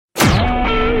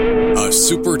A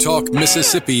Super Talk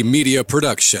Mississippi media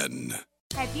production.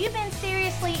 Have you been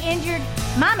seriously injured?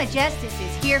 Mama Justice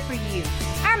is here for you.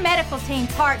 Our medical team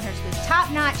partners with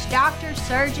top-notch doctors,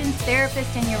 surgeons,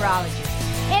 therapists, and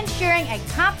urologists, ensuring a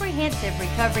comprehensive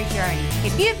recovery journey.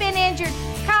 If you've been injured,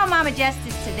 call Mama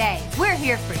Justice today. We're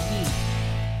here for you.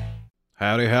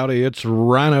 Howdy, howdy, it's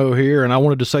Rhino here, and I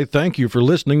wanted to say thank you for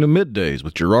listening to Middays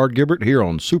with Gerard Gibbert here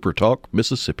on Super Talk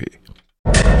Mississippi.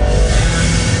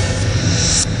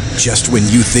 Just when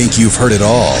you think you've heard it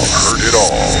all.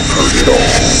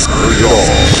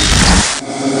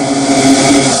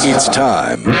 It's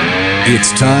time.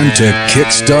 It's time to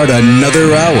kickstart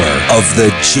another hour of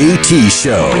the JT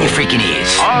Show. Bring your freaking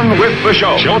ears. On with the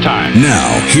show. Showtime.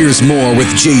 Now, here's more with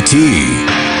JT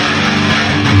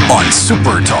on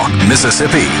Super Talk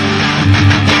Mississippi.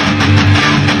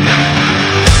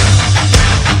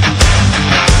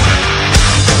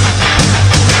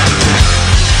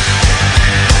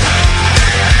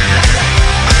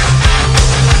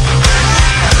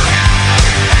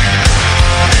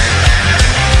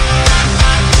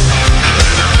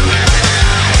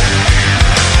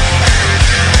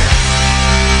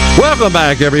 Welcome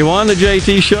back, everyone. The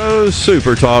JT Show,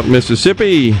 Super Talk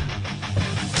Mississippi.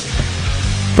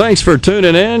 Thanks for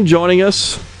tuning in, joining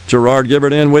us. Gerard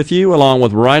Gibbert in with you, along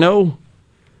with Rhino.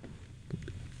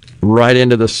 Right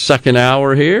into the second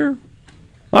hour here.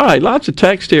 All right, lots of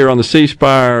text here on the C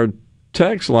Spire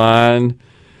text line.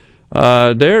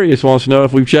 Darius wants to know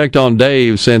if we've checked on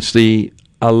Dave since the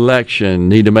election.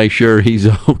 Need to make sure he's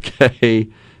okay.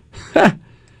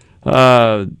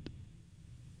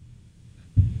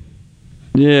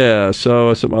 Yeah,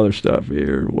 so some other stuff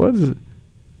here. What is it?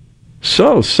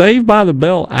 So, Saved by the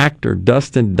Bell actor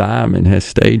Dustin Diamond has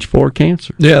stage 4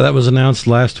 cancer. Yeah, that was announced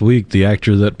last week. The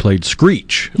actor that played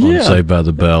Screech on Saved by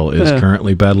the Bell is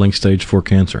currently battling stage 4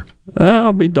 cancer.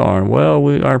 I'll be darned.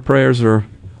 Well, our prayers are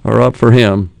up for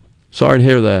him. Sorry to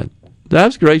hear that. That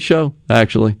was a great show,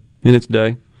 actually, in its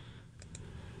day.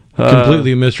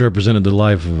 Completely misrepresented the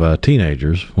life of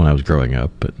teenagers when I was growing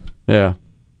up. But yeah.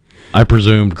 I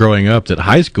presumed growing up that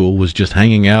high school was just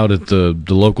hanging out at the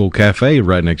local cafe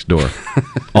right next door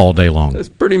all day long. That's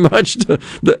pretty much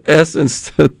the essence,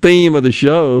 the theme of the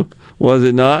show, was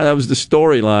it not? That was the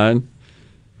storyline.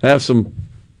 Have some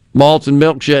malts and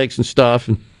milkshakes and stuff.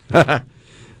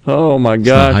 Oh, my God. It's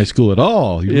not high school at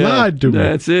all. You lied to me.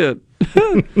 That's it.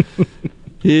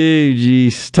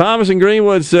 Geez. Thomas in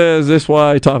Greenwood says this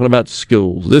why talking about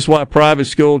schools. This why private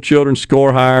school children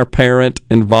score higher parent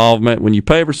involvement. When you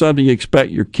pay for something, you expect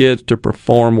your kids to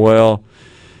perform well.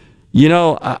 You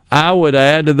know, I would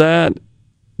add to that,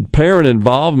 parent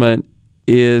involvement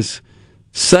is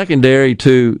secondary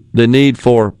to the need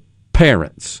for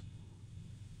parents.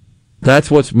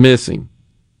 That's what's missing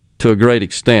to a great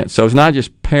extent. So it's not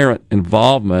just parent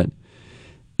involvement.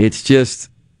 It's just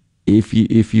if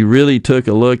you really took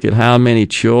a look at how many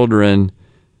children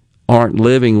aren't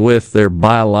living with their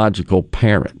biological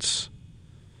parents.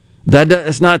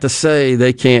 That's not to say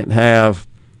they can't have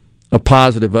a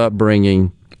positive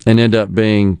upbringing and end up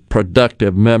being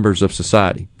productive members of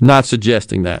society. Not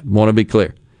suggesting that. Want to be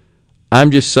clear.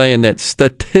 I'm just saying that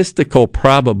statistical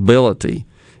probability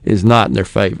is not in their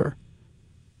favor.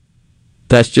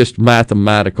 That's just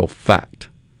mathematical fact.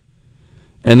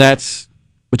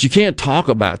 But you can't talk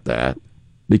about that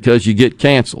because you get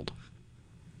canceled.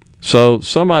 So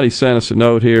somebody sent us a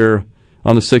note here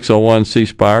on the 601 C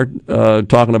Spire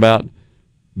talking about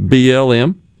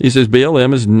BLM. He says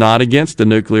BLM is not against the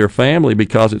nuclear family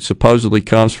because it supposedly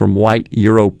comes from white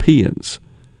Europeans.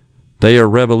 They are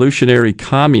revolutionary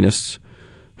communists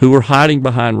who were hiding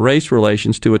behind race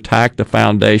relations to attack the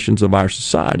foundations of our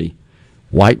society.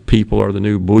 White people are the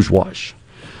new bourgeois.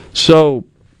 So,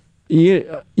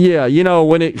 yeah, you know,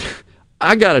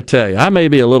 I got to tell you, I may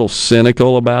be a little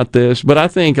cynical about this, but I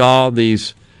think all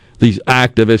these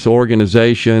activist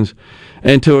organizations,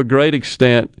 and to a great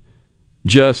extent,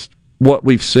 just what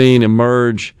we've seen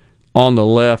emerge on the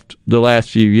left the last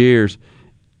few years,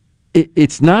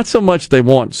 it's not so much they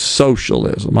want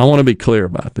socialism. I want to be clear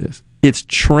about this. It's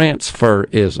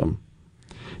transferism.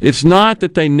 It's not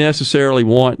that they necessarily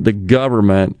want the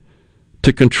government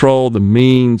to control the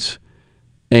means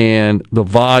and the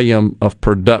volume of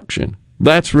production.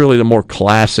 That's really the more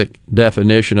classic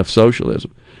definition of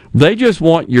socialism. They just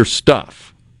want your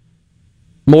stuff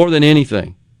more than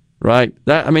anything, right?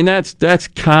 That's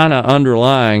kind of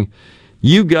underlying.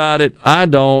 You got it, I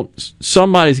don't.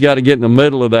 Somebody's got to get in the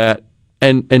middle of that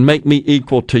and make me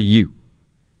equal to you.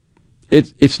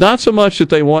 It's not so much that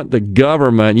they want the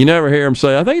government. You never hear them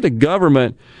say, I think the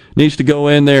government needs to go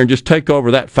in there and just take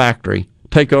over that factory,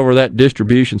 take over that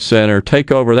distribution center,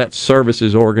 take over that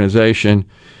services organization,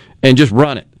 and just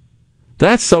run it.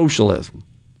 That's socialism.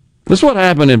 This is what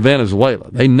happened in Venezuela.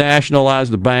 They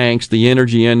nationalized the banks, the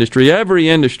energy industry, every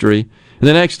industry, and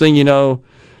the next thing you know,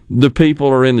 the people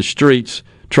are in the streets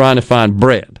trying to find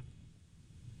bread.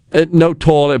 No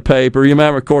toilet paper. You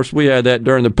remember, of course, we had that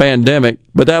during the pandemic,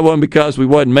 but that wasn't because we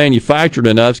wasn't manufactured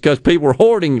enough. It's because people were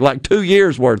hoarding like 2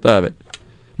 years' worth of it.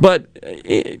 But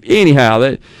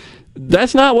anyhow,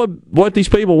 that's not what these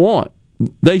people want.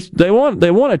 They want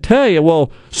to tell you,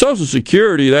 well, Social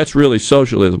Security, that's really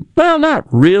socialism. Well, not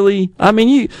really. I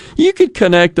mean, you could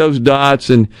connect those dots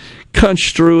and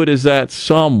construe it as that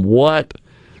somewhat,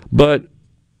 but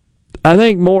I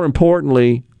think more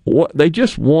importantly, they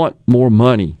just want more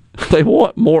money. They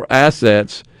want more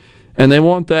assets, and they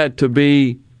want that to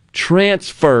be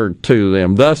transferred to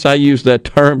them. Thus, I use that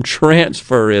term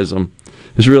transferism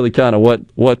is really kind of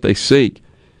what they seek.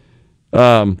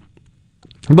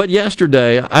 But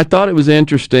yesterday, I thought it was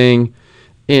interesting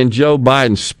in Joe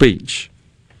Biden's speech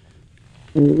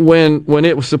when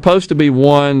it was supposed to be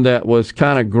one that was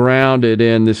kind of grounded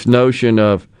in this notion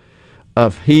of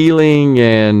healing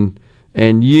and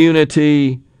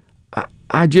unity.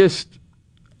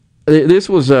 This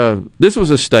was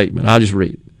a statement. I'll just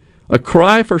read it. A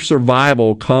cry for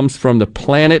survival comes from the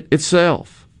planet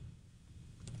itself.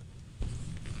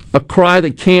 A cry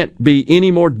that can't be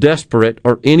any more desperate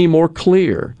or any more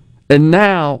clear. And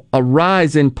now a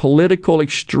rise in political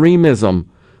extremism,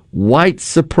 white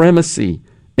supremacy,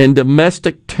 and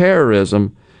domestic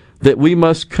terrorism that we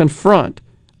must confront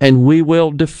and we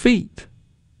will defeat.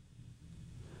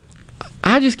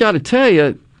 I just got to tell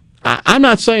you, I'm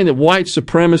not saying that white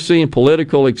supremacy and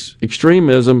political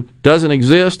extremism doesn't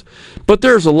exist, but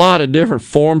there's a lot of different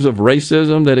forms of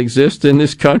racism that exist in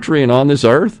this country and on this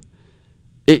earth.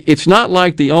 It's not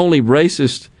like the only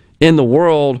racists in the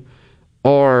world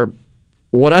are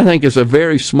what I think is a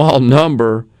very small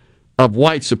number of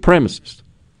white supremacists.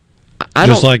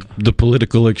 Just like the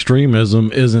political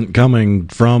extremism isn't coming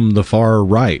from the far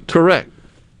right. Correct.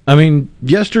 I mean,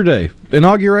 yesterday,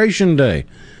 Inauguration Day,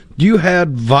 you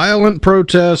had violent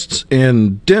protests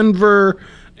in Denver,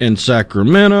 in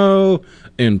Sacramento,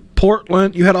 in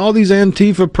Portland. You had all these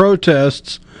Antifa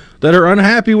protests that are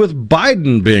unhappy with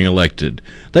Biden being elected.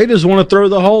 They just want to throw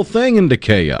the whole thing into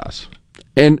chaos.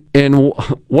 And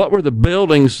what were the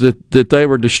buildings that they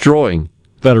were destroying?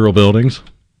 Federal buildings.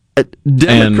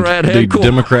 Democrat and headquarters. The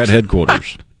Democrat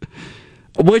headquarters.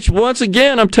 Which, once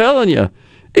again, I'm telling you,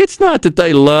 it's not that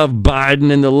they love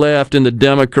Biden and the left and the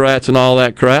Democrats and all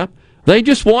that crap. They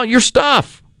just want your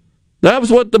stuff. That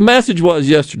was what the message was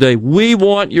yesterday. We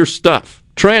want your stuff.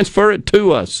 Transfer it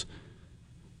to us.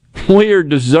 We are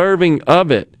deserving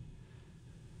of it.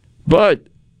 But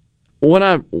when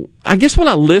I guess when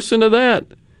I listen to that,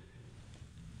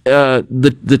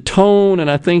 the tone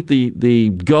and I think the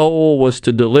goal was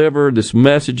to deliver this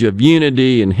message of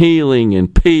unity and healing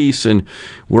and peace and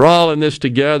we're all in this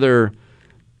together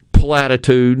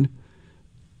platitude.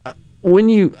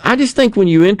 I just think when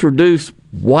you introduce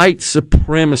white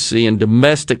supremacy and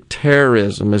domestic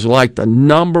terrorism as like the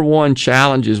number one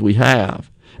challenges we have,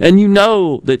 and you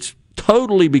know that's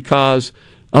totally because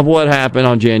of what happened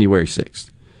on January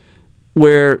 6th,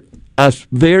 where a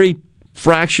very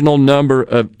fractional number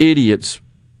of idiots,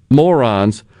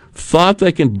 morons, thought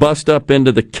they can bust up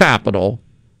into the Capitol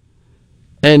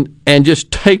and just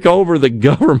take over the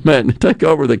government, take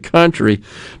over the country.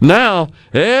 Now,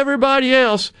 everybody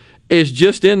else is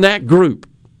just in that group.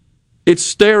 It's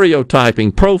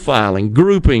stereotyping, profiling,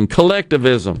 grouping,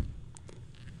 collectivism.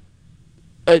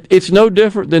 It's no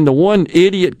different than the one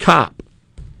idiot cop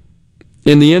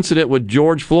in the incident with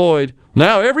George Floyd.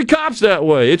 Now every cop's that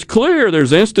way. It's clear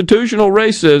there's institutional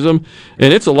racism,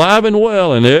 and it's alive and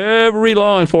well in every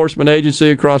law enforcement agency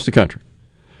across the country.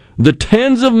 The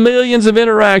tens of millions of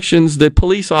interactions that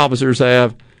police officers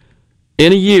have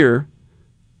in a year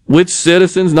with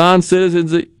citizens,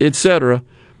 non-citizens, etc.,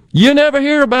 you never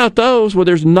hear about those where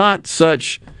there's not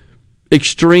such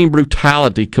extreme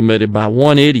brutality committed by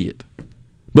one idiot.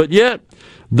 But yet,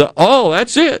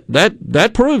 that's it.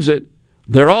 That proves it.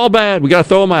 They're all bad. We got to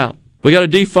throw them out. We got to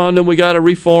defund them. We got to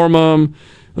reform them.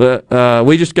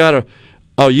 We just got to.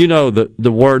 Oh, you know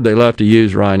the word they love to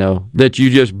use, Rhino, that you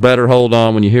just better hold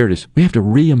on when you hear this. We have to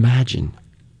reimagine.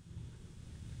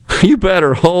 You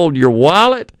better hold your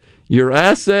wallet, your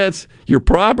assets, your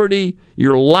property,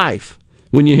 your life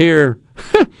when you hear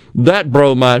that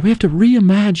bromide. We have to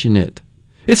reimagine it.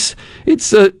 It's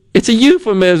a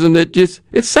euphemism that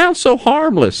it sounds so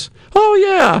harmless. Oh,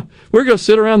 yeah, we're going to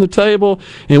sit around the table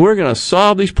and we're going to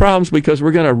solve these problems because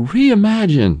we're going to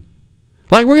reimagine.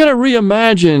 Like, we're going to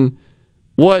reimagine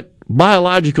what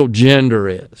biological gender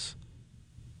is.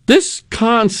 This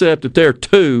concept that there are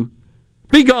two,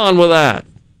 be gone with that.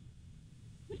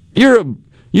 You're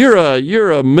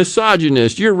a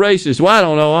misogynist. You're racist. Well, I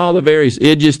don't know, all the various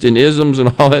idiots and isms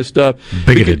and all that stuff.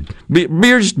 Bigoted.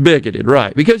 You're just bigoted,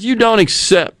 right? Because you don't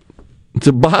accept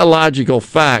the biological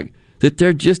fact that there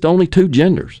are just only two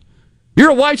genders.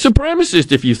 You're a white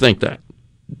supremacist if you think that.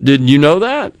 Didn't you know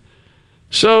that?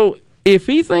 So if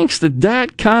he thinks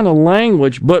that kind of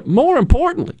language, but more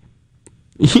importantly,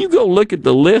 you go look at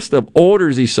the list of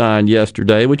orders he signed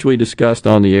yesterday, which we discussed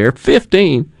on the air,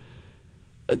 15.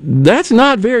 That's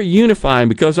not very unifying,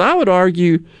 because I would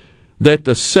argue that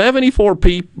the 74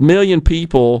 million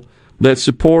people that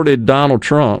supported Donald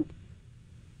Trump,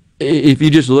 if you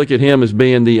just look at him as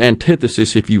being the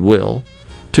antithesis, if you will,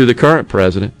 to the current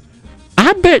president,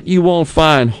 I bet you won't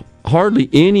find hardly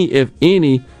any, if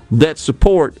any, that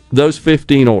support those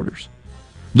 15 orders,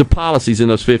 the policies in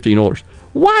those 15 orders.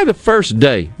 Why the first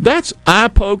day? That's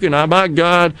eye-poking. My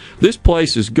God, this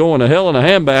place is going to hell in a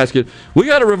handbasket. We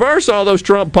got to reverse all those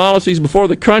Trump policies before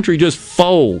the country just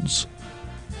folds.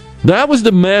 That was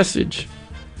the message.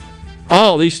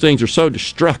 All these things are so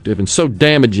destructive and so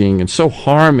damaging and so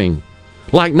harming,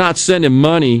 like not sending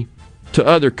money to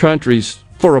other countries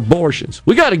for abortions.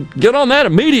 We got to get on that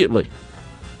immediately.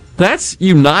 That's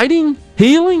uniting,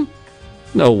 healing?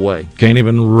 No way. Can't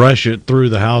even rush it through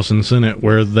the House and Senate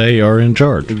where they are in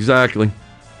charge. Exactly.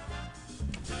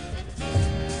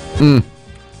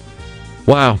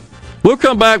 Wow. We'll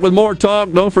come back with more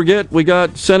talk. Don't forget, we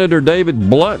got Senator David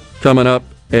Blount coming up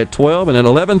at 12, and at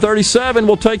 11:37,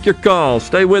 we'll take your calls.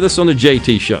 Stay with us on the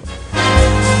JT Show.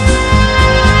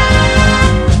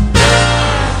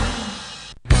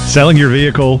 Selling your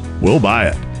vehicle? We'll buy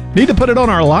it. Need to put it on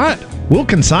our lot? We'll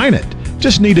consign it.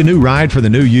 Just need a new ride for the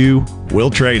new you? We'll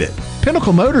trade it.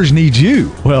 Pinnacle Motors needs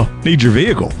you. Well, needs your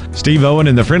vehicle. Steve Owen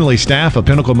and the friendly staff of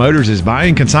Pinnacle Motors is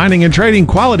buying, consigning, and trading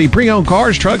quality pre-owned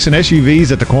cars, trucks, and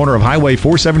SUVs at the corner of Highway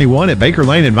 471 at Baker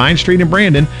Lane and Vine Street in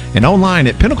Brandon, and online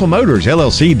at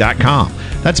PinnacleMotorsLLC.com.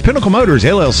 That's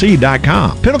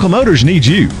PinnacleMotorsLLC.com. Pinnacle Motors needs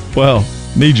you. Well,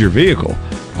 needs your vehicle.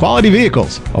 Quality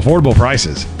vehicles, affordable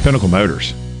prices. Pinnacle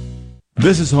Motors.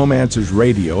 This is Home Answers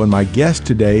Radio, and my guest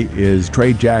today is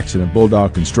Trey Jackson of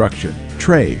Bulldog Construction.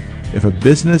 Trey, if a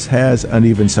business has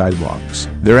uneven sidewalks,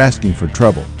 they're asking for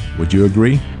trouble. Would you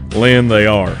agree? Lynn, they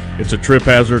are. It's a trip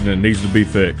hazard and it needs to be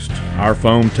fixed. Our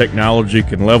foam technology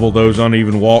can level those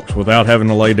uneven walks without having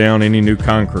to lay down any new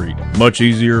concrete. Much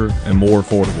easier and more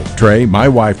affordable. Trey, my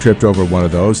wife tripped over one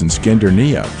of those and skinned her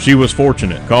knee up. She was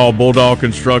fortunate. Call Bulldog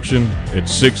Construction at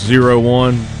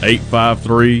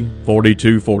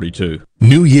 601-853-4242.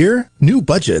 New year, new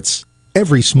budgets.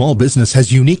 Every small business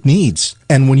has unique needs.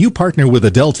 And when you partner with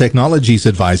a Dell Technologies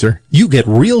advisor, you get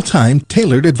real-time,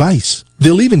 tailored advice.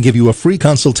 They'll even give you a free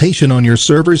consultation on your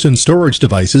servers and storage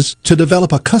devices to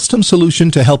develop a custom solution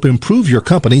to help improve your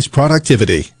company's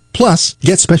productivity. Plus,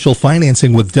 get special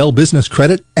financing with Dell Business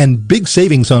Credit and big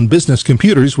savings on business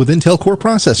computers with Intel Core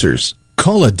processors.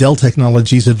 Call a Dell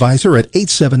Technologies advisor at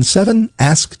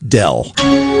 877-ASK-DELL.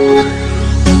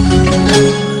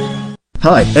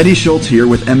 Hi, Eddie Schultz here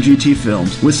with MGT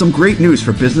Films with some great news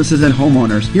for businesses and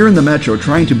homeowners here in the Metro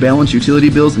trying to balance utility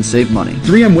bills and save money.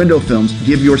 3M Window Films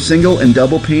give your single and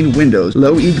double pane windows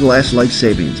low E-glass life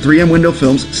savings. 3M Window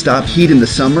Films stop heat in the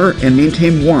summer and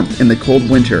maintain warmth in the cold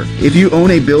winter. If you own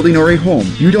a building or a home,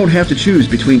 you don't have to choose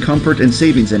between comfort and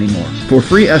savings anymore. For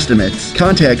free estimates,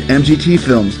 contact MGT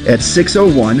Films at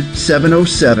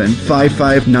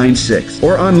 601-707-5596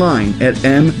 or online at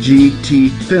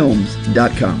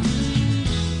mgtfilms.com.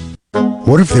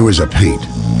 What if there was a paint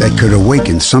that could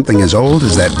awaken something as old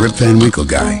as that Rip Van Winkle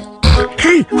guy?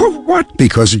 Hey, what?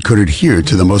 Because it could adhere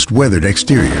to the most weathered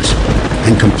exteriors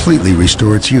and completely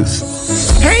restore its youth.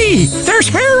 Hey, there's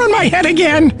hair on my head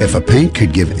again! If a paint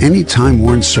could give any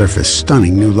time-worn surface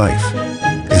stunning new life,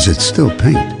 is it still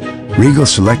paint? Regal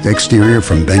Select Exterior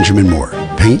from Benjamin Moore.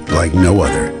 Paint like no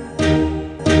other.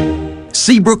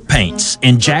 Seabrook Paints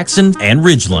in Jackson and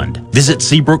Ridgeland. Visit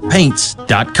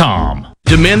SeabrookPaints.com.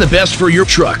 Demand the best for your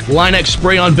truck. Line-X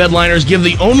spray-on bed liners give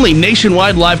the only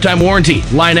nationwide lifetime warranty.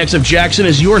 Line-X of Jackson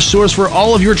is your source for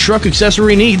all of your truck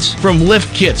accessory needs. From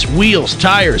lift kits, wheels,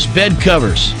 tires, bed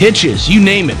covers, hitches, you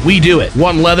name it, we do it.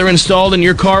 Want leather installed in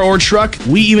your car or truck?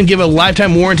 We even give a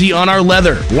lifetime warranty on our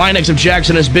leather. Line-X of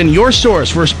Jackson has been your source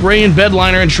for spray and bed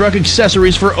liner and truck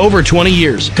accessories for over 20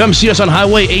 years. Come see us on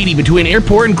Highway 80 between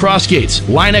Airport and Crossgates.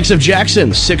 Line-X of Jackson,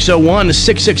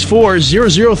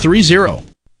 601-664-0030.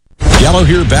 Gallo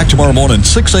here, back tomorrow morning,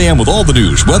 6 a.m. with all the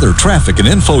news, weather, traffic, and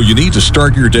info you need to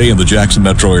start your day in the Jackson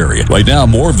metro area. Right now,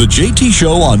 more of the JT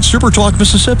Show on Super Talk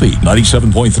Mississippi,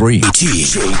 97.3.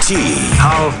 JT.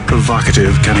 How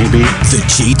provocative can he be? The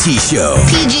JT Show.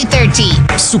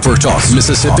 PG-13. Super Talk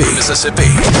Mississippi.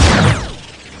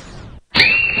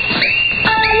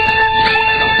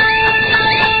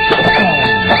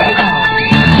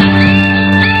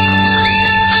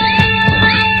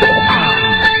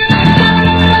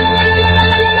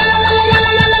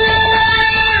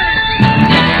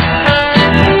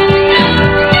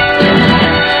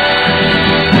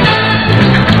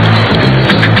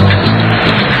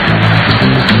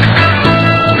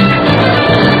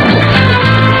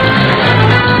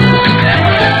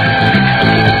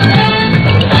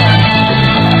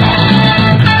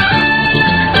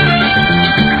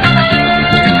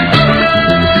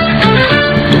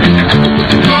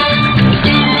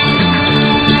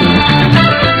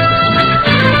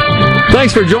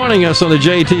 Thanks for joining us on the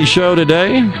JT Show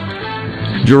today.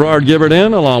 Gerard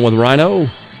Gibberdin, along with Rhino,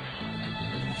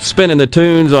 spinning the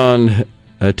tunes on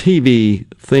a TV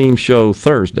theme show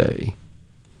Thursday.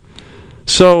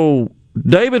 So,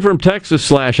 David from Texas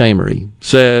 /Amory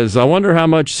says, I wonder how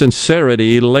much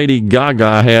sincerity Lady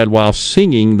Gaga had while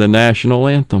singing the national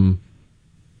anthem.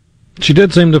 She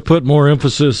did seem to put more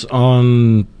emphasis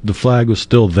on the flag was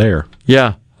still there.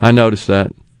 Yeah, I noticed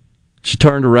that. She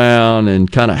turned around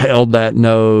and kind of held that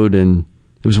note, and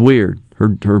it was weird.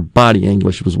 Her body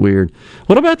English was weird.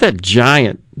 What about that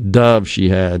giant dove she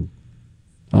had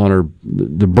on her,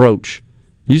 the brooch?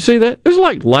 You see that? It was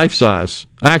like life size,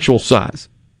 actual size.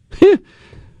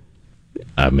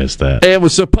 I missed that. It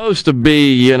was supposed to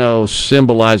be,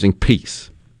 symbolizing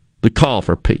peace, the call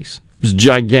for peace. It was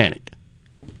gigantic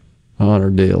on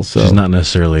her deal. So she's not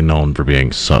necessarily known for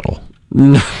being subtle.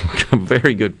 No,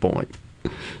 very good point.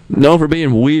 Known for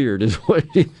being weird is what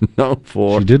she's known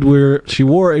for. She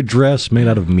wore a dress made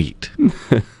out of meat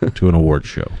to an award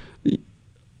show.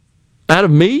 Out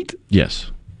of meat?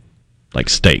 Yes. Like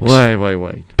steaks.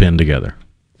 Wait. Pinned together.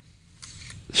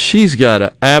 She's got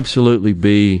to absolutely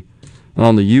be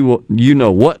on the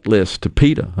you-know-what list to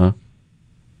PETA,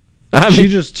 huh?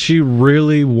 She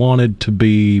really wanted to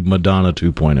be Madonna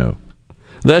 2.0.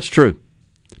 That's true.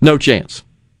 No chance.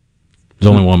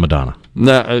 There's only one Madonna.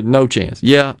 No chance.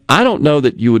 Yeah, I don't know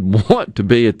that you would want to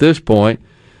be at this point.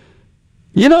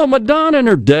 Madonna in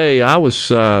her day, I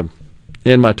was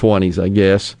in my 20s, I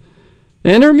guess,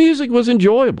 and her music was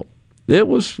enjoyable. It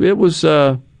was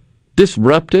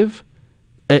disruptive.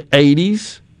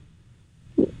 80s.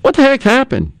 What the heck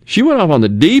happened? She went off on the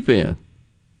deep end.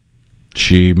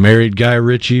 She married Guy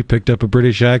Ritchie, picked up a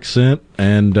British accent,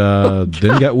 and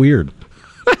then got weird.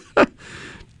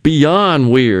 Beyond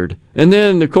weird. And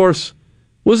then, of course,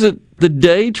 was it the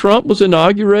day Trump was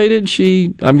inaugurated?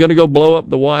 I'm going to go blow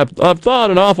up the White House. I've thought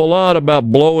an awful lot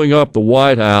about blowing up the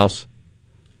White House.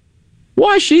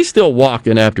 Why is she still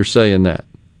walking after saying that?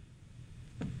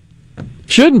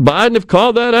 Shouldn't Biden have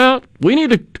called that out? We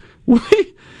need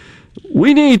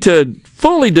to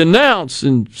fully denounce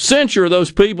and censure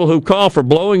those people who call for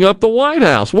blowing up the White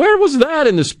House. Where was that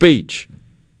in the speech?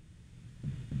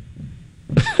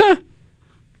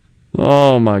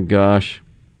 Oh, my gosh.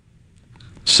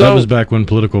 So, that was back when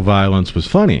political violence was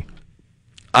funny.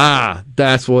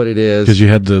 That's what it is. Because you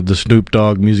had the Snoop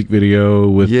Dogg music video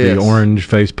with the orange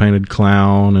face-painted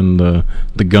clown and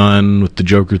the gun with the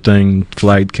Joker thing.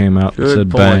 Flag came out and said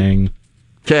bang.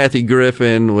 Kathy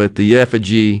Griffin with the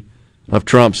effigy of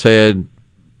Trump's head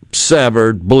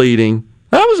severed, bleeding.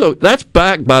 That's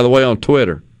back, by the way, on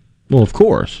Twitter. Well, of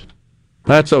course.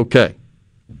 That's okay.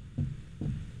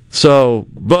 So,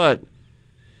 but,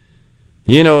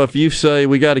 if you say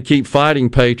we got to keep fighting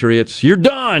patriots, you're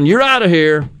done. You're out of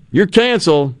here. You're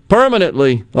canceled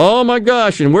permanently. Oh, my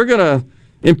gosh, and we're going to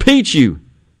impeach you.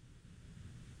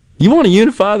 You want to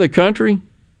unify the country?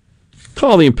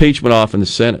 Call the impeachment off in the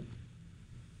Senate.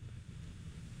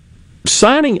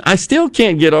 I still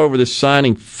can't get over this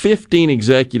signing 15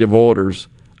 executive orders,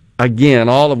 again,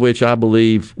 all of which I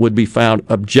believe would be found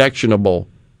objectionable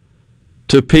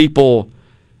to people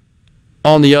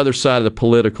on the other side of the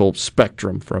political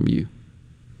spectrum from you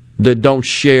that don't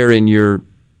share in your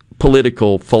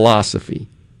political philosophy.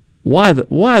 Why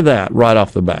that right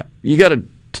off the bat? You got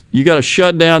to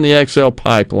shut down the XL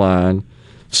pipeline,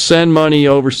 send money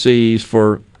overseas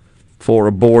for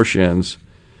abortions,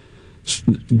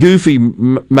 goofy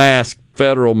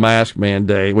federal mask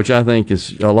mandate, which I think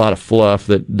is a lot of fluff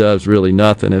that does really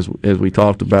nothing, as we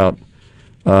talked about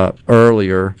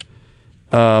earlier.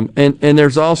 And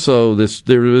there's also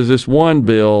there was this one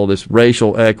bill, this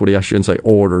racial equity, I shouldn't say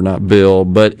order, not bill,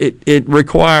 but it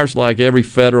requires like every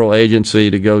federal agency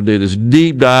to go do this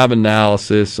deep dive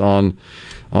analysis on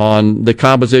the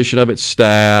composition of its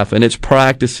staff and its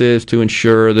practices to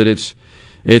ensure that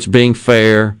it's being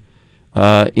fair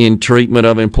in treatment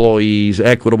of employees,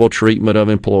 equitable treatment of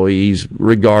employees,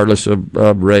 regardless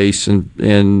of race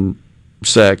and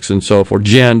sex and so forth,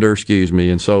 gender,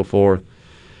 and so forth.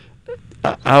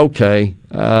 Okay.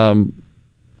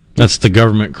 That's the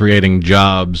government creating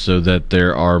jobs so that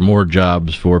there are more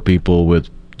jobs for people with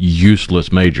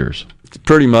useless majors.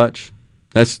 Pretty much.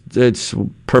 It's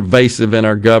pervasive in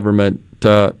our government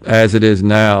as it is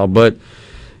now. But,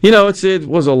 it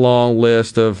was a long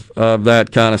list of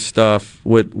that kind of stuff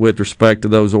with respect to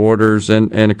those orders.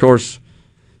 And of course,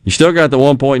 you still got the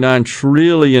 $1.9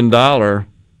 trillion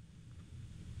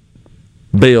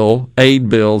aid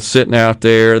bill sitting out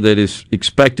there that is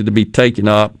expected to be taken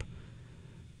up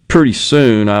pretty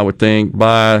soon, I would think,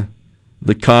 by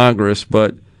the Congress.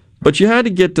 But you had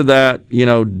to get to that,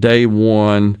 day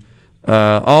one.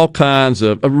 All kinds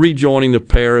of rejoining the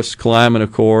Paris Climate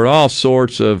Accord, all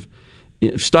sorts of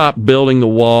stop building the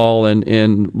wall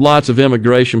and lots of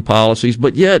immigration policies.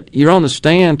 But yet you're on the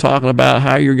stand talking about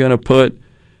how you're going to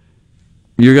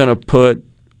put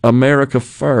America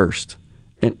first,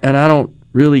 and I don't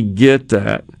really get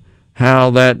that, how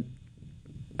that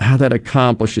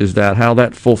accomplishes that, how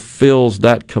that fulfills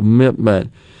that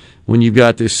commitment when you've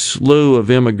got this slew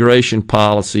of immigration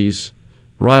policies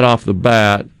right off the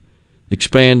bat,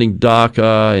 expanding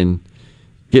DACA and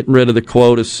getting rid of the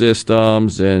quota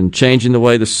systems and changing the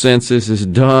way the census is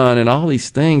done and all these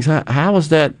things. How is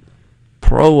that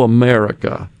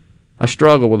pro-America? I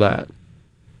struggle with that.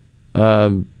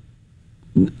 I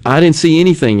didn't see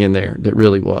anything in there that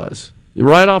really was.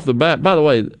 Right off the bat, by the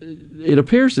way, it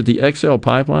appears that the XL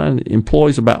pipeline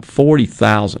employs about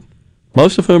 40,000,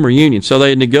 most of whom are unions. So they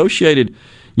had negotiated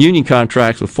union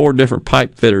contracts with 4 different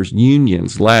pipe fitters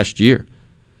unions last year.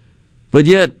 But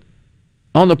yet,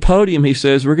 on the podium, he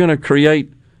says, we're going to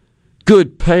create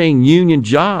good-paying union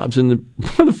jobs. And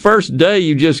the first day,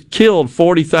 you just killed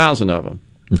 40,000 of them.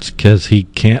 It's because he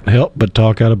can't help but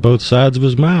talk out of both sides of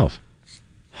his mouth.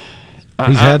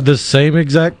 He's had the same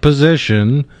exact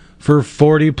position for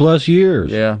 40-plus years.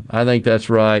 Yeah, I think that's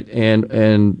right.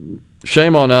 And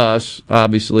shame on us,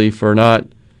 obviously, for not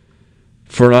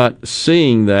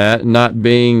seeing that, not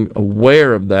being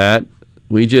aware of that.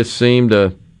 We just seem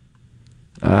to,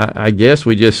 I guess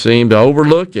we just seem to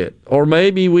overlook it. Or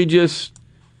maybe we don't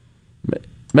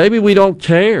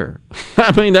care.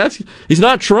 I mean, he's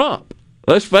not Trump.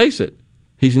 Let's face it.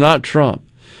 He's not Trump.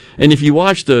 And if you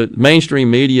watch the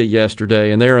mainstream media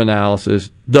yesterday and their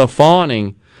analysis, the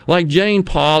fawning, like Jane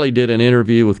Pauley did an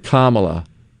interview with Kamala,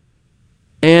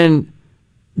 and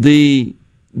the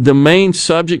main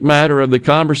subject matter of the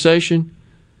conversation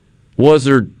was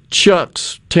her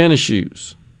Chuck's tennis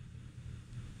shoes.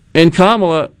 And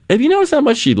Kamala, have you noticed how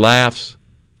much she laughs?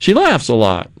 She laughs a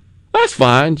lot. That's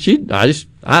fine.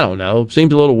 I don't know.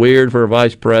 Seems a little weird for a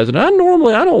vice president. I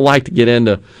don't like to get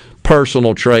into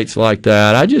personal traits like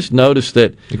that. I just noticed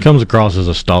that it comes across as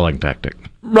a stalling tactic.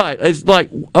 Right. It's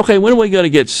like, okay, when are we going to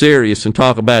get serious and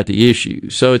talk about the issue?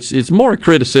 So it's more a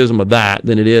criticism of that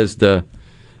than it is the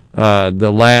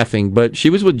laughing. But she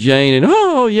was with Jane, and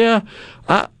oh yeah,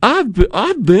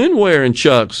 I've been wearing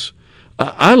Chucks.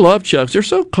 I love Chucks. They're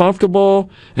so comfortable.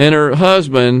 And her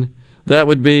husband, that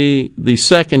would be the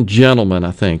second gentleman,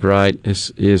 I think, right,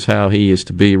 is how he is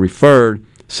to be referred,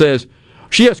 says,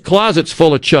 she has closets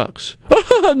full of Chucks.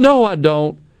 No, I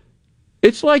don't.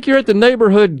 It's like you're at the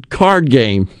neighborhood card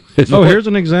game. Here's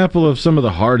an example of some of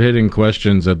the hard-hitting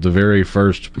questions at the very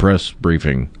first press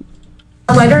briefing.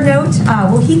 A lighter note,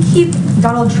 will he keep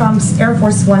Donald Trump's Air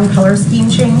Force One color scheme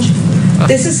change?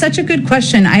 This is such a good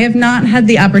question. I have not had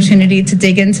the opportunity to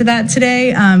dig into that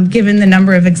today, given the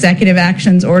number of executive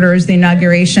actions, orders, the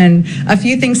inauguration, a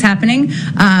few things happening.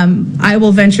 I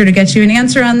will venture to get you an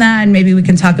answer on that, and maybe we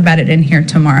can talk about it in here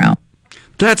tomorrow.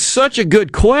 That's such a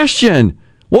good question.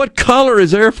 What color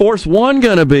is Air Force One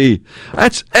going to be?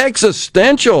 That's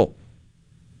existential.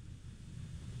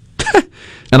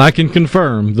 And I can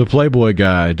confirm the Playboy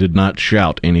guy did not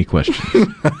shout any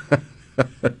questions.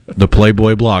 The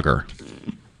Playboy blogger.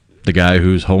 The guy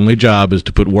whose only job is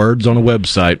to put words on a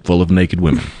website full of naked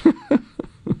women.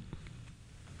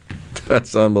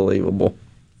 That's unbelievable.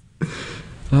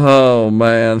 Oh,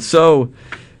 man. So,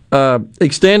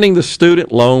 extending the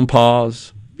student loan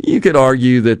pause, you could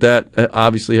argue that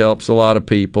obviously helps a lot of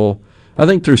people. I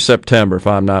think through September, if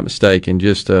I'm not mistaken,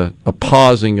 just a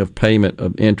pausing of payment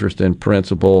of interest and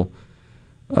principal.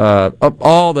 of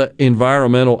all the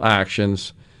environmental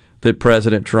actions that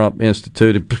President Trump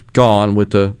instituted, gone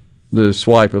with the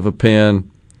swipe of a pen.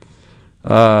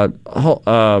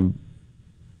 The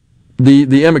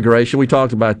immigration, we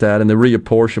talked about that, and the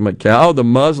reapportionment. The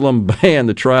Muslim ban,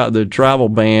 the travel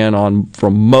ban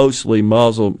from mostly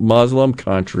Muslim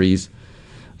countries,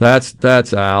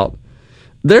 that's out.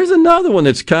 There's another one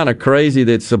that's kind of crazy,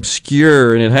 that's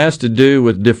obscure, and it has to do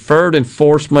with deferred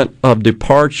enforcement of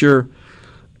departure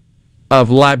of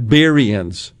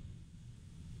Liberians.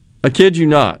 I kid you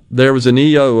not. There was an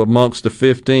EO amongst the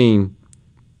 15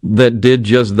 that did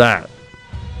just that.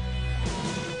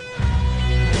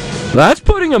 That's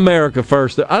putting America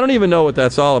first. I don't even know what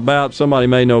that's all about. Somebody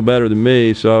may know better than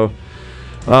me. So,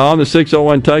 on the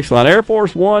 601 text line, Air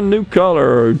Force One, new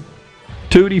color,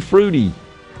 Tutti Frutti.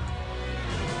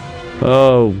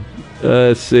 Oh,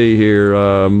 let's see here.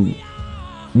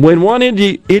 When one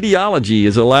ideology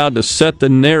is allowed to set the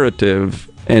narrative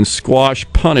and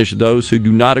punish those who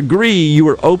do not agree, you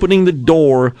are opening the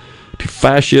door to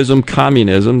fascism,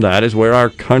 communism. That is where our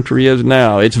country is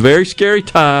now. It's a very scary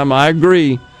time, I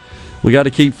agree. We got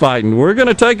to keep fighting. We're going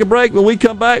to take a break. When we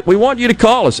come back, we want you to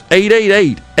call us,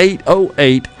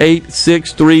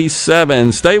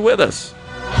 888-808-8637. Stay with us.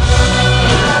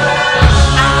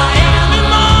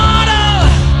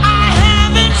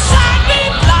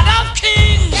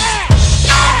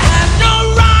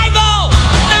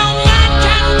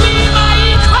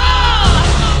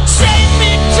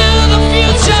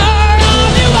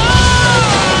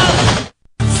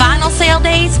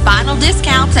 Final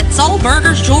discounts at Soul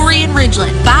Burgers Jewelry in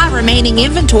Ridgeland. Buy remaining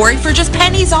inventory for just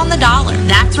pennies on the dollar.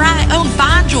 That's right, own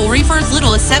fine jewelry for as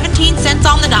little as 17 cents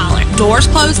on the dollar. Doors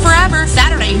closed forever.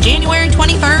 Saturday, January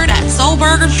 23rd at Soul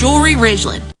Burgers Jewelry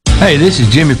Ridgeland. Hey, this is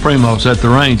Jimmy Primos at the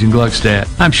range in Gluckstadt.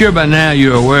 I'm sure by now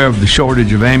you're aware of the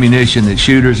shortage of ammunition that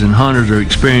shooters and hunters are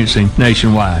experiencing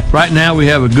nationwide. Right now we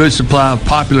have a good supply of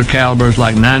popular calibers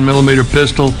like 9mm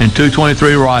pistol and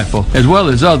 .223 rifle, as well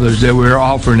as others that we're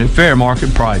offering at fair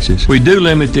market prices. We do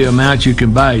limit the amount you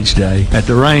can buy each day. At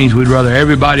the range, we'd rather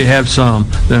everybody have some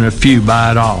than a few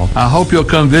buy it all. I hope you'll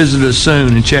come visit us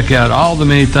soon and check out all the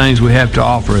many things we have to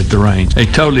offer at the range. A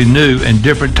totally new and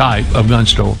different type of gun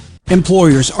store.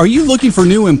 Employers, are you looking for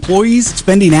new employees,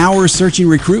 spending hours searching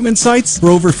recruitment sites? For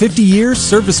over 50 years,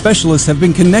 service specialists have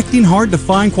been connecting hard to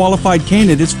find qualified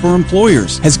candidates for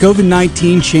employers. Has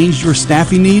COVID-19 changed your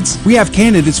staffing needs? We have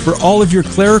candidates for all of your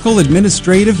clerical,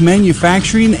 administrative,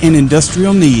 manufacturing, and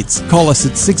industrial needs. Call us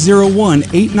at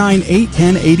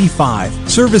 601-898-1085.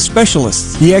 Service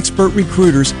specialists, the expert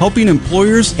recruiters helping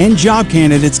employers and job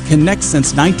candidates connect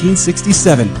since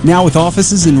 1967. Now with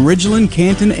offices in Ridgeland,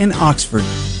 Canton, and Oxford.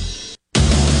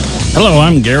 Hello,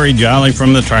 I'm Gary Jolly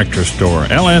from the Tractor Store.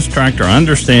 LS Tractor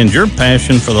understands your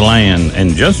passion for the land,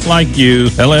 and just like you,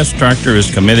 LS Tractor is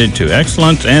committed to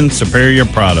excellence and superior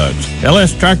products.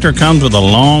 LS Tractor comes with a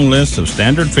long list of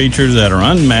standard features that are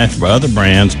unmatched by other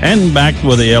brands and backed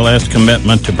with the LS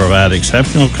commitment to provide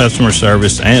exceptional customer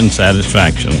service and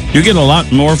satisfaction. You get a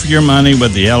lot more for your money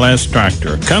with the LS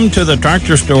Tractor. Come to the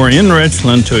Tractor Store in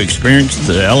Richland to experience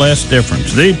the LS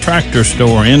difference. The Tractor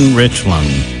Store in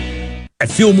Richland. At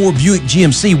Fillmore Buick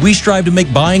GMC, we strive to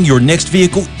make buying your next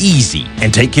vehicle easy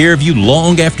and take care of you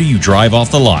long after you drive off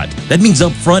the lot. That means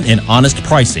upfront and honest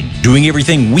pricing, doing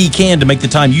everything we can to make the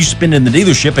time you spend in the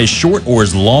dealership as short or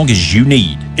as long as you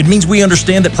need. It means we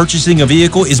understand that purchasing a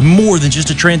vehicle is more than just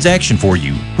a transaction for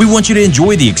you. We want you to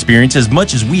enjoy the experience as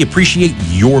much as we appreciate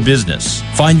your business.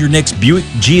 Find your next Buick,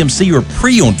 GMC, or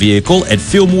pre-owned vehicle at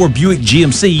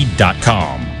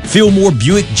FillmoreBuickGMC.com. Fillmore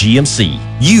Buick GMC.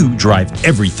 You drive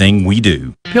everything we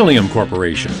do. Pillium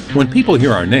Corporation. When people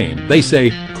hear our name, they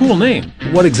say, cool name.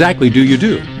 What exactly do you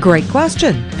do? Great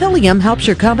question. Pillium helps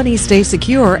your company stay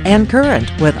secure and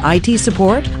current with IT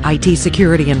support, IT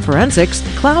security and forensics,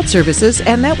 cloud services,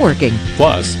 and networking.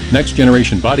 Plus,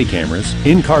 next-generation body cameras,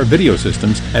 in-car video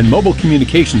systems, and mobile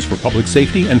communications for public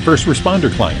safety and first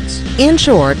responder clients. In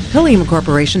short, Pillium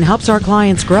Corporation helps our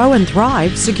clients grow and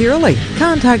thrive securely.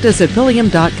 Contact us at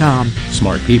pillium.com.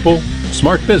 Smart people,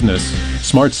 smart business,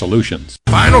 smart solutions.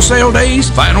 Final sale days,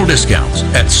 final discounts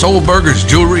at Soul Burgers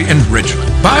Jewelry in Richland.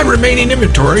 Buy remaining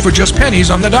inventory for just pennies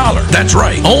on the dollar. That's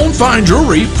right. Own fine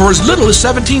jewelry for as little as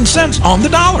 17 cents on the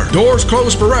dollar. Doors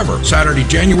closed forever. Saturday,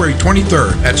 January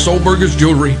 23rd at Soul Burgers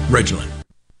Jewelry, Ridgeland.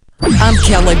 I'm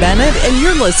Kelly Bennett, and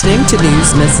you're listening to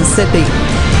News Mississippi.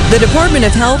 The Department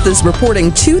of Health is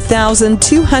reporting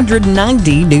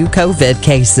 2,290 new COVID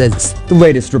cases. The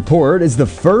latest report is the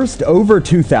first over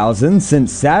 2,000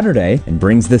 since Saturday and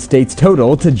brings the state's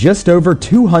total to just over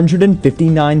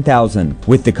 259,000.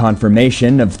 With the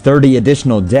confirmation of 30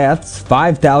 additional deaths,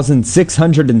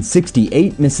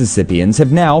 5,668 Mississippians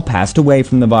have now passed away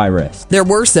from the virus. There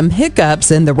were some hiccups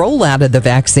in the rollout of the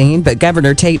vaccine, but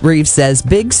Governor Tate Reeves says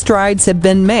big strides have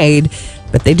been made,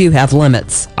 but they do have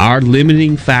limits. Our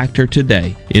limiting factor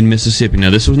today in Mississippi, now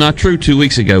this was not true 2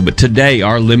 weeks ago, but today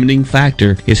our limiting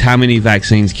factor is how many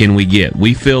vaccines can we get.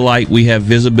 We feel like we have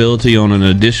visibility on an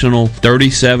additional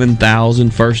 37,000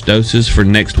 first doses for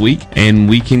next week, and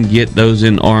we can get those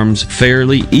in arms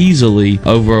fairly easily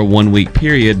over a 1 week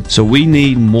period. So we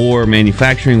need more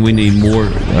manufacturing, we need more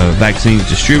vaccines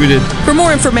distributed. For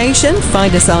more information,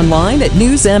 find us online at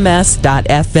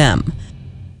newsms.fm.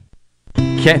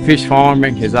 Catfish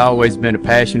farming has always been a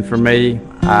passion for me.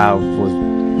 I was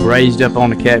raised up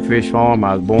on a catfish farm.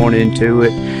 I was born into it.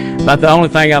 But the only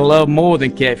thing I love more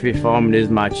than catfish farming is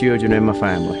my children and my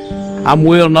family. I'm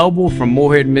Will Noble from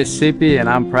Morehead, Mississippi, and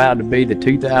I'm proud to be the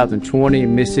 2020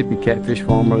 Mississippi Catfish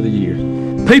Farmer of the Year.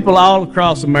 People all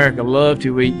across America love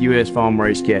to eat U.S.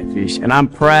 farm-raised catfish, and I'm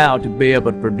proud to be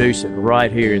able to produce it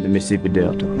right here in the Mississippi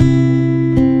Delta.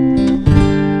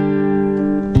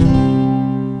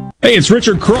 Hey, it's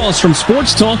Richard Cross from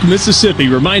Sports Talk Mississippi,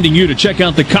 reminding you to check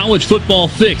out the College Football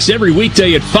Fix every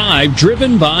weekday at 5,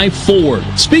 driven by Ford.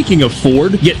 Speaking of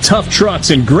Ford, get tough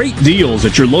trucks and great deals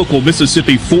at your local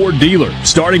Mississippi Ford dealer,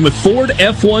 starting with Ford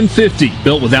F-150,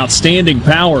 built with outstanding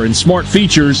power and smart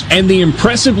features, and the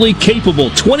impressively capable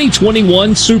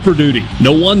 2021 Super Duty.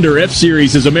 No wonder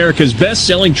F-Series is America's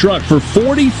best-selling truck for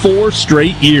 44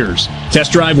 straight years.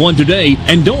 Test drive one today,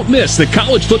 and don't miss the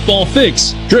College Football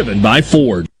Fix, driven by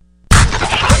Ford.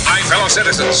 Fellow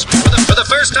citizens, for the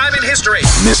first time in history.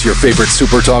 Miss your favorite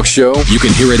Super Talk show? You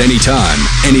can hear it anytime,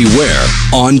 anywhere,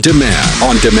 on demand.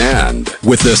 On demand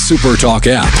with the Super Talk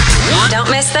app. Don't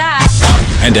miss that.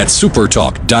 And at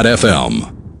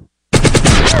supertalk.fm.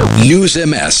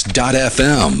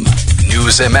 NewsMS.fm.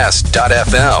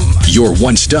 NewsMS.fm. Your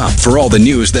one stop for all the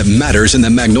news that matters in the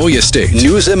Magnolia State.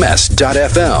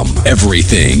 NewsMS.fm.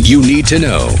 Everything you need to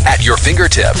know at your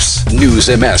fingertips.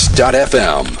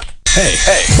 NewsMS.fm. Hey,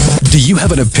 do you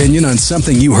have an opinion on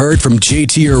something you heard from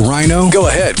JT or Rhino? Go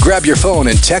ahead, grab your phone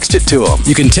and text it to them.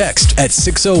 You can text at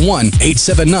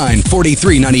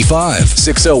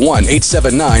 601-879-4395.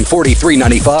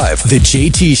 601-879-4395. The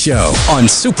JT Show on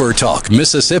Super Talk,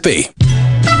 Mississippi.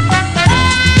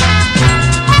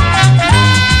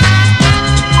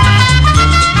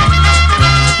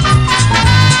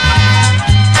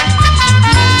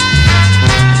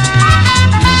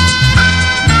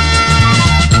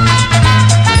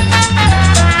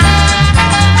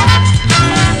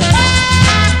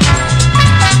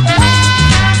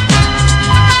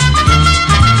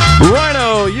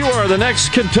 The next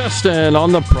contestant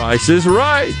on The Price is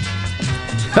Right.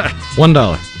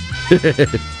 $1.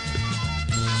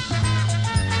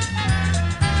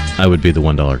 I would be the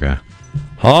 $1 guy.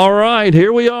 All right,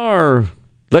 here we are.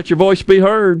 Let your voice be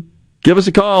heard. Give us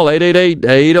a call,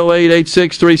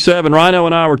 888-808-8637. Rhino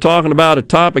and I were talking about a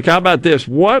topic. How about this?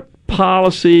 What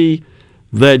policy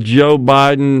that Joe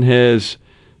Biden has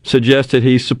suggested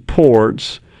he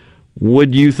supports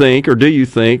would you think, or do you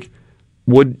think,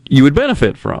 you would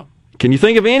benefit from? Can you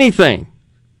think of anything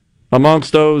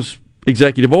amongst those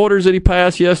executive orders that he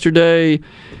passed yesterday,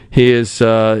 his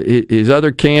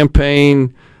other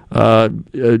campaign,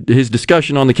 his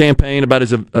discussion on the campaign about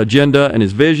his agenda and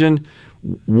his vision?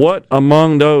 What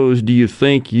among those do you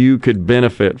think you could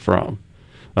benefit from?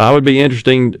 I would be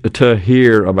interesting to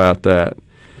hear about that.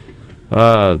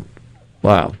 Wow.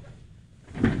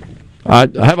 I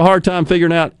have a hard time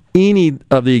figuring out any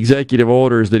of the executive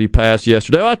orders that he passed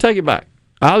yesterday. I'll take it back.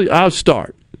 I'll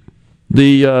start.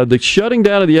 The shutting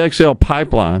down of the XL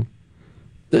pipeline,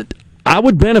 I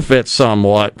would benefit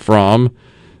somewhat from,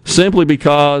 simply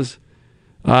because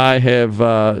I've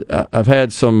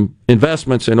had some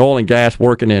investments in oil and gas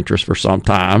working interest for some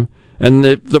time, and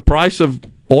the price of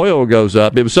oil goes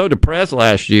up. It was so depressed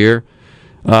last year.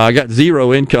 I got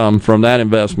zero income from that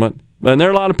investment, and there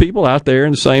are a lot of people out there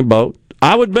in the same boat.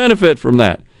 I would benefit from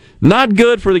that. Not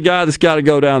good for the guy that's got to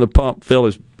go down the pump,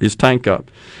 fill his tank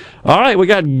up. All right, we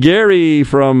got Gary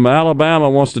from Alabama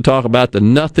wants to talk about the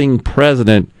nothing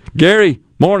president. Gary,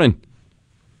 morning.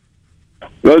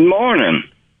 Good morning.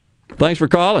 Thanks for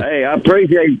calling. Hey, I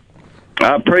appreciate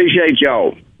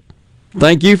y'all.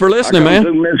 Thank you for listening, man.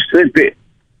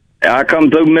 I come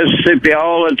through Mississippi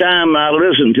all the time, and I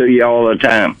listen to you all the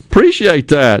time. Appreciate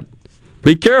that.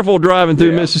 Be careful driving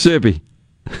through Mississippi.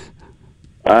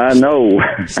 I know.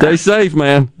 Stay safe,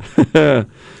 man.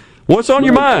 What's on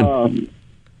your mind?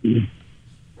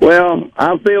 Well,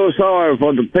 I feel sorry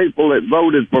for the people that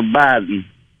voted for Biden.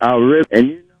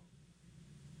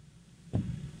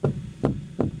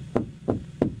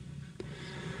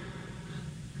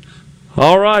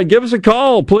 All right, give us a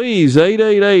call, please.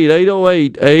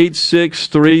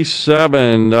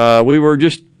 888-808-8637. We were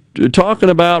just talking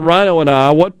about, Rhino and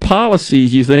I, what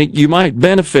policies you think you might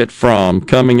benefit from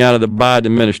coming out of the Biden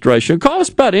administration. Call us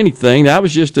about anything. That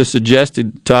was just a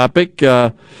suggested topic.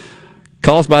 Call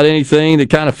us about anything that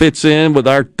kind of fits in with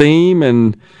our theme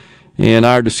and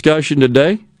our discussion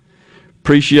today.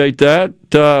 Appreciate that.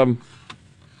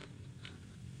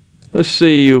 Let's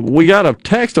see. We got a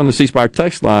text on the C Spire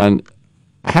text line.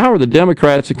 How are the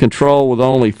Democrats in control with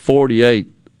only 48?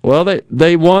 Well,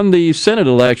 they won the Senate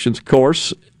elections, of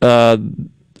course, a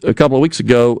couple of weeks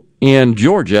ago in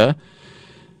Georgia,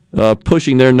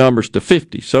 pushing their numbers to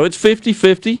 50. So it's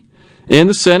 50-50 in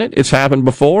the Senate. It's happened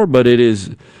before, but it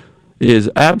is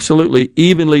absolutely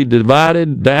evenly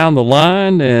divided down the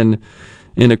line, and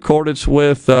in accordance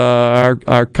with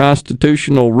our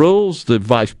constitutional rules, the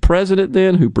vice president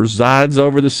then, who presides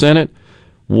over the Senate,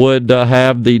 would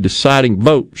have the deciding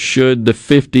vote should the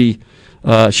 50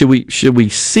 should we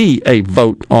see a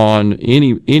vote on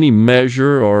any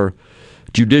measure or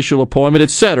judicial appointment,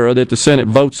 etc., that the Senate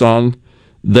votes on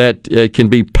that can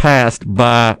be passed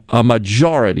by a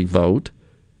majority vote.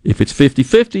 If it's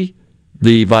 50-50,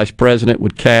 the vice president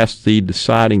would cast the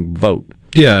deciding vote.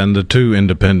 Yeah, and the two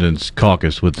independents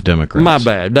caucus with the Democrats. My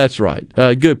bad. That's right.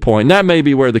 Good point. And that may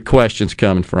be where the question's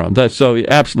coming from. That's so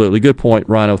absolutely good point,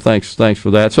 Rhino. Thanks for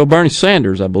that. So Bernie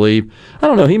Sanders, I believe, I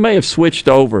don't know, he may have switched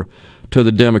over to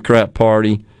the Democrat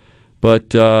Party,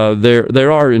 but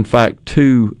there are in fact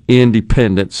two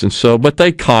independents, and so but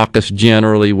they caucus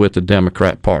generally with the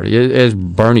Democrat Party, as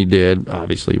Bernie did,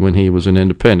 obviously, when he was an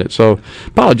independent. So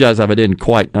apologize if I didn't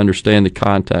quite understand the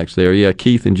context there. Yeah,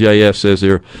 Keith and JF says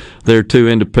they're two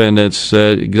independents,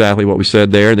 exactly what we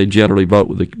said there. They generally vote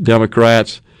with the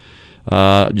Democrats.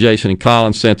 Jason and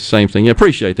Collins sent the same thing. I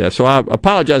appreciate that. So I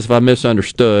apologize if I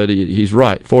misunderstood. He's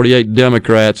right. 48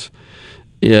 Democrats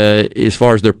as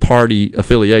far as their party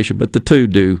affiliation, but the two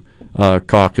do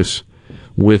caucus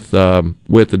with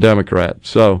the Democrats.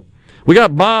 So we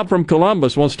got Bob from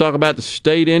Columbus wants to talk about the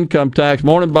state income tax.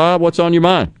 Morning, Bob. What's on your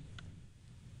mind?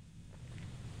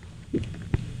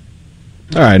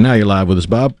 All right, now you're live with us,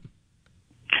 Bob.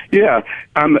 Yeah,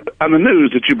 on the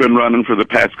news that you've been running for the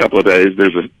past couple of days,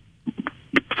 there's a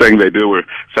thing they do where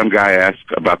some guy asks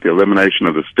about the elimination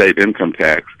of the state income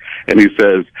tax, and he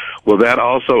says, will that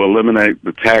also eliminate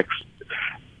the tax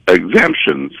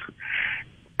exemptions?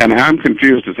 And I'm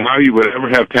confused as to how you would ever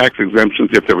have tax exemptions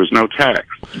if there was no tax.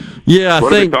 Yeah,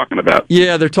 what are they talking about?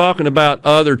 Yeah, they're talking about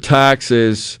other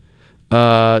taxes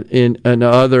and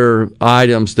other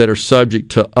items that are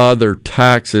subject to other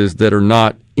taxes that are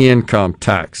not income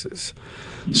taxes.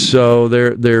 So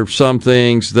there are some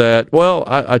things that, well,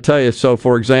 I tell you, so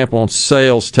for example, on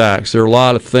sales tax, there are a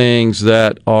lot of things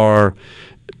that are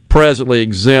presently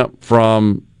exempt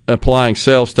from applying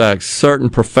sales tax. Certain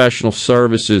professional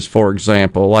services, for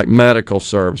example, like medical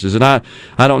services. And I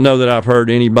don't know that I've heard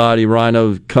anybody,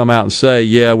 Rhino, come out and say,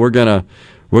 yeah, we're gonna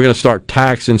start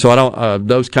taxing. So I don't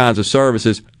those kinds of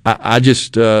services. I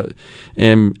just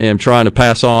am trying to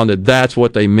pass on that that's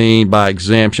what they mean by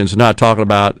exemptions. Not talking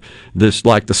about this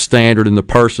like the standard and the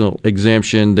personal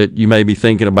exemption that you may be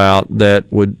thinking about that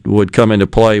would come into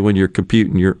play when you're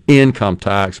computing your income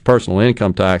tax, personal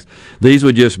income tax. These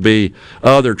would just be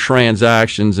other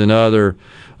transactions and other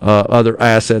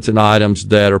assets and items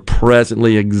that are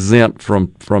presently exempt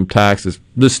from taxes.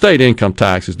 The state income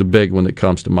tax is the big one that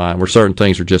comes to mind, where certain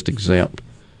things are just exempt,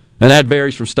 and that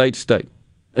varies from state to state.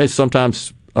 It's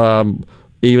sometimes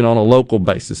even on a local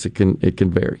basis, it can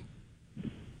vary.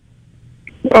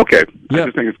 Okay. I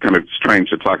just think it's kind of strange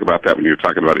to talk about that when you're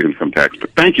talking about income tax, but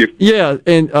thank you. Yeah,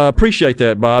 and appreciate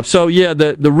that, Bob. So, yeah,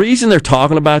 the reason they're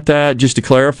talking about that, just to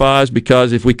clarify, is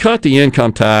because if we cut the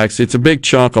income tax, it's a big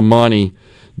chunk of money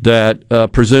that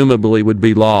presumably would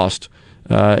be lost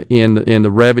in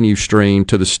the revenue stream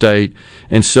to the state.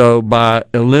 And so by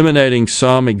eliminating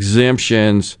some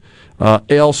exemptions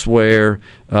elsewhere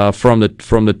from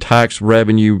the tax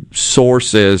revenue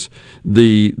sources,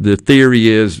 the theory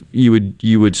is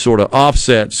you would sort of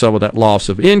offset some of that loss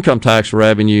of income tax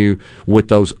revenue with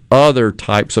those other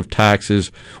types of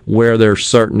taxes where there are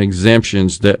certain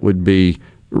exemptions that would be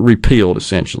repealed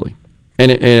essentially.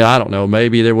 And I don't know,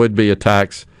 maybe there would be a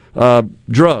tax.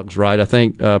 Drugs, right? I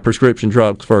think prescription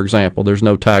drugs, for example, there's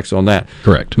no tax on that.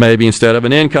 Correct. Maybe instead of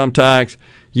an income tax,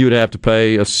 you would have to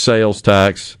pay a sales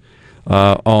tax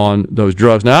on those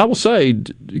drugs. Now, I will say,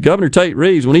 Governor Tate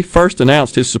Reeves, when he first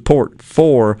announced his support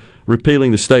for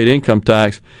repealing the state income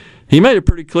tax, he made it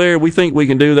pretty clear we think we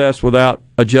can do this without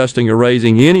adjusting or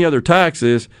raising any other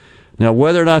taxes. Now,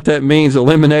 whether or not that means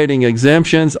eliminating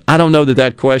exemptions, I don't know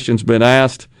that question's been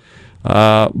asked.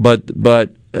 But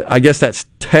I guess that's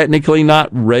technically not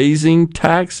raising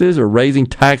taxes or raising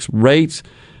tax rates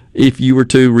if you were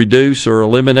to reduce or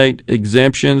eliminate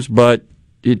exemptions, but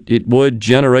it would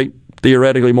generate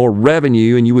theoretically more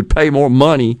revenue, and you would pay more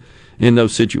money in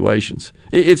those situations.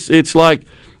 It's like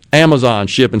Amazon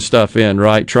shipping stuff in,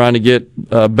 right? Trying to get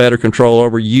better control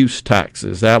over use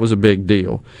taxes. That was a big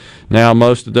deal. Now,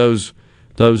 most of those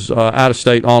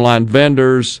out-of-state online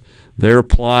vendors, they're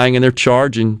applying and they're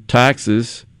charging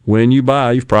taxes when you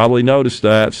buy. You've probably noticed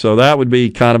that. So that would be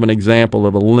kind of an example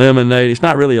of eliminating. It's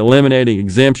not really eliminating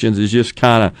exemptions. It's just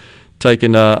kind of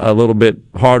taking a little bit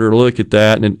harder look at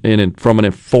that and from an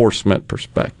enforcement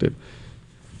perspective.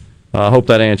 I hope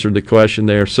that answered the question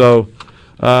there. So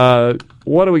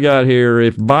what do we got here?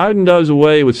 If Biden does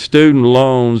away with student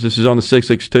loans, this is on the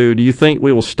 662, do you think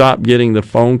we will stop getting the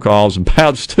phone calls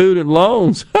about student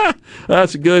loans?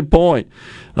 That's a good point.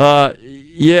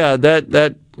 Yeah,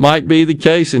 that might be the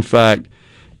case. In fact,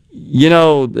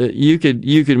 you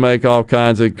could make all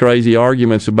kinds of crazy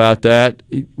arguments about that.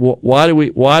 Why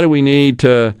do we need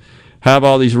to have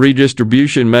all these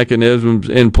redistribution mechanisms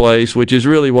in place, which is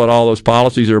really what all those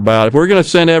policies are about? If we're going to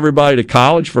send everybody to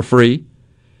college for free,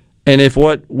 and if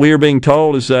what we're being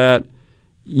told is that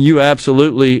you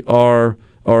absolutely are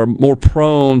more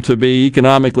prone to be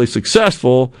economically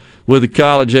successful with a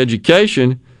college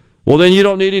education, well, then you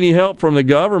don't need any help from the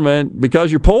government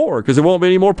because you're poor, because there won't be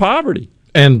any more poverty.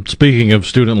 And speaking of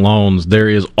student loans, there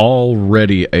is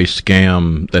already a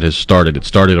scam that has started. It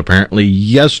started apparently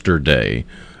yesterday,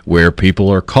 where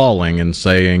people are calling and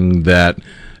saying that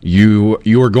you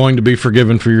are going to be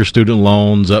forgiven for your student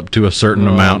loans up to a certain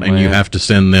amount, and you have to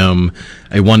send them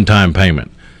a one-time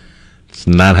payment. It's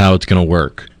not how it's going to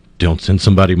work. Don't send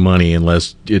somebody money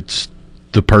unless it's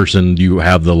the person you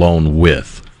have the loan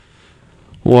with.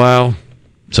 Wow.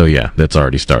 So, yeah, that's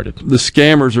already started. The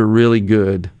scammers are really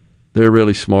good. They're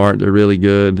really smart. They're really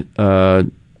good.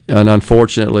 And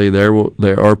unfortunately,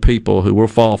 there are people who will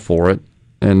fall for it,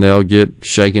 and they'll get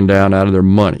shaken down out of their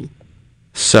money,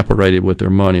 separated with their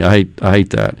money. I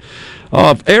hate that.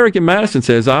 Eric in Madison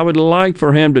says, I would like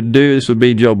for him to do, this would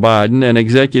be Joe Biden, an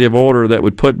executive order that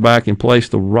would put back in place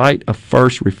the right of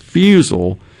first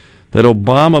refusal that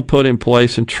Obama put in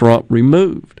place and Trump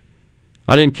removed.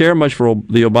 I didn't care much for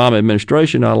the Obama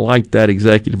administration. I liked that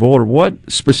executive order. What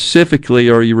specifically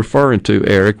are you referring to,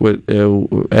 Eric,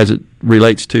 as it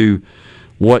relates to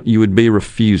what you would be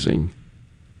refusing?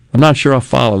 I'm not sure I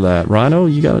follow that. Rhino,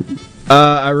 you got it?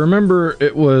 I remember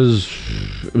it was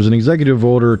an executive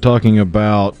order talking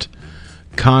about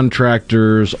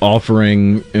contractors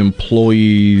offering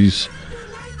employees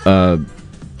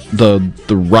the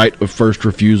right of first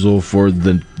refusal for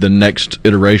the next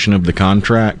iteration of the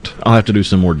contract. I'll have to do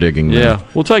some more digging there. Yeah,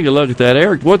 we'll take a look at that.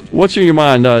 Eric, what's in your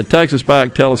mind? Text us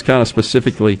back. Tell us kind of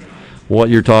specifically what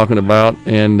you're talking about,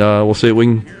 and we'll see what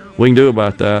we can do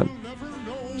about that.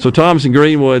 So Thomas in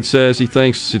Greenwood says he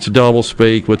thinks it's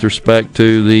doublespeak with respect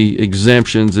to the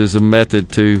exemptions as a method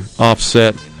to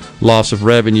offset loss of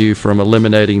revenue from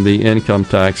eliminating the income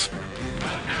tax.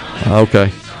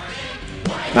 Okay.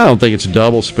 I don't think it's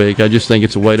doublespeak. I just think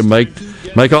it's a way to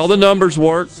make all the numbers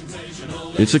work.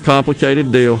 It's a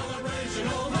complicated deal.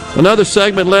 Another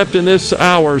segment left in this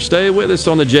hour. Stay with us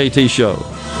on the JT Show.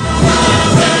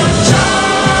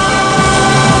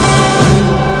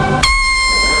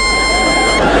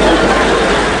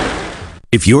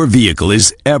 If your vehicle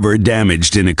is ever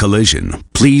damaged in a collision,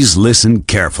 please listen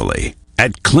carefully.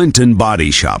 At Clinton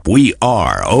Body Shop, we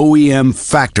are OEM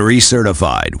factory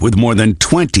certified with more than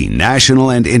 20 national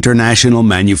and international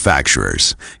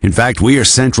manufacturers. In fact, we are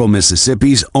Central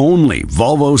Mississippi's only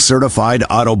Volvo certified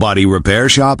auto body repair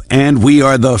shop, and we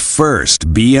are the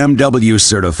first BMW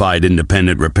certified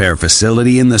independent repair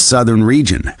facility in the southern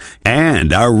region.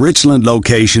 And our Richland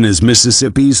location is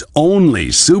Mississippi's only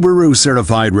Subaru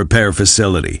certified repair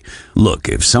facility. Look,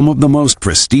 if some of the most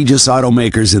prestigious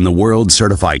automakers in the world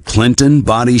certify Clinton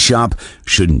Body Shop,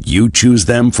 shouldn't you choose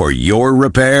them for your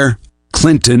repair?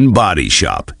 Clinton Body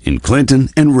Shop in Clinton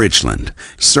and Richland.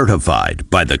 Certified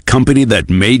by the company that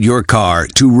made your car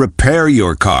to repair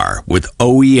your car with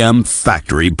OEM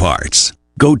factory parts.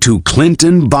 Go to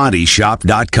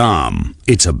ClintonBodyShop.com.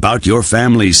 It's about your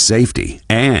family's safety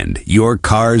and your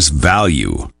car's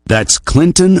value. That's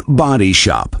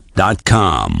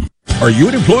ClintonBodyShop.com. Are you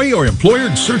an employee or employer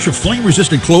in search of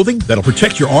flame-resistant clothing that'll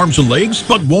protect your arms and legs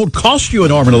but won't cost you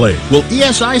an arm and a leg? Well,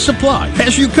 ESI Supply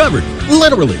has you covered,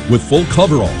 literally, with full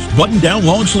coveralls, button-down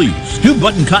long sleeves,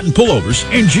 2-button cotton pullovers,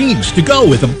 and jeans to go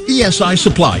with them. ESI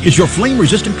Supply is your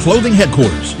flame-resistant clothing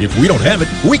headquarters. If we don't have it,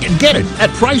 we can get it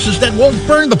at prices that won't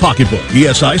burn the pocketbook.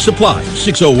 ESI Supply,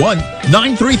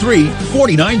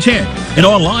 601-933-4910, and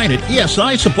online at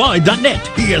esisupply.net.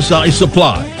 ESI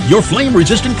Supply, your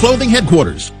flame-resistant clothing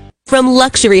headquarters. From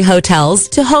luxury hotels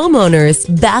to homeowners,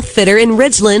 Bath Fitter in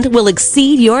Ridgeland will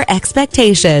exceed your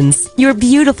expectations. Your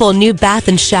beautiful new bath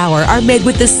and shower are made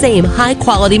with the same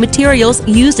high-quality materials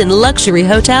used in luxury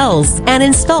hotels and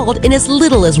installed in as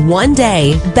little as 1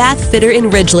 day. Bath Fitter in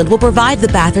Ridgeland will provide the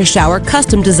bath or shower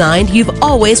custom designed you've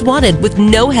always wanted with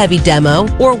no heavy demo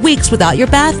or weeks without your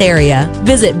bath area.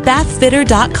 Visit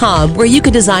bathfitter.com where you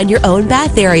can design your own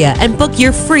bath area and book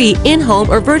your free in-home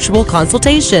or virtual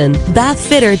consultation.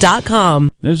 Bathfitter.com.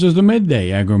 This is the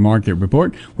Midday Agri-Market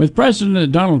Report. With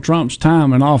President Donald Trump's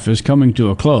time in office coming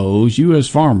to a close, U.S.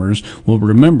 farmers will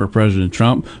remember President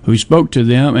Trump, who spoke to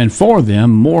them and for them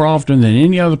more often than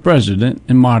any other president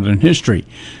in modern history.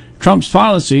 Trump's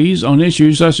policies on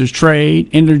issues such as trade,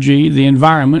 energy, the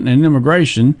environment, and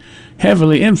immigration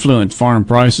heavily influenced farm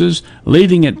prices,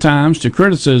 leading at times to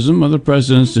criticism of the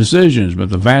president's decisions. But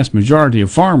the vast majority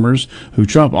of farmers, who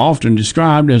Trump often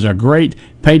described as a great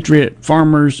patriot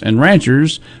farmers and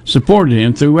ranchers, supported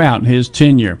him throughout his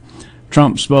tenure.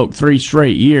 Trump spoke 3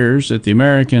 straight years at the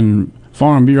American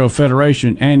Farm Bureau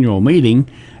Federation annual meeting,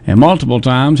 and multiple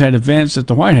times had events at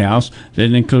the White House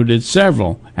that included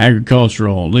several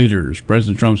agricultural leaders.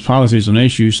 President Trump's policies on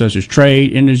issues such as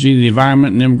trade, energy, the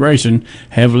environment, and immigration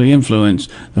heavily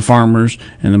influenced the farmers,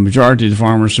 and the majority of the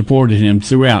farmers supported him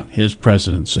throughout his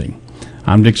presidency.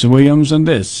 I'm Dixon Williams, and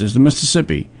this is the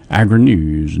Mississippi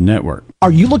Agri-News Network.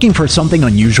 Are you looking for something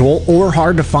unusual or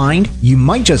hard to find? You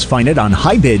might just find it on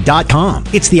highbid.com.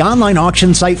 It's the online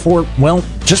auction site for, well,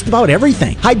 just about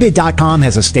everything. Highbid.com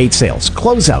has estate sales,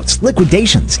 closeouts,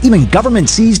 liquidations, even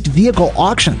government-seized vehicle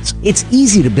auctions. It's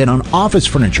easy to bid on office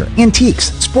furniture,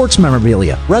 antiques, sports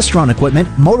memorabilia, restaurant equipment,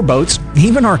 motorboats,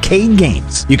 even arcade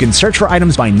games. You can search for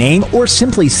items by name or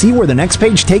simply see where the next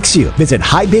page takes you. Visit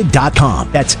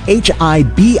highbid.com. That's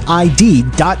HIBID.com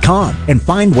and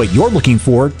find what you're looking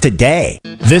for today.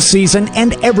 This season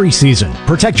and every season,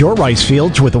 protect your rice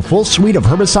fields with a full suite of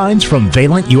herbicides from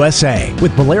Valent USA.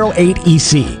 With Bolero 8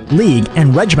 EC, League,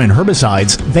 and Regiment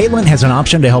herbicides, Valent has an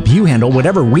option to help you handle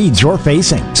whatever weeds you're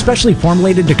facing. Specially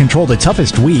formulated to control the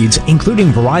toughest weeds, including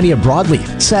a variety of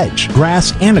broadleaf, sedge,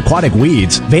 grass, and aquatic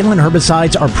weeds, Valent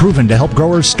herbicides are proven to help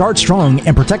growers start strong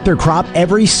and protect their crop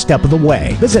every step of the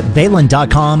way. Visit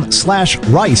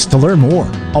valent.com/rice to learn more.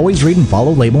 Always read and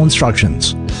follow label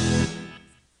instructions.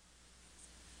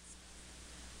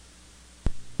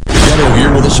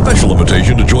 Here with a special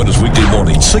invitation to join us weekday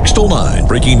morning, 6 to 9.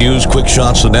 Breaking news, quick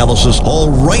shots, analysis, all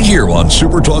right here on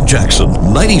Super Talk Jackson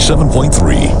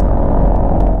 97.3.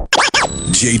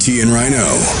 JT and Rhino.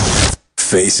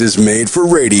 Faces made for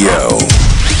radio.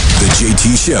 The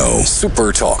JT Show.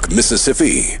 Super Talk,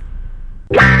 Mississippi.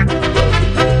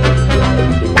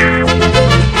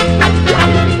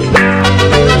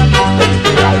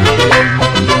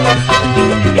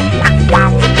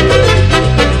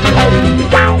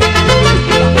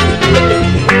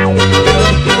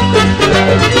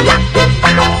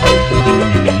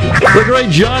 The great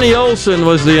Johnny Olson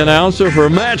was the announcer for a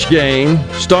match game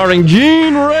starring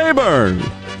Gene Rayburn.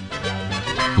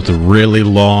 With a really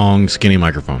long, skinny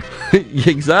microphone.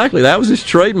 Exactly. That was his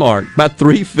trademark. About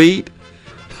 3 feet.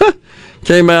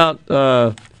 Came out,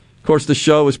 of course, the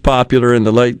show was popular in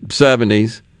the late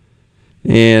 70s,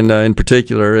 and in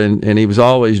particular, and he was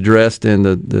always dressed in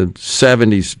the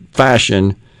 70s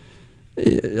fashion,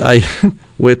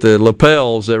 with the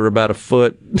lapels that were about a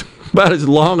foot, about as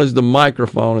long as the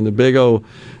microphone, and the big old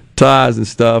ties and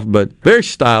stuff, but very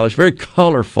stylish, very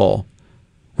colorful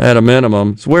at a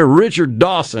minimum. It's where Richard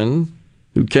Dawson,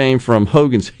 who came from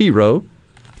Hogan's Hero,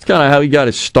 it's kind of how he got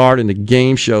his start in the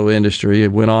game show industry.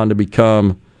 It went on to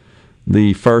become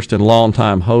the first and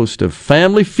longtime host of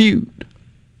Family Feud.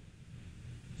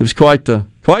 It was quite the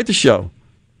show.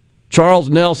 Charles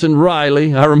Nelson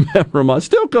Riley, I remember him. It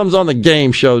still comes on the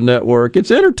Game Show Network.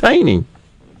 It's entertaining.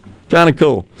 Kind of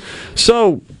cool.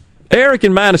 So, Eric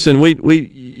in Madison,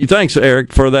 thanks,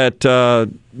 Eric, for that,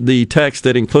 the text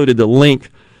that included the link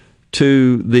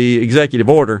to the executive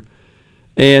order.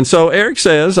 And so Eric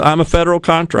says, I'm a federal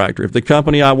contractor. If the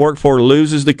company I work for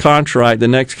loses the contract, the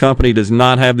next company does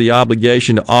not have the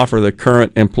obligation to offer the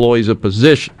current employees a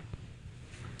position.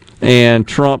 And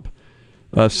Trump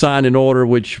signed an order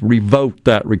which revoked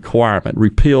that requirement,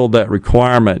 repealed that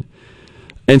requirement.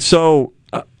 And so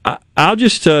I'll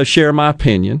just share my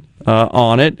opinion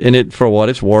on it, and it for what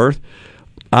it's worth.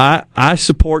 I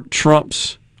support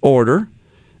Trump's order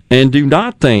and do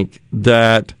not think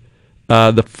that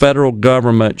the federal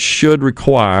government should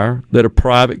require that a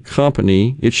private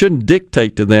company, it shouldn't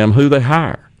dictate to them who they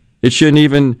hire. It shouldn't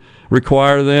even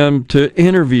require them to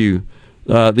interview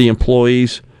the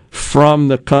employees from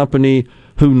the company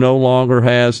who no longer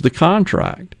has the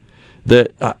contract.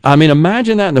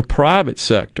 Imagine that in the private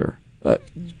sector.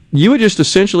 You would just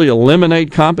essentially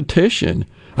eliminate competition.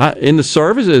 In the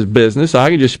services business,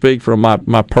 I can just speak from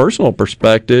my personal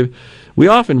perspective. We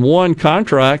often won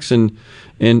contracts and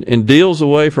deals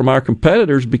away from our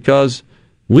competitors because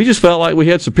we just felt like we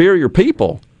had superior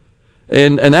people.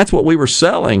 And that's what we were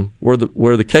selling, were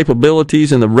the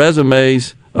capabilities and the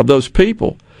resumes of those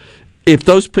people. If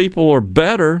those people are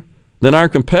better than our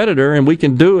competitor and we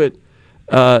can do it,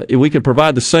 if we can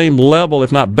provide the same level,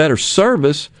 if not better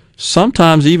service,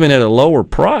 sometimes even at a lower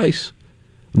price,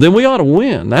 then we ought to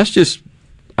win. That's just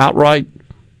outright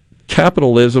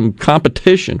capitalism,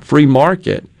 competition, free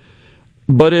market.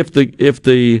 But if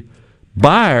the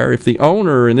buyer, if the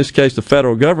owner, in this case the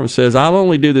federal government, says, I'll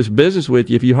only do this business with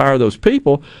you if you hire those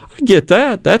people, I get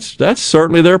that. That's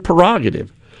certainly their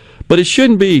prerogative. But it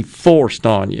shouldn't be forced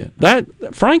on you.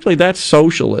 Frankly, that's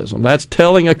socialism. That's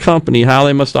telling a company how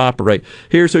they must operate.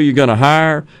 Here's who you're going to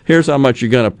hire. Here's how much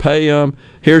you're going to pay them.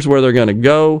 Here's where they're going to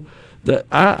go.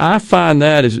 I find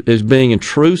that as being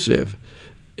intrusive.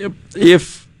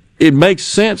 If it makes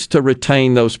sense to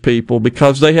retain those people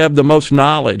because they have the most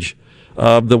knowledge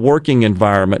of the working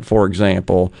environment, for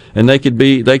example, and they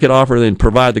could offer and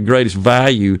provide the greatest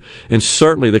value, and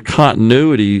certainly the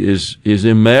continuity is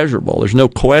immeasurable. There's no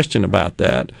question about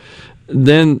that.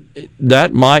 Then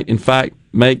that might, in fact,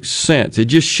 make sense. It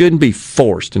just shouldn't be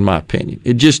forced, in my opinion.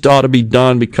 It just ought to be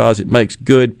done because it makes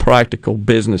good, practical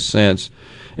business sense,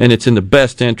 and it's in the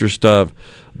best interest of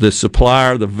the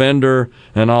supplier, the vendor,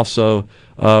 and also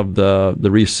of the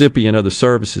recipient of the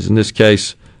services, in this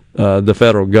case, the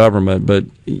federal government. But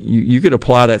you could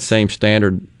apply that same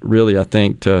standard, really, I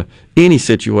think, to any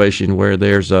situation where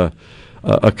there's a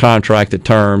contract at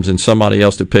terms and somebody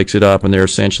else that picks it up, and they're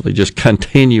essentially just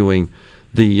continuing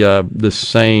the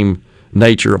same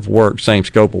nature of work, same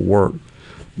scope of work.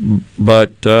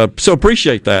 But so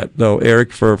appreciate that, though,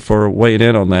 Eric, for weighing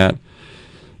in on that.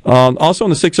 Also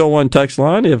on the 601 text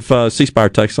line, C-Spire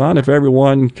text line, if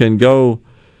everyone can go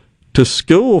to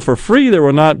school for free, there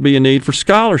will not be a need for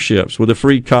scholarships. With a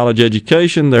free college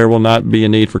education, there will not be a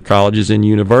need for colleges and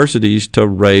universities to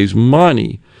raise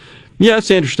money. Yeah, it's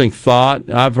an interesting thought.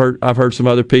 I've heard some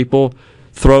other people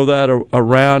throw that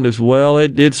around as well.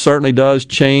 It certainly does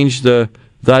change the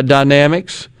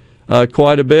dynamics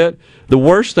quite a bit. The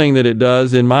worst thing that it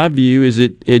does, in my view, is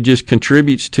it just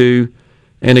contributes to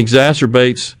and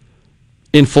exacerbates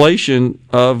inflation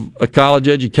of a college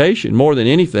education more than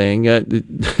anything.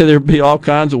 There'd be all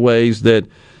kinds of ways that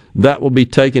will be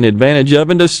taken advantage of,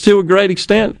 and to a great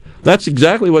extent, that's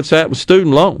exactly what's happened with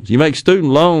student loans. You make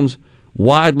student loans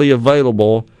widely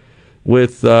available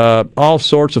with all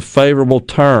sorts of favorable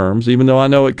terms, even though I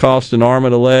know it costs an arm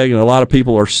and a leg, and a lot of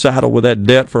people are saddled with that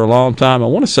debt for a long time. I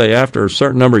want to say after a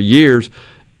certain number of years,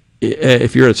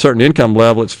 if you're at a certain income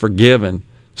level, it's forgiven.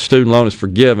 Student loan is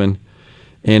forgiven.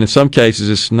 And in some cases,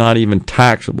 it's not even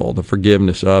taxable, the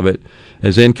forgiveness of it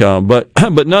as income. But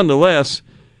nonetheless,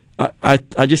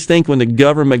 I just think when the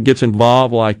government gets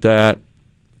involved like that,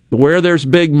 where there's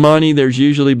big money, there's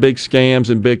usually big scams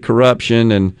and big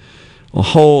corruption. And a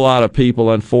whole lot of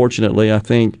people, unfortunately, I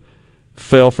think,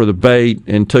 fell for the bait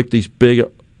and took these big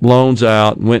loans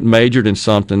out and went and majored in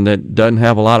something that doesn't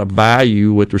have a lot of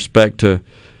value with respect to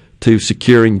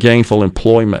securing gainful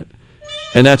employment.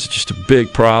 And that's just a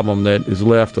big problem that has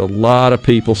left a lot of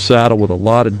people saddled with a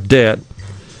lot of debt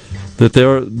that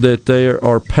they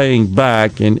are paying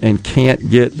back and can't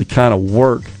get the kind of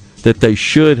work that they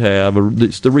should have.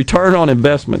 It's the return on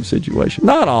investment situation.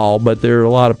 Not all, but there are a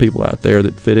lot of people out there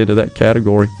that fit into that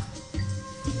category.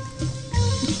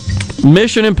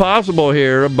 Mission Impossible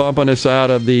here, bumping us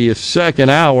out of the second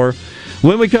hour.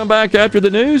 When we come back after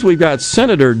the news, we've got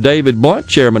Senator David Blount,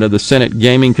 chairman of the Senate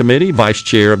Gaming Committee, vice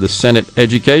chair of the Senate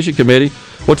Education Committee.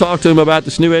 We'll talk to him about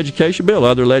this new education bill,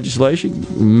 other legislation.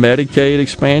 Medicaid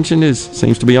expansion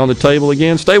seems to be on the table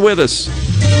again. Stay with us.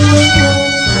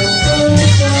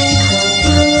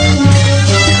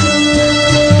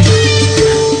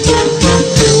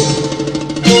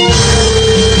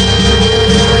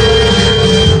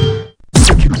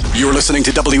 You're listening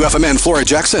to WFMN Flora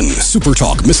Jackson, Super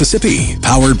Talk, Mississippi.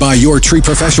 Powered by your tree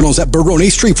professionals at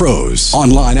Barone's Tree Pros.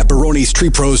 Online at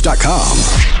baronestreepros.com.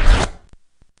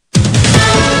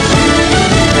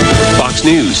 Fox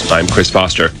News, I'm Chris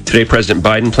Foster. Today, President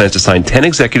Biden plans to sign 10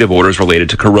 executive orders related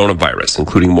to coronavirus,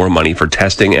 including more money for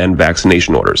testing and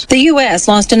vaccination orders. The U.S.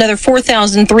 lost another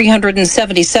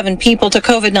 4,377 people to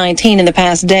COVID-19 in the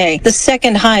past day, the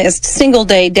second highest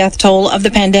single-day death toll of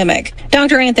the pandemic.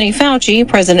 Dr. Anthony Fauci,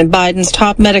 President Biden's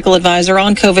top medical advisor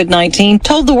on COVID-19,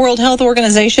 told the World Health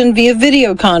Organization via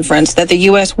video conference that the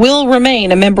U.S. will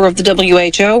remain a member of the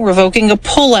WHO, revoking a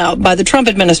pullout by the Trump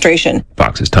administration.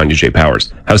 Fox's Tanya J.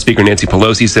 Powers. House Speaker Nancy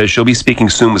Pelosi says she'll be speaking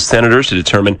soon with senators to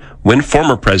determine when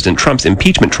former President Trump's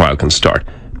impeachment trial can start.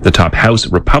 The top House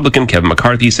Republican, Kevin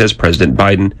McCarthy, says President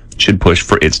Biden should push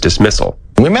for its dismissal.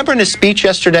 Remember in his speech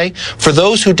yesterday, for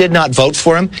those who did not vote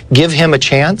for him, give him a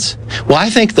chance? Well, I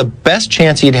think the best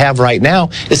chance he'd have right now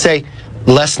is say,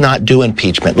 let's not do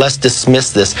impeachment. Let's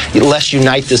dismiss this. Let's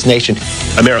unite this nation.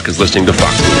 America's listening to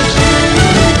Fox News.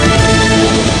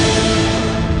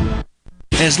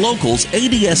 As locals,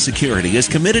 ADS Security is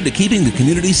committed to keeping the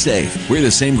community safe. We're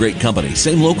the same great company,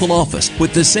 same local office,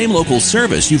 with the same local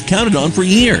service you've counted on for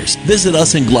years. Visit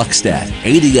us in Gluckstadt.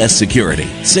 ADS Security,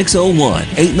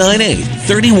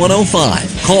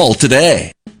 601-898-3105. Call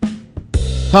today.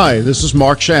 Hi, this is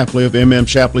Mark Shapley of M.M.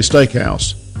 Shapley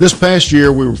Steakhouse. This past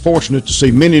year, we were fortunate to see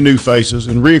many new faces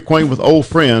and reacquaint with old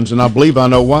friends, and I believe I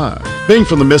know why. Being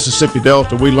from the Mississippi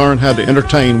Delta, we learned how to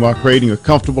entertain while creating a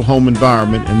comfortable home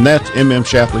environment, and that's M.M.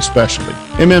 Shapley's specialty.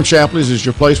 M.M. Shapley's is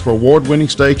your place for award-winning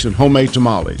steaks and homemade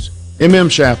tamales. M.M.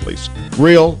 Shapley's,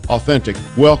 real, authentic,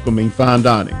 welcoming fine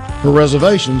dining. For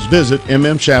reservations, visit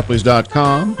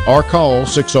mmshapleys.com or call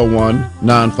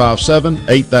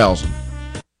 601-957-8000.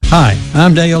 Hi,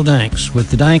 I'm Dale Danks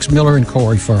with the Danks, Miller &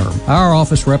 Corey firm. Our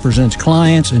office represents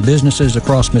clients and businesses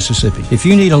across Mississippi. If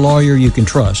you need a lawyer you can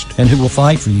trust and who will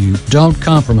fight for you, don't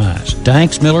compromise.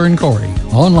 Danks, Miller & Corey,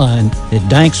 online at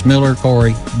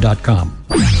danksmillercorey.com.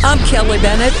 I'm Kelly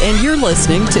Bennett, and you're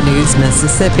listening to News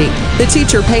Mississippi. The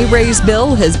teacher pay raise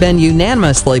bill has been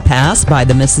unanimously passed by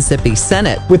the Mississippi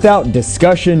Senate. Without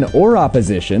discussion or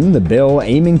opposition, the bill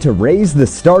aiming to raise the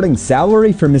starting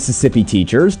salary for Mississippi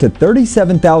teachers to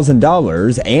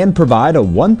 $37,000 and provide a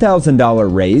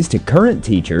 $1,000 raise to current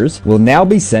teachers will now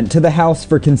be sent to the House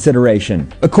for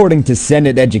consideration. According to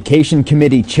Senate Education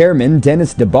Committee Chairman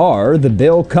Dennis DeBar, the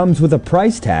bill comes with a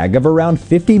price tag of around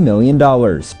 $50 million.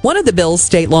 One of the bills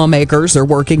state lawmakers are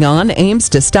working on aims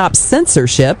to stop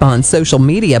censorship on social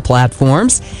media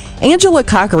platforms. Angela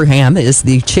Cockerham is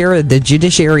the chair of the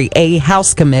Judiciary A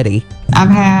House Committee. I've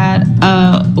had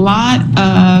a lot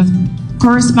of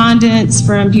correspondence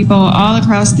from people all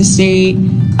across the state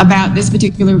about this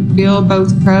particular bill,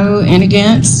 both pro and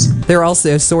against. They're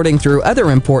also sorting through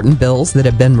other important bills that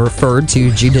have been referred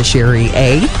to Judiciary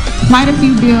A. Quite a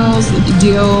few bills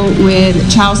deal with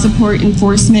child support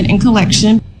enforcement and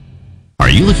collection. Are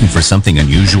you looking for something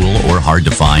unusual or hard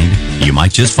to find? You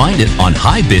might just find it on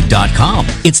highbid.com.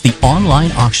 It's the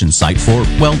online auction site for,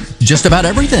 well, just about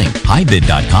everything.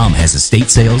 Highbid.com has estate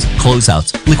sales,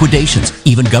 closeouts, liquidations,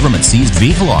 even government-seized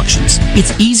vehicle auctions.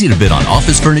 It's easy to bid on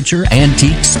office furniture,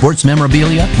 antiques, sports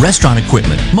memorabilia, restaurant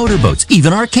equipment, motorboats,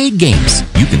 even arcade games.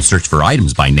 You can search for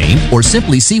items by name or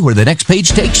simply see where the next page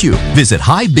takes you. Visit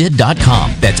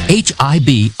highbid.com. That's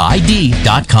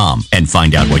HIBID.com and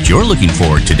find out what you're looking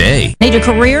for today. Need a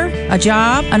career, a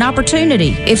job, an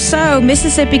opportunity? If so,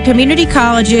 Mississippi Community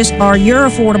Colleges are your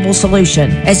affordable solution.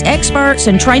 As experts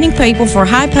in training people for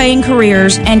high-paying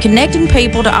careers and connecting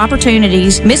people to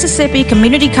opportunities, Mississippi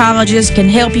Community Colleges can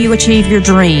help you achieve your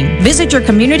dream. Visit your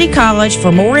community college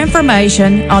for more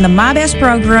information on the My Best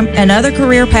program and other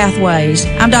career pathways.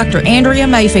 I'm Dr. Andrea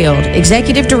Mayfield,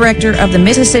 Executive Director of the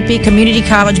Mississippi Community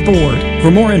College Board.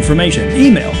 For more information,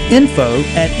 email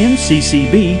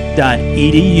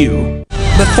info@mccb.edu.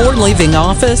 Before leaving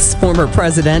office, former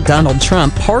President Donald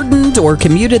Trump pardoned or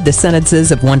commuted the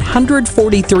sentences of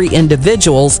 143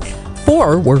 individuals.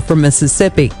 4 were from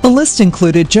Mississippi. The list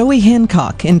included Joey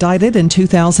Hancock, indicted in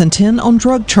 2010 on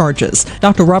drug charges.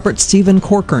 Dr. Robert Stephen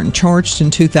Corcoran, charged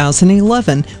in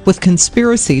 2011 with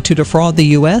conspiracy to defraud the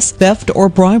U.S., theft or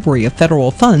bribery of federal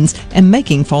funds, and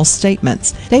making false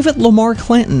statements. David Lamar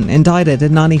Clinton, indicted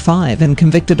in 95 and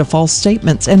convicted of false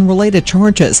statements and related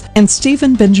charges. And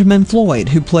Stephen Benjamin Floyd,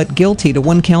 who pled guilty to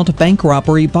 1 count of bank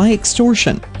robbery by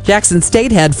extortion. Jackson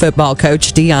State head football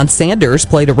coach Deion Sanders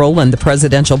played a role in the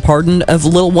presidential pardon of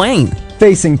Lil Wayne.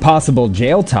 Facing possible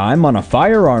jail time on a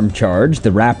firearm charge,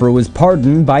 the rapper was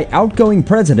pardoned by outgoing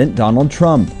President Donald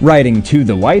Trump. Writing to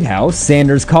the White House,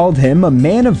 Sanders called him a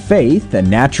man of faith, a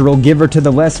natural giver to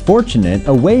the less fortunate,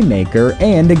 a waymaker,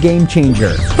 and a game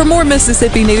changer. For more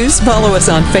Mississippi news, follow us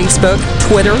on Facebook,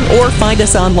 Twitter, or find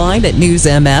us online at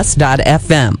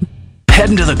newsms.fm.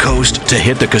 Heading to the coast to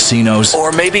hit the casinos,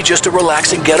 or maybe just a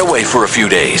relaxing getaway for a few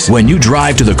days. When you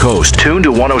drive to the coast, tune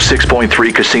to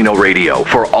 106.3 Casino Radio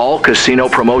for all casino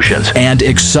promotions and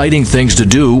exciting things to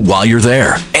do while you're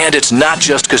there. And it's not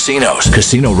just casinos.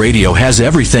 Casino Radio has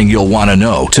everything you'll want to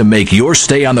know to make your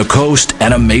stay on the coast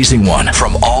an amazing one.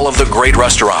 From all of the great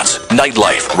restaurants,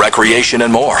 nightlife, recreation,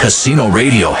 and more, Casino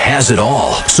Radio has it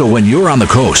all. So when you're on the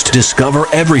coast, discover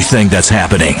everything that's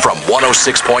happening from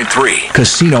 106.3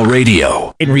 Casino Radio.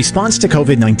 In response to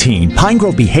COVID-19, Pine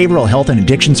Grove Behavioral Health and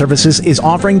Addiction Services is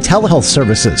offering telehealth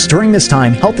services. During this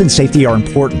time, health and safety are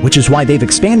important, which is why they've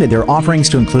expanded their offerings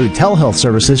to include telehealth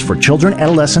services for children,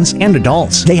 adolescents, and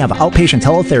adults. They have outpatient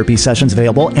teletherapy sessions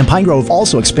available, and Pine Grove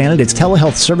also expanded its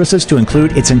telehealth services to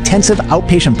include its intensive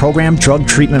outpatient program drug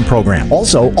treatment program.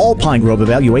 Also, all Pine Grove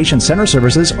Evaluation Center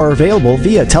services are available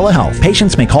via telehealth.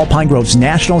 Patients may call Pine Grove's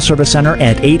National Service Center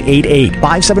at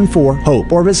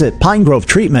 888-574-HOPE or visit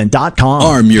pinegrovetreatment.com.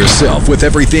 Arm yourself with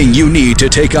everything you need to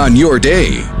take on your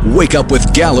day. Wake up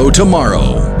with Gallo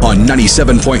tomorrow on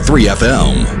 97.3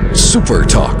 FM. Super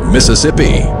Talk,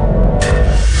 Mississippi.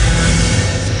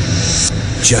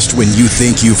 Just when you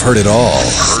think you've heard it all.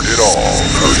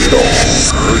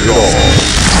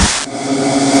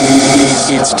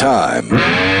 It's time.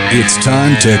 It's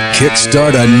time to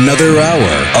kickstart another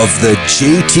hour of the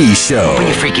JT Show. Bring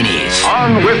your freaking ears.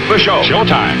 On with the show.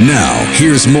 Showtime. Now,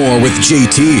 here's more with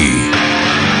JT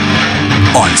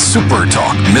on Super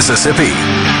Talk, Mississippi.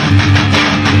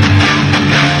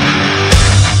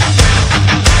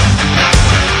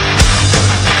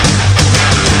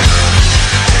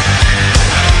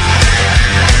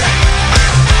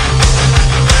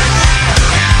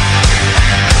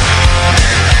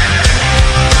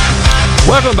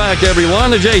 Welcome back,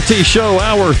 everyone. The JT Show,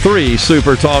 Hour 3,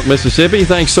 Super Talk, Mississippi.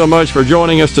 Thanks so much for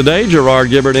joining us today. Gerard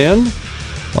Gibbert in,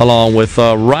 along with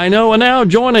Rhino. And now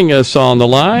joining us on the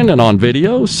line and on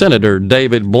video, Senator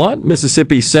David Blount,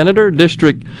 Mississippi Senator,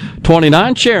 District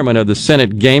 29, Chairman of the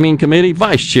Senate Gaming Committee,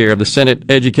 Vice Chair of the Senate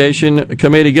Education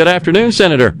Committee. Good afternoon,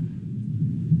 Senator.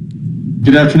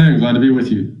 Good afternoon. Glad to be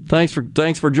with you. Thanks for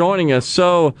joining us.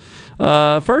 So,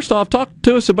 first off, talk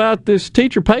to us about this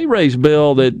teacher pay raise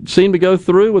bill that seemed to go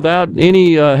through without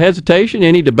any hesitation,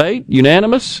 any debate,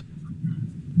 unanimous.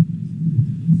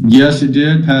 Yes, it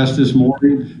did pass this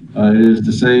morning. It is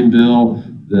the same bill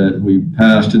that we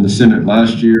passed in the Senate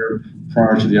last year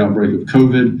prior to the outbreak of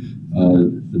COVID.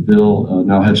 The bill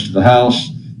now heads to the House.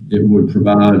 It would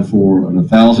provide for an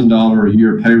 $1,000 a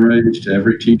year pay raise to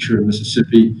every teacher in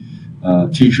Mississippi.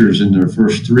 Teachers in their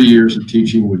first 3 years of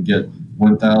teaching would get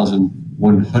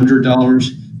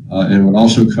 $1,100, and would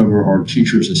also cover our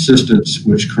teachers' assistants,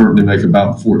 which currently make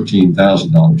about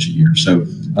 $14,000 a year. So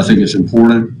I think it's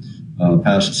important.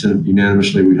 Passed the Senate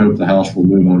unanimously. We hope the House will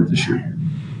move on it this year.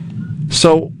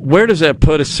 So where does that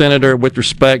put us, Senator, with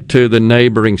respect to the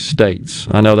neighboring states?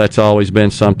 I know that's always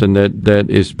been something that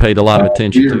is paid a lot of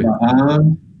attention to. We are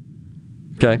behind.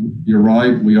 Okay. You're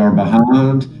right. We are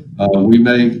behind. We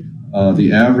make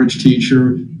the average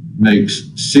teacher makes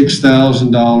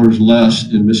 $6,000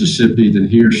 less in Mississippi than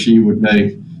he or she would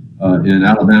make in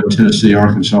Alabama, Tennessee,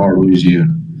 Arkansas, or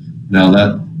Louisiana. Now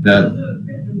that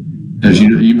as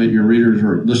you your readers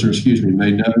or listeners,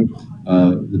 may know,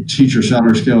 the teacher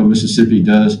salary scale in Mississippi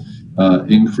does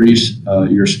increase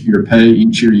your pay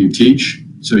each year you teach,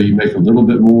 so you make a little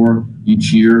bit more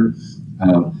each year.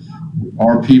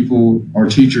 Our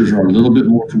teachers are a little bit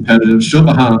more competitive, still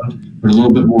behind, but a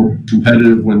little bit more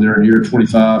competitive when they're in year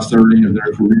 25, 30 of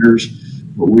their careers.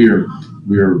 But we are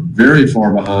very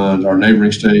far behind our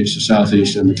neighboring states, the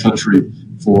Southeast, and the country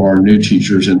for our new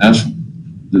teachers, and that's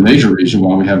the major reason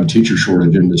why we have a teacher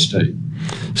shortage in this state.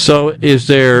 So is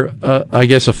there, I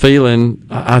guess, a feeling,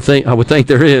 I would think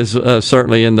there is,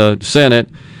 certainly in the Senate,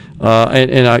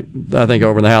 and I think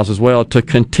over in the House as well, to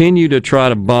continue to try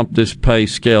to bump this pay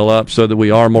scale up so that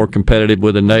we are more competitive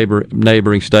with the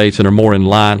neighboring states and are more in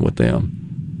line with them?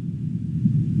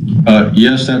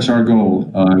 Yes, that's our goal,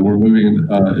 and we're moving in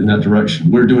that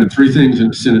direction. We're doing three things in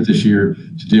the Senate this year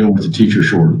to deal with the teacher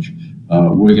shortage.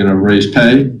 We're going to raise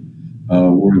pay.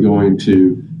 We're going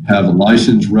to have a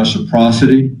license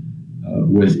reciprocity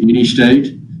with any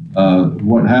state.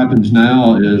 What happens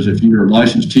now is if you're a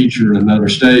licensed teacher in another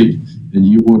state and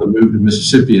you want to move to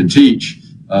Mississippi and teach,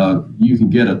 you can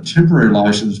get a temporary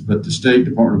license, but the State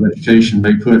Department of Education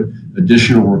may put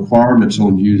additional requirements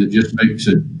on you that just makes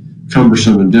it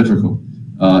cumbersome and difficult.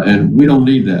 And we don't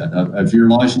need that. If you're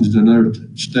licensed in another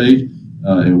state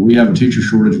and we have a teacher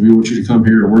shortage, we want you to come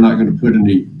here, and we're not going to put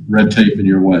any red tape in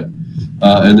your way.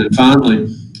 And then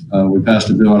finally, we passed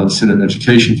a bill out of the Senate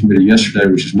Education Committee yesterday,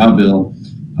 which is my bill,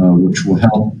 which will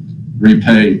help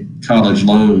repay college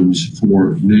loans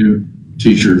for new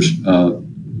teachers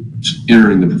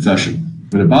entering the profession.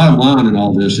 But the bottom line in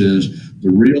all this is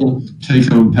the real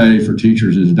take-home pay for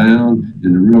teachers is down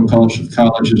and the real cost of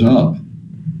college is up.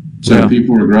 So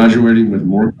people are graduating with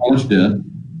more college debt,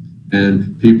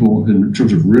 and people, in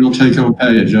terms of real take-home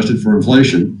pay adjusted for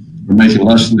inflation, are making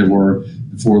less than they were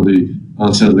before the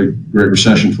onset of the Great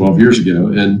Recession 12 years ago.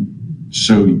 And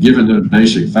so given those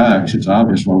basic facts, it's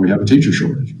obvious why we have a teacher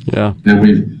shortage. Yeah. And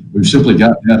we've simply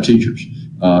got to have teachers.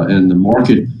 And the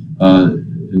market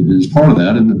is part of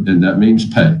that, and that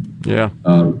means pay. Yeah.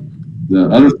 The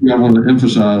other thing I want to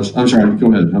emphasize, I'm sorry,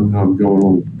 go ahead. I'm going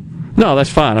on. No, that's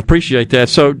fine. I appreciate that.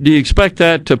 So do you expect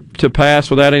that to pass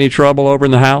without any trouble over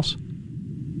in the House?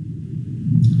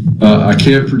 I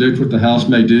can't predict what the House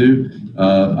may do.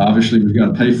 Obviously, we've got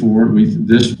to pay for it.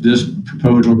 This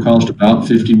proposal cost about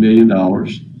 $50 million.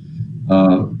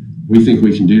 We think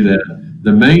we can do that.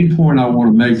 The main point I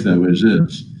want to make, though, is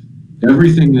this.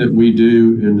 Everything that we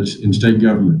do in state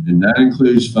government, and that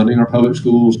includes funding our public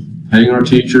schools, paying our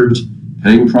teachers,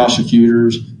 paying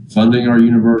prosecutors, funding our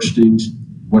universities,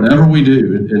 whatever we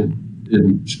do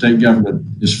in state government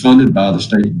is funded by the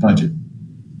state budget.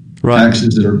 Right.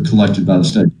 Taxes that are collected by the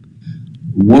state.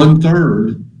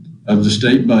 1/3 of the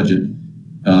state budget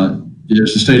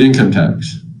is the state income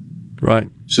tax. Right.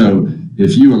 So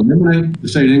if you eliminate the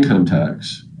state income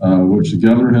tax, which the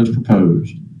governor has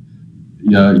proposed,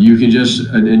 you can just,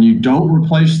 and you don't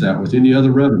replace that with any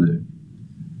other revenue.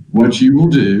 What you will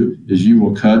do is you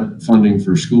will cut funding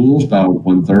for schools by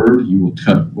 1/3. You will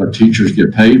cut what teachers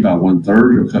get paid by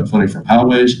 1/3. You'll cut funding for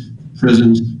highways,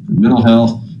 prisons, for mental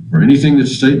health, for anything that the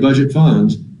state budget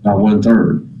funds by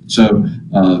 1/3. So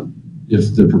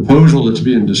if the proposal that's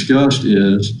being discussed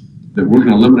is that we're going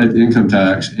to eliminate the income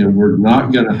tax and we're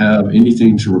not going to have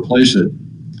anything to replace it,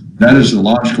 that is the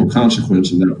logical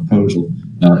consequence of that proposal,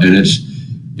 and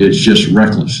it's just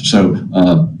reckless. So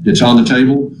it's on the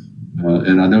table,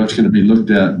 and I know it's going to be looked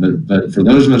at, but for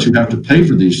those of us who have to pay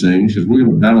for these things, because we're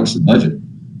going to balance the budget,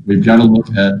 we've got to look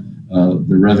at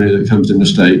the revenue that comes in the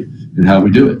state and how we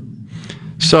do it.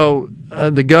 So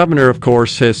the governor, of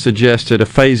course, has suggested a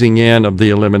phasing in of the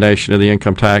elimination of the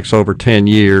income tax over 10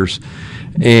 years.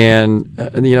 And,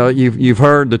 you've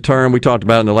heard the term we talked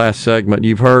about in the last segment.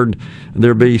 You've heard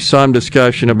there be some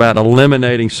discussion about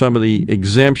eliminating some of the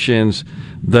exemptions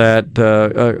that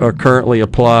are currently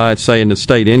applied, say, in the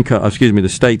the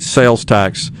state sales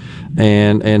tax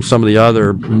and some of the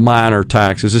other minor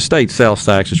taxes. The state sales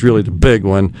tax is really the big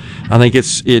one. I think it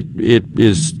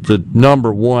is the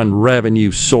number one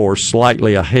revenue source,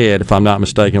 slightly ahead, if I'm not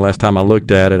mistaken, last time I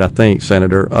looked at it, I think,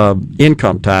 Senator, of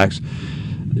income tax.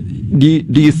 Do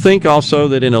you think also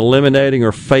that in eliminating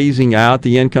or phasing out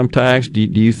the income tax, do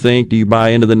you buy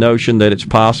into the notion that it's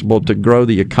possible to grow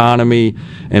the economy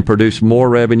and produce more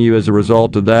revenue as a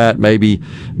result of that? Maybe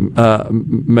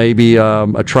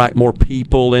attract more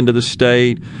people into the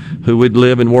state who would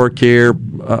live and work here,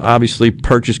 obviously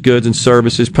purchase goods and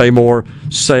services, pay more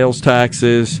sales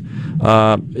taxes,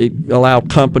 allow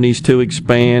companies to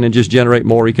expand and just generate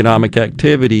more economic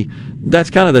activity.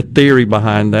 That's kind of the theory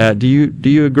behind that. Do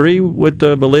you agree with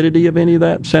the validity of any of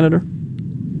that, Senator?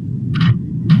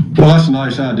 Well, that's a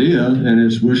nice idea, and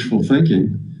it's wishful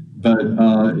thinking. But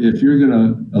if you're going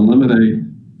to eliminate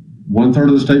 1/3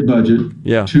 of the state budget,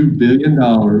 $2 billion,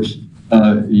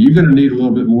 you're going to need a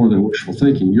little bit more than wishful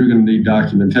thinking. You're going to need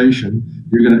documentation.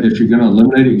 If you're going to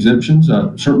eliminate exemptions,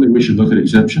 certainly we should look at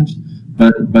exemptions.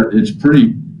 But it's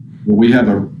pretty. Well, we have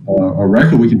a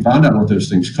record. We can find out what those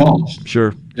things cost.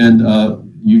 Sure. And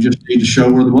you just need to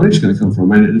show where the money's going to come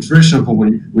from. And it's very simple.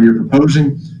 When you're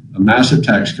proposing a massive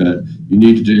tax cut, you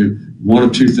need to do one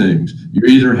of two things. You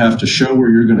either have to show where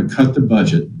you're going to cut the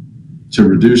budget to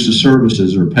reduce the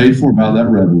services that are paid for by that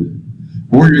revenue,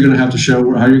 or you're going to have to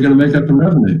show how you're going to make up the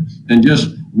revenue. And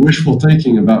just wishful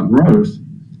thinking about growth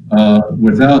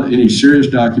without any serious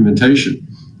documentation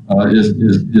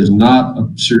is not a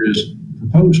serious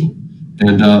proposal.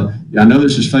 And I know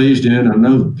this is phased in. I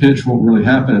know the pinch won't really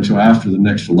happen until after the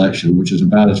next election, which is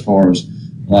about as far as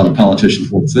a lot of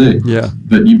politicians will think. Yeah.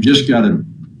 But you've just got to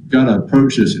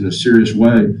approach this in a serious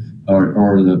way,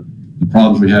 or the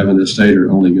problems we have in the state are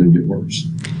only going to get worse.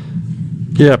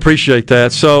 Yeah, appreciate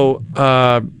that. So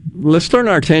let's turn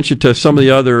our attention to some of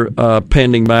the other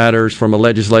pending matters from a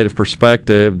legislative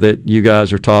perspective that you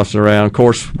guys are tossing around. Of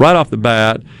course, right off the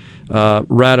bat,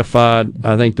 ratified,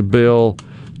 I think, the bill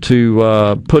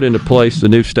to put into place the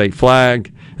new state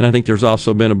flag. And I think there's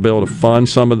also been a bill to fund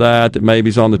some of that maybe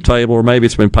is on the table, or maybe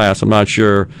it's been passed, I'm not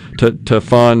sure, to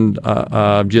fund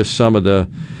just some of the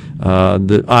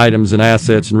items and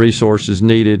assets and resources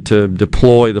needed to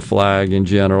deploy the flag in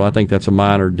general. I think that's a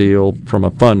minor deal from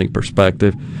a funding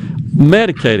perspective.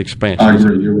 Medicaid expansion. I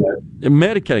agree, you're right.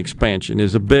 Medicaid expansion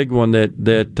is a big one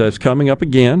that is coming up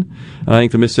again. I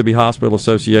think the Mississippi Hospital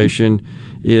Association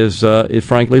is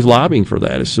frankly lobbying for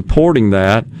that, is supporting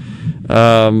that.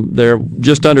 There are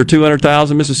just under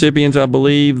 200,000 Mississippians, I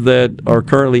believe, that are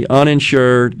currently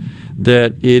uninsured,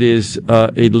 that it is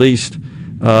at least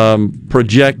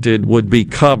projected would be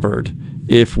covered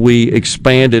if we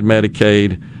expanded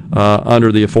Medicaid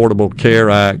under the Affordable Care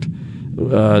Act.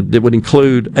 That would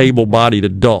include able-bodied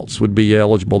adults would be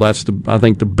eligible. That's I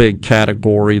think the big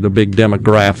category, the big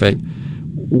demographic.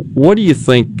 What do you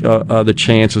think the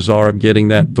chances are of getting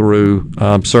that through?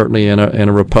 Certainly in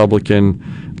a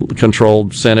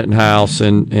Republican-controlled Senate and House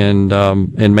and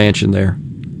mansion there.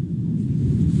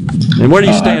 And where do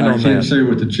you stand on that? I can't say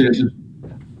what the chances.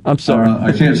 I'm sorry.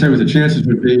 I can't say what the chances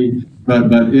would be,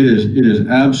 but it is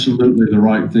absolutely the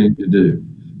right thing to do.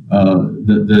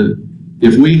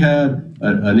 If we had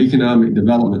an economic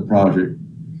development project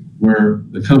where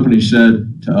the company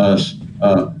said to us,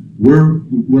 we're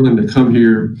willing to come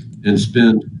here and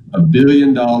spend $1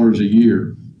 billion a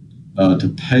year to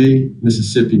pay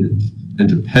Mississippians and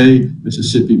to pay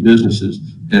Mississippi businesses,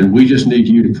 and we just need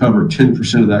you to cover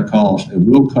 10% of that cost, and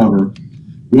we'll cover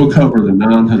the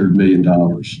 $900 million.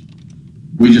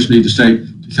 We just need the state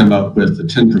to come up with the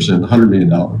 10%, $100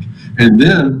 million. And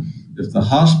then if the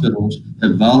hospitals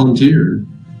had volunteered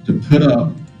to put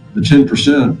up the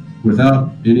 10%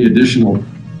 without any additional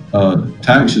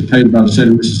taxes paid by the state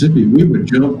of Mississippi, we would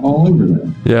jump all over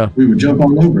that. Yeah. We would jump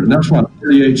all over it. And that's why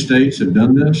 38 states have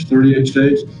done this, 38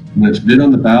 states, and it's been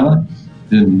on the ballot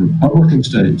in Republican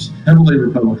states, heavily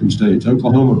Republican states,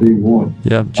 Oklahoma being one.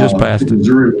 Yeah, just passed it.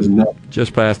 Missouri was not.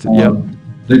 Just passed it, yep.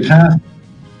 They passed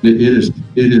it.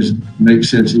 It makes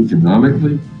sense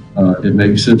economically. It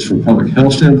makes sense from a public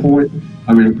health standpoint.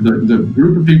 I mean, the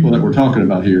group of people that we're talking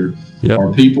about here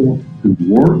are people who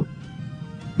work,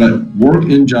 but work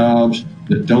in jobs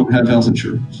that don't have health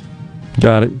insurance.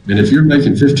 Got it. And if you're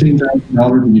making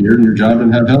 $15,000 a year and your job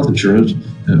doesn't have health insurance,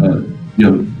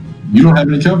 you don't have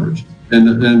any coverage. And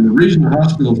the reason the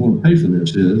hospitals want to pay for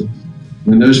this is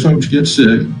when those folks get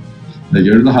sick, they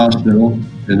go to the hospital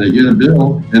and they get a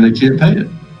bill and they can't pay it.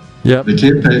 Yep. They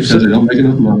can't pay it because they don't make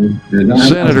enough money. They don't have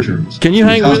Senator, insurance. can you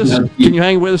hang with us? Can you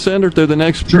hang with us, Senator, through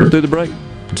the break?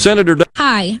 Senator.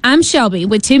 Hi, I'm Shelby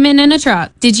with 2 Men in a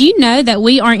Truck. Did you know that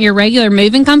we aren't your regular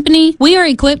moving company? We are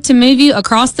equipped to move you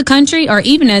across the country or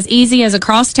even as easy as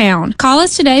across town. Call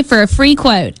us today for a free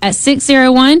quote at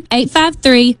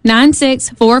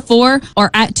 601-853-9644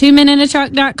 or at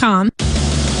 2meninatruck.com.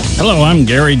 Hello, I'm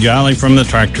Gary Jolly from the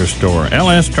Tractor Store.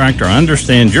 LS Tractor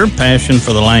understands your passion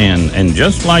for the land, and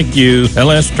just like you,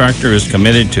 LS Tractor is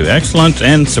committed to excellence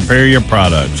and superior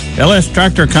products. LS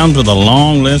Tractor comes with a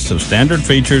long list of standard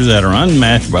features that are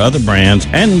unmatched by other brands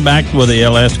and backed with the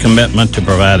LS commitment to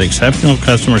provide exceptional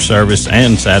customer service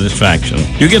and satisfaction.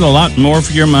 You get a lot more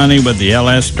for your money with the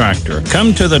LS Tractor.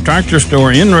 Come to the Tractor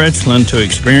Store in Richland to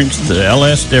experience the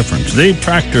LS difference. The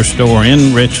Tractor Store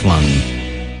in Richland.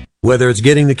 Whether it's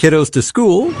getting the kiddos to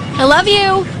school, I love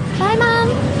you. Bye,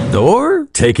 Mom. or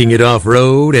taking it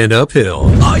off-road and uphill.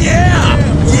 Oh, yeah!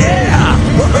 Yeah!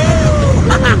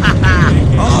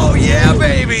 Oh, yeah,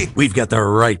 baby! We've got the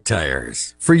right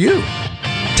tires for you.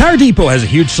 Tire Depot has a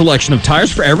huge selection of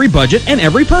tires for every budget and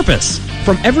every purpose.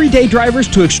 From everyday drivers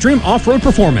to extreme off-road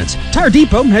performance, Tire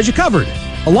Depot has you covered.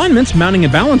 Alignments, mounting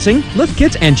and balancing, lift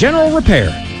kits, and general repair.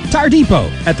 Tire Depot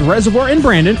at the Reservoir in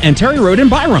Brandon and Terry Road in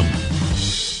Byram.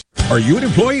 Are you an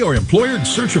employee or employer in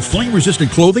search of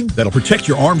flame-resistant clothing that'll protect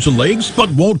your arms and legs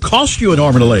but won't cost you an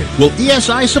arm and a leg? Well,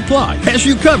 ESI Supply has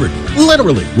you covered,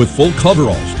 literally, with full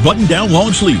coveralls, button-down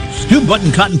long sleeves,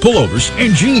 2-button cotton pullovers,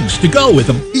 and jeans to go with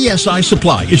them. ESI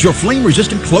Supply is your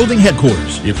flame-resistant clothing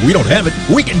headquarters. If we don't have it,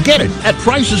 we can get it at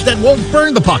prices that won't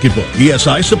burn the pocketbook.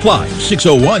 ESI Supply,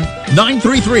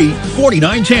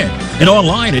 601-933-4910, and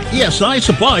online at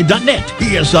esisupply.net.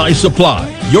 ESI Supply,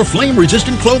 your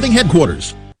flame-resistant clothing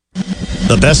headquarters.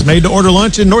 The best made-to-order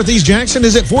lunch in Northeast Jackson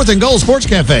is at 4th and Gold Sports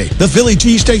Cafe. The Philly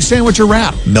cheesesteak sandwich or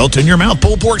wrap, melt-in-your-mouth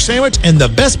pulled pork sandwich, and the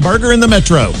best burger in the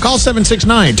metro. Call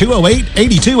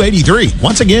 769-208-8283.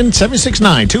 Once again,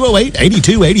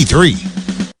 769-208-8283.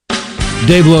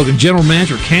 Dave Logan, General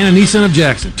Manager, Cannon Nissan of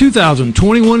Jackson.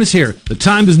 2021 is here. The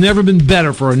time has never been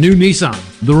better for a new Nissan.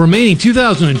 The remaining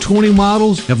 2020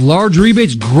 models have large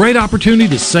rebates, great opportunity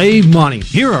to save money.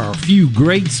 Here are a few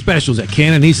great specials at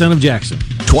Cannon Nissan of Jackson.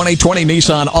 2020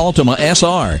 Nissan Altima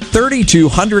SR,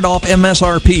 $3,200 off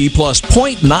MSRP plus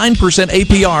 0.9%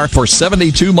 APR for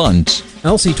 72 months.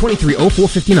 LC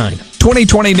 230459.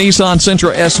 2020 Nissan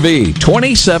Sentra SV,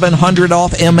 $2,700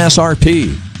 off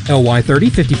MSRP. LY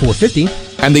 30 5450.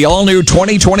 And the all-new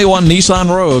 2021 Nissan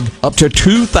Rogue, up to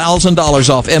 $2,000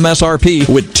 off MSRP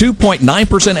with 2.9%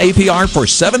 APR for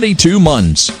 72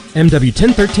 months. MW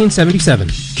 101377.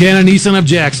 Cannon Nissan of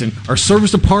Jackson. Our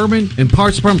service department and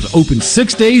parts department is open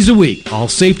 6 days a week. All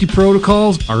safety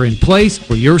protocols are in place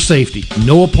for your safety.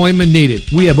 No appointment needed.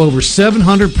 We have over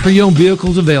 700 pre-owned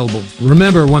vehicles available.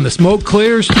 Remember, when the smoke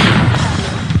clears,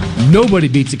 nobody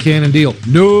beats a Cannon deal.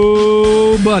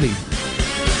 Nobody.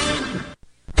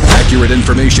 Accurate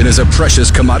information is a precious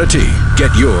commodity.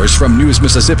 Get yours from News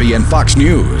Mississippi and Fox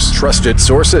News. Trusted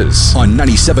sources on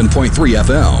 97.3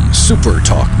 FM, Super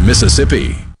Talk,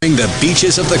 Mississippi. The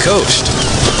beaches of the coast,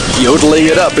 yodeling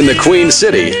it up in the Queen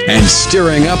City, and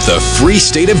stirring up the free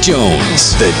state of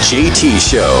Jones. The JT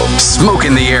Show,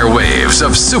 smoking the airwaves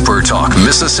of Super Talk,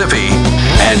 Mississippi,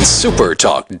 and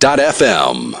supertalk.fm.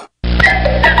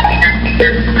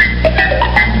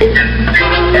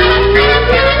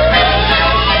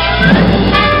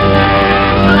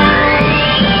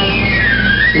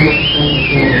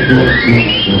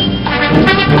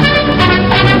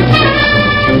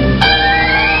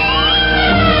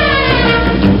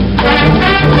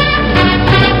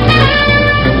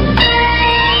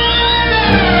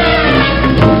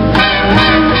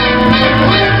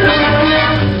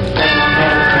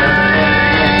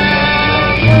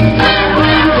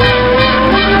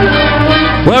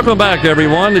 Welcome back,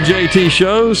 everyone. The JT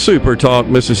Show, Super Talk,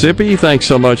 Mississippi. Thanks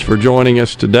so much for joining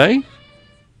us today.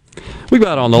 We've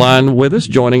got on the line with us,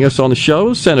 joining us on the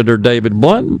show, Senator David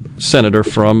Blount, Senator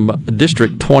from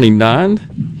District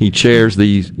 29. He chairs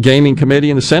the Gaming Committee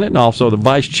in the Senate and also the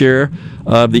Vice Chair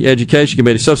of the Education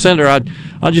Committee. So, Senator,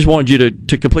 I just wanted you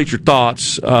to complete your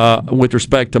thoughts with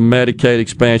respect to Medicaid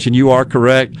expansion. You are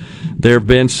correct. There have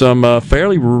been some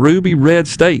fairly ruby red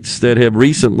states that have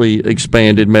recently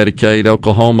expanded Medicaid,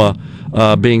 Oklahoma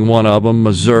being one of them,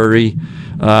 Missouri.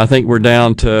 I think we're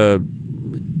down to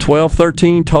 12,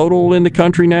 13 total in the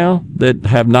country now that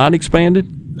have not expanded?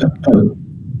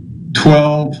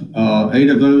 12. 8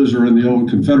 of those are in the old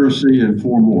Confederacy and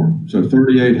 4 more. So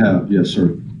 38 have, yes,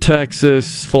 sir.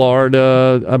 Texas,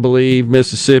 Florida, I believe,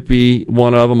 Mississippi,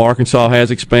 one of them. Arkansas has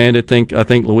expanded. I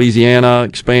think Louisiana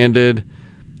expanded.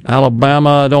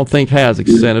 Alabama, I don't think has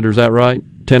expanded. Is that right?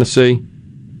 Tennessee?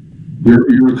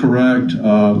 You're correct.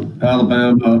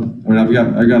 Alabama. I mean,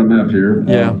 I got a map here.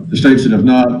 Yeah. The states that have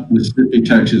not: Mississippi,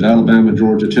 Texas, Alabama,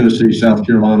 Georgia, Tennessee, South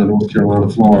Carolina, North Carolina,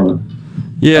 Florida.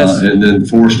 Yes. And then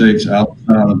 4 states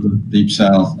outside of the Deep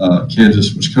South: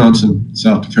 Kansas, Wisconsin,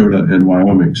 South Dakota, and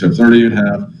Wyoming. So 38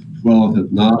 have, 12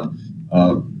 have not.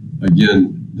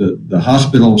 Again, the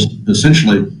hospitals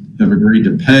essentially have agreed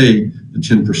to pay the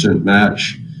 10%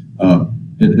 match.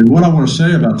 And what I want to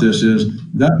say about this is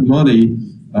that money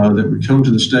that would come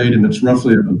to the state, and it's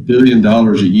roughly $1 billion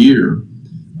a year,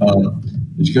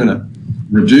 is going to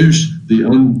reduce the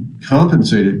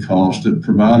uncompensated costs that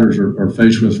providers are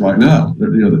faced with right now.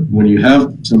 When you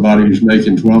have somebody who's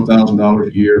making $12,000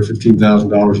 a year,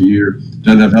 $15,000 a year,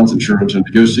 doesn't have health insurance, and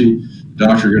to go see the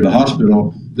doctor, go to the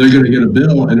hospital, they're going to get a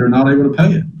bill and they're not able to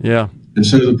pay it. Yeah. And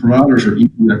so the providers are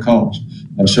eating that cost.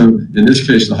 So in this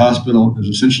case, the hospital has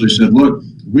essentially said, look,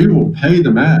 we will pay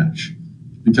the match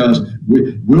because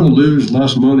we'll lose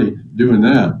less money doing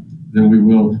that than we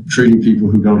will treating people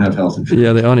who don't have health insurance.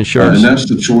 Yeah, the uninsured. And that's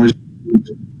the choice.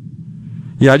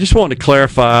 Yeah, I just wanted to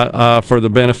clarify for the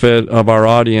benefit of our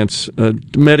audience,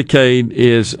 Medicaid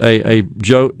is a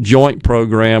joint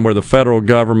program where the federal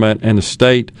government and the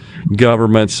state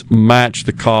governments match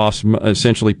the costs,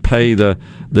 essentially pay the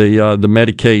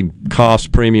Medicaid costs,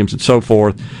 premiums, and so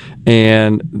forth.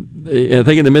 And I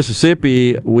think in the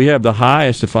Mississippi, we have the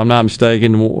highest, if I'm not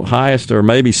mistaken, highest or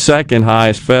maybe second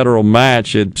highest federal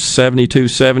match at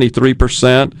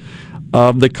 73%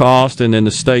 of the cost, and then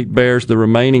the state bears the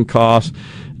remaining cost.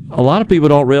 A lot of people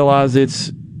don't realize it's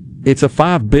a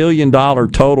 $5 billion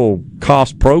total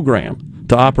cost program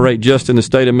to operate just in the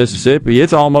state of Mississippi.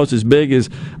 It's almost as big as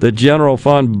the general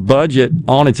fund budget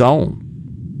on its own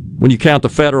when you count the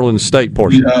federal and the state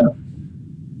portion.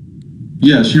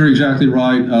 Yes, you're exactly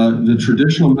right. The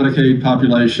traditional Medicaid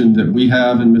population that we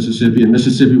have in Mississippi, and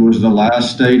Mississippi was the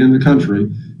last state in the country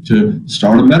to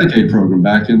start a Medicaid program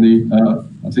back in the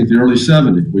I think the early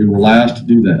 70s. We were last to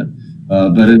do that.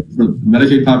 For the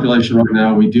Medicaid population right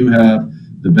now, we do have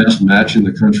the best match in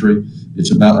the country.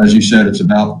 It's about, as you said, it's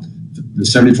about the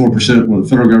 74% when the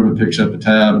federal government picks up the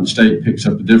tab and the state picks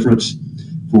up the difference.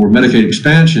 For Medicaid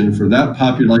expansion, for that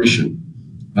population,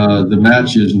 the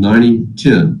match is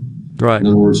 90-10. Right. In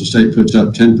other words, the state puts up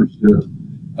 10%,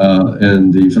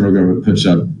 and the federal government puts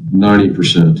up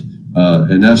 90%.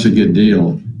 And that's a good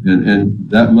deal. And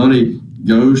that money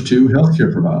goes to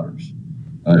healthcare providers.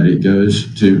 It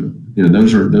goes to,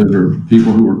 those are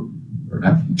people who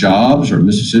have jobs or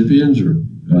Mississippians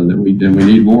that we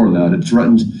need more of that. It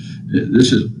threatens.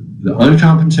 This is the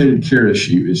uncompensated care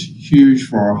issue is huge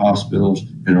for our hospitals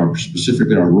and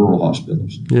specifically our rural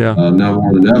hospitals. Yeah. Now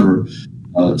more than ever.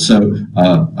 So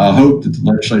I hope that the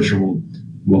legislature will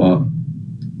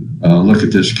look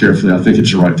at this carefully. I think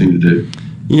it's the right thing to do.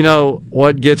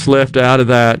 What gets left out of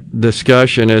that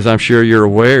discussion, as I'm sure you're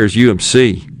aware, is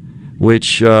UMC,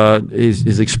 which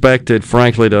is expected,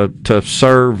 frankly, to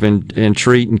serve and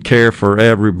treat and care for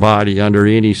everybody under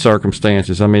any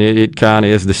circumstances. I mean, it kind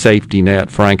of is the safety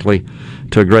net, frankly,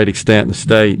 to a great extent in the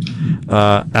state.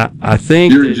 I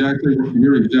think you're exactly right.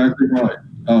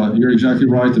 You're exactly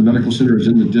right. The medical center is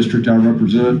in the district I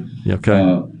represent. Okay.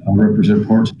 I represent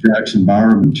parts of Jackson,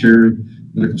 Byram, and Terry.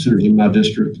 Medical center is in my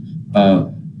district.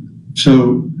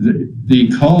 So the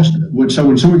cost. So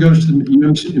when someone goes to the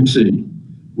UMC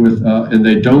and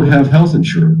they don't have health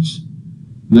insurance,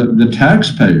 the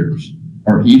taxpayers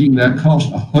are eating that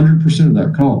cost, 100% of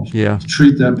that cost. Yeah. To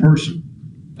treat that person.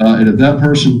 And if that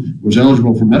person was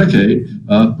eligible for Medicaid,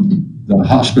 the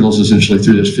hospitals essentially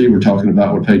through this fee we're talking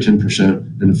about would pay 10%,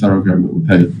 and the federal government would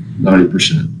pay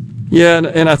 90%. Yeah,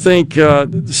 and I think,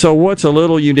 so what's a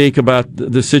little unique about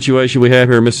the situation we have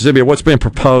here in Mississippi, or what's been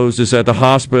proposed, is that the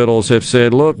hospitals have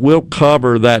said, look, we'll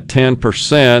cover that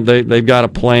 10%. They've got a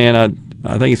plan,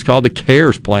 I think it's called the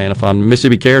CARES plan,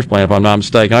 Mississippi CARES plan, if I'm not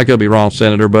mistaken. I could be wrong,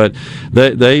 Senator, but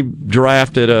they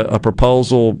drafted a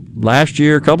proposal last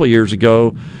year, a couple of years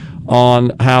ago,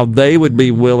 on how they would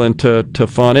be willing to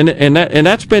fund, and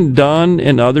that's been done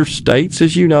in other states,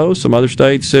 as you know. Some other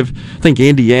states have. I think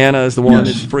Indiana is the one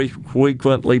that's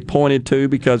frequently pointed to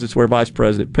because it's where Vice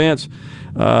President Pence,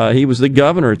 he was the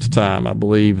governor at the time, I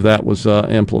believe, that was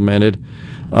implemented.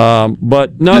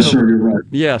 But yes, sir, you're right.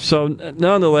 Yeah. So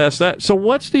nonetheless, so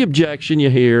what's the objection you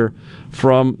hear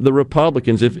from the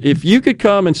Republicans? If you could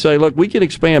come and say, look, we can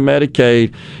expand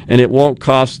Medicaid and it won't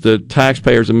cost the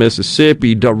taxpayers of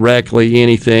Mississippi directly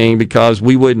anything because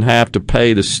we wouldn't have to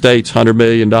pay the state's $100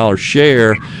 million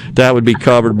share, that would be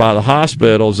covered by the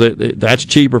hospitals. That's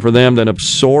cheaper for them than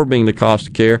absorbing the cost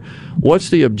of care. What's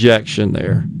the objection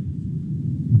there?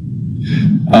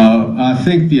 I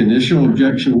think the initial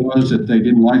objection was that they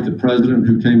didn't like the president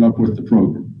who came up with the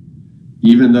program,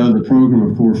 even though the program,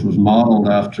 of course, was modeled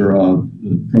after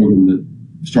the program that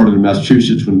started in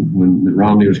Massachusetts when Mitt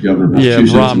Romney was governor of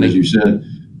Massachusetts. Yeah, and as you said,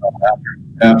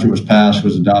 after it was passed,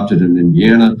 was adopted in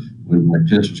Indiana when Mike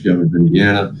Pence was governor of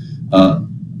Indiana.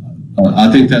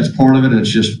 I think that's part of it.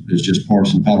 It's just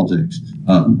partisan politics.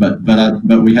 But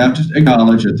we have to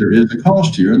acknowledge that there is a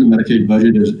cost here, and the Medicaid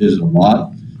budget is a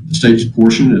lot. The state's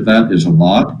portion of that is a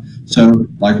lot. So,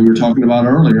 like we were talking about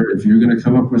earlier, if you're going to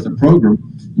come up with a program,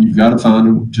 you've got to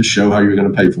find to show how you're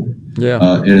going to pay for it.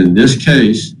 Yeah. And in this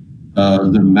case,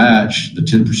 the match, the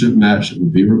 10% match that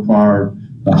would be required,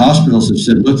 the hospitals have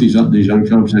said, look, these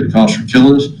uncompensated costs are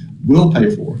killing us. We'll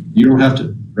pay for it. You don't have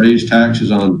to raise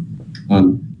taxes on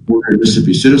ordinary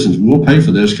Mississippi citizens. We'll pay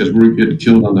for this because we're getting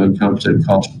killed on the uncompensated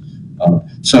costs.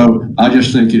 So I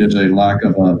just think it is a lack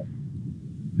of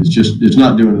it's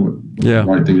not doing what the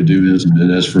right thing to do is,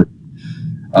 and as for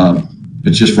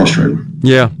it's just frustrating.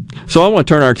 Yeah. So I want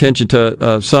to turn our attention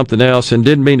to something else, and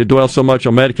didn't mean to dwell so much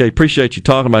on Medicaid. Appreciate you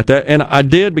talking about that, and I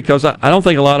did because I don't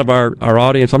think a lot of our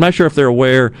audience, I'm not sure if they're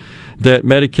aware that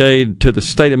Medicaid to the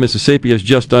state of Mississippi is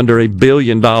just under $1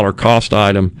 billion cost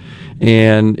item,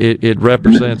 and it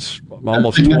represents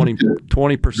almost 20%,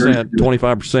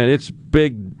 25%. It's a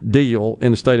big deal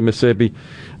in the state of Mississippi.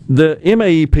 The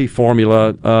MAEP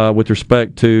formula, with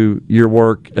respect to your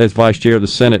work as vice chair of the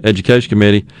Senate Education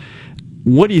Committee,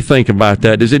 what do you think about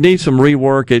that? Does it need some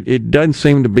rework? It doesn't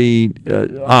seem to be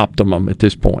optimum at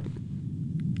this point.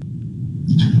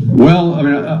 Well, I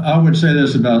mean, I would say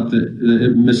this about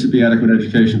the Mississippi Adequate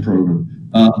Education Program.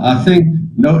 I think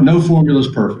no formula is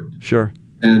perfect. Sure.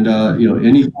 And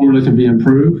any formula can be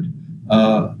improved.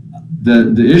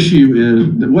 The issue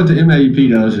is that what the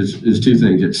MAEP does is two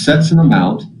things. It sets an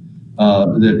amount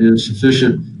that is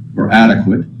sufficient or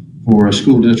adequate for a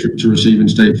school district to receive in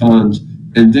state funds,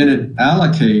 and then it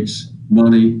allocates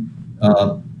money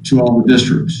to all the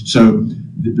districts. So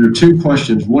there are two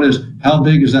questions. One is, how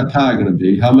big is that pie going to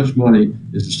be? How much money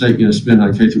is the state going to spend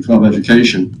on K through 12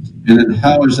 education? And then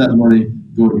how is that money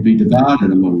going to be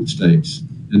divided among the states?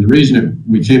 And the reason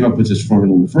we came up with this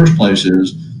formula in the first place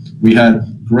is we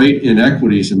had great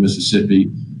inequities in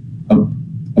Mississippi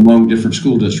among different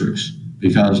school districts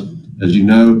because, as you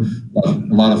know, a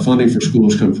lot of funding for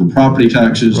schools come from property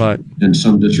taxes, right, and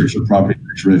some districts are property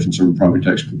tax rich and some are property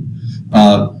tax poor.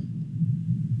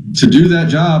 To do that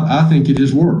job, I think it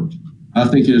has worked. I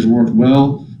think it has worked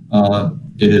well.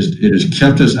 It has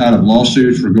kept us out of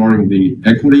lawsuits regarding the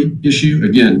equity issue,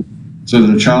 again, so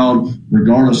that a child,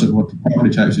 regardless of what the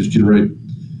property taxes generate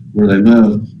where they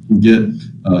live, can get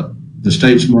the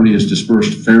state's money is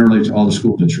dispersed fairly to all the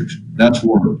school districts. That's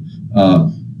worked.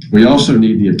 We also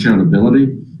need the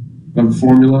accountability of the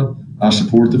formula. I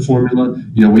support the formula.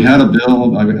 You know, we had a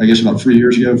bill, I guess about 4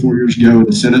 years ago in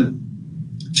the Senate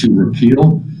to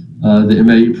repeal the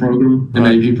MAP program and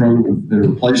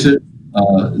replace it.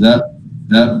 That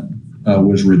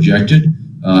was rejected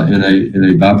in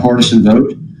a bipartisan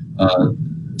vote.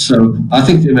 So I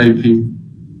think the MAP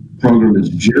program is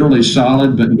generally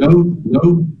solid, but no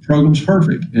program's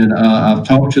perfect. And I've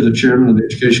talked to the chairman of the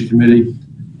Education Committee,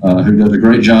 who does a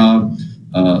great job.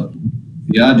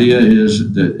 The idea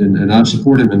is that, and I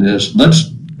support him in this,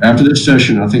 after this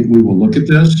session, I think we will look at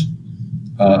this.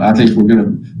 I think we're going to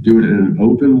do it in an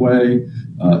open way,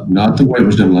 not the way it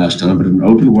was done last time, but in an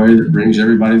open way that brings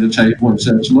everybody to the table and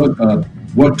says, look,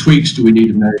 what tweaks do we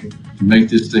need to make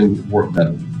this thing work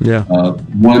better? Yeah.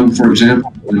 One, for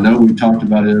example, I know we talked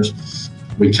about is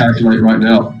we calculate right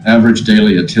now average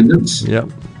daily attendance.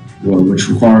 Yep. Which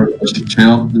requires us to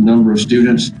count the number of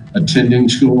students attending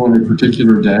school on a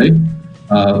particular day.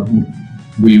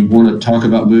 We want to talk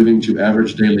about moving to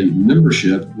average daily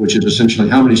membership, which is essentially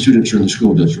how many students are in the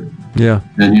school district. Yeah.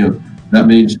 And, that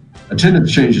means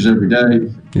attendance changes every day.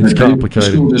 It's complicated.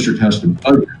 The school district has to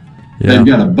budget. Yeah. They've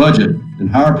got to budget and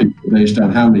hire people based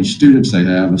on how many students they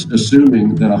have,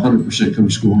 assuming that 100% come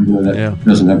to school, even though that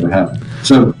doesn't ever happen.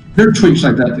 So there are tweaks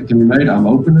like that can be made. I'm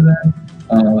open to that.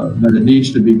 But it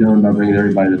needs to be done by bringing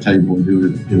everybody to the table and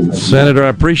doing it. Senator, I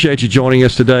appreciate you joining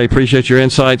us today. Appreciate your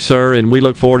insight, sir, and we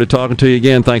look forward to talking to you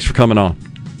again. Thanks for coming on.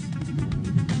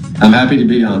 I'm happy to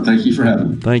be on. Thank you for having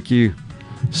me. Thank you.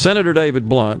 Senator David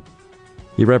Blount.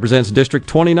 He represents District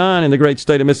 29 in the great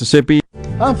state of Mississippi.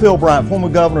 I'm Phil Bryant, former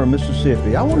governor of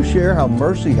Mississippi. I want to share how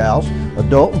Mercy House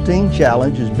Adult and Teen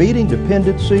Challenge is beating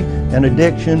dependency and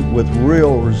addiction with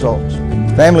real results.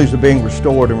 Families are being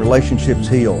restored and relationships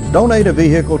healed. Donate a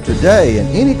vehicle today in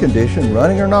any condition,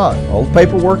 running or not. All the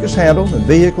paperwork is handled and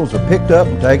vehicles are picked up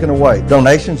and taken away.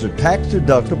 Donations are tax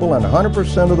deductible and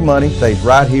 100% of the money stays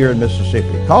right here in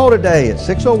Mississippi. Call today at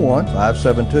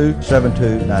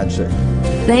 601-572-7296.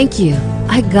 Thank you.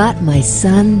 I got my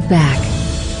son back.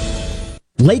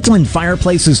 Lakeland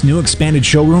Fireplace's new expanded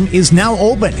showroom is now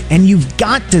open, and you've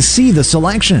got to see the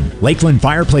selection. Lakeland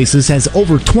Fireplaces has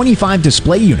over 25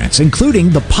 display units, including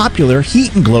the popular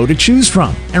Heat and Glow to choose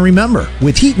from. And remember,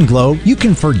 with Heat and Glow, you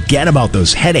can forget about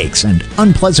those headaches and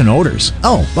unpleasant odors.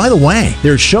 Oh, by the way,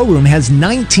 their showroom has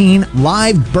 19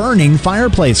 live burning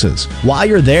fireplaces. While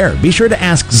you're there, be sure to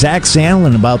ask Zach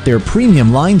Sandlin about their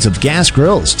premium lines of gas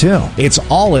grills, too. It's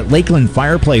all at Lakeland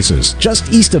Fireplaces,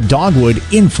 just east of Dogwood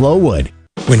in Flowood.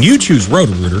 When you choose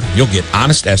Roto-Rooter, you'll get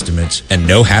honest estimates and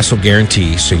no hassle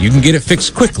guarantee, so you can get it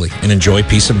fixed quickly and enjoy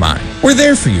peace of mind. We're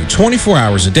there for you 24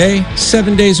 hours a day,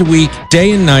 7 days a week,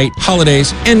 day and night,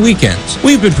 holidays, and weekends.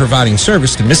 We've been providing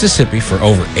service to Mississippi for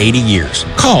over 80 years.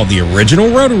 Call the original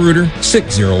Roto-Rooter,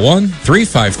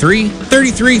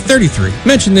 601-353-3333.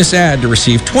 Mention this ad to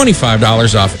receive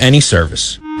 $25 off any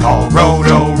service. Call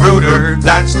Roto-Rooter,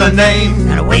 that's the name.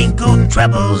 And away go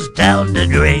troubles down the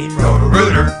drain.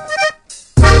 Roto-Rooter.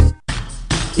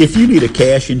 If you need a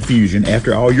cash infusion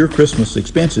after all your Christmas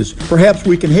expenses, perhaps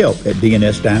we can help at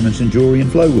DNS Diamonds and Jewelry in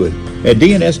Flowood. At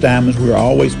DNS Diamonds, we are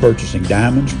always purchasing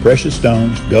diamonds, precious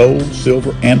stones, gold,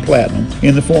 silver, and platinum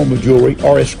in the form of jewelry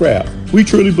or as scrap. We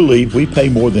truly believe we pay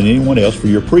more than anyone else for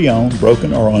your pre-owned,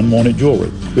 broken, or unwanted jewelry.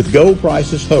 With gold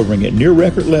prices hovering at near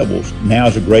record levels, now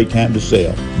is a great time to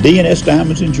sell. DNS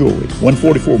Diamonds and Jewelry,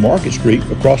 144 Market Street,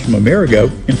 across from Amerigo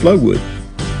in Flowood.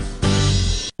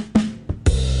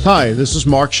 Hi, this is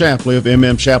Mark Shapley of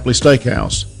M.M. Shapley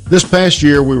Steakhouse. This past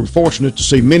year, we were fortunate to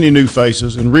see many new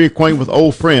faces and reacquaint with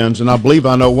old friends, and I believe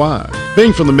I know why.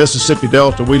 Being from the Mississippi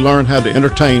Delta, we learned how to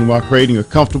entertain while creating a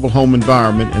comfortable home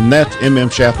environment, and that's M.M.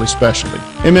 Shapley's specialty.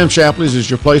 M.M. Shapley's is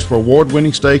your place for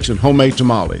award-winning steaks and homemade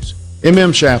tamales.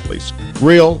 MM Shapley's,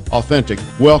 real, authentic,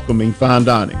 welcoming fine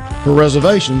dining. For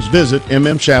reservations, visit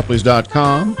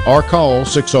mmshapleys.com or call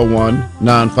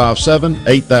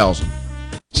 601-957-8000.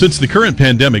 Since the current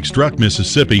pandemic struck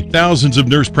Mississippi, thousands of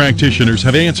nurse practitioners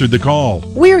have answered the call.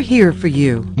 We're here for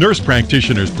you. Nurse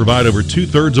practitioners provide over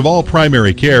 2/3 of all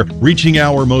primary care, reaching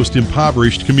our most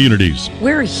impoverished communities.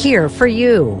 We're here for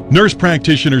you. Nurse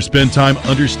practitioners spend time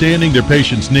understanding their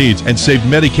patients' needs and save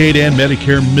Medicaid and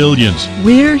Medicare millions.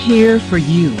 We're here for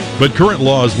you. But current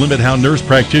laws limit how nurse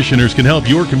practitioners can help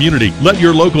your community. Let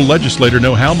your local legislator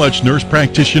know how much nurse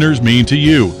practitioners mean to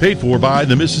you. Paid for by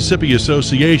the Mississippi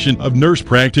Association of Nurse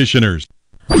Practitioners.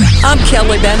 I'm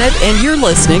Kelly Bennett, and you're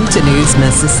listening to News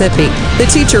Mississippi. The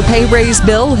teacher pay raise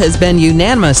bill has been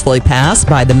unanimously passed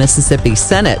by the Mississippi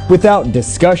Senate. Without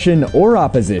discussion or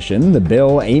opposition, the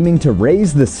bill aiming to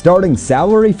raise the starting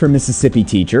salary for Mississippi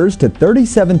teachers to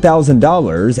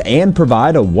 $37,000 and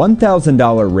provide a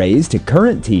 $1,000 raise to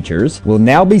current teachers will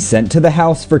now be sent to the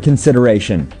House for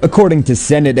consideration. According to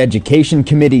Senate Education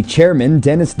Committee Chairman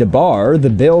Dennis DeBar, the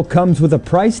bill comes with a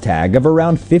price tag of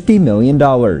around $50 million.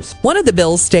 One of the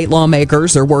bills state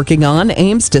lawmakers are working on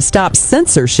aims to stop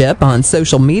censorship on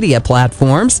social media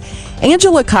platforms.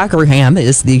 Angela Cockerham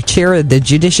is the chair of the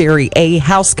Judiciary A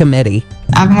House Committee.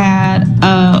 I've had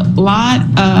a lot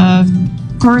of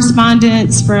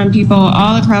correspondence from people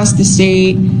all across the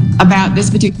state about this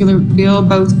particular bill,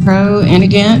 both pro and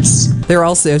against. They're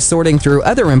also sorting through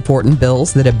other important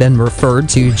bills that have been referred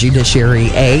to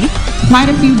Judiciary A. Quite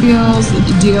a few bills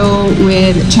deal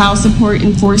with child support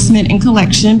enforcement and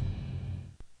collection.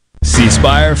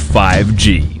 C-Spire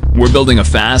 5G. We're building a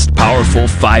fast, powerful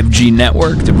 5G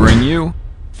network to bring you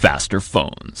faster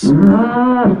phones.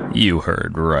 You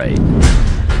heard right.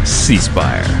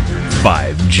 C-Spire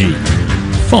 5G.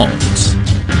 Phones.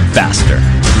 Faster.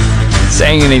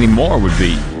 Saying it anymore would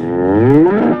be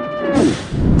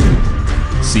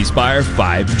C-Spire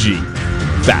 5G.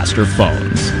 Faster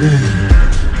phones.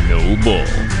 No bull.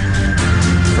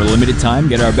 For a limited time,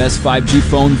 get our best 5G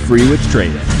phone free with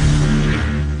trade-in.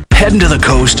 Heading to the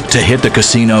coast to hit the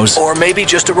casinos, or maybe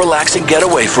just a relaxing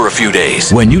getaway for a few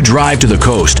days. When you drive to the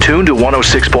coast, tune to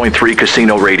 106.3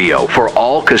 Casino Radio for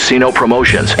all casino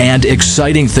promotions and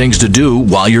exciting things to do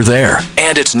while you're there.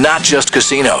 And it's not just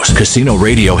casinos. Casino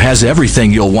Radio has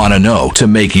everything you'll want to know to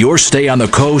make your stay on the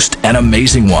coast an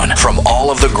amazing one. From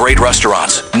all of the great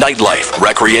restaurants, nightlife,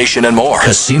 recreation, and more,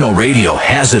 Casino Radio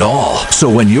has it all. So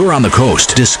when you're on the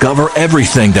coast, discover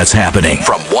everything that's happening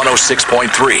from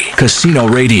 106.3 Casino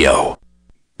Radio.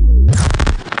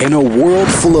 In a world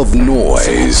full of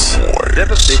noise,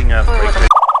 Devastating earthquake.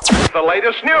 The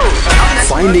latest news.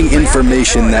 finding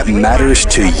information that matters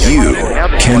to you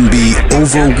can be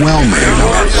overwhelming.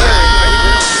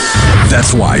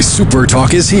 That's why Super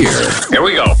Talk is here. Here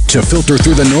we go. To filter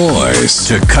through the noise,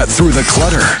 to cut through the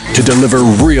clutter, to deliver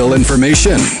real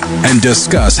information, and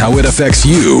discuss how it affects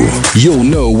you. You'll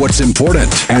know what's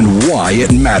important and why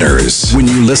it matters when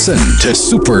you listen to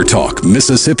Super Talk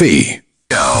Mississippi.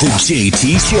 The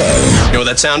JT Show. You know what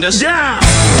that sound is? Yeah!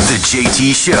 The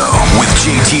JT Show with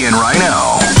JT and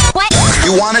Rhino. What?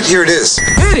 You want it? Here it is.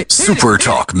 Hit it! Super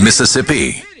Talk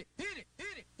Mississippi.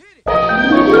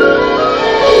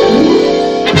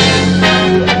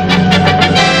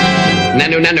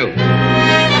 Nanu.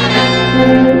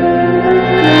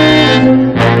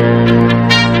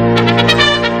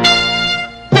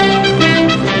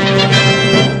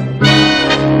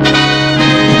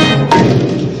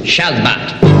 Shazbat.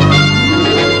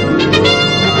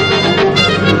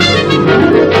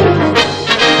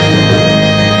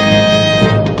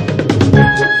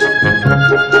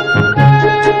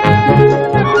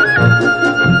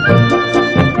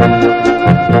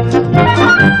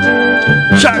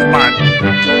 Shazbat.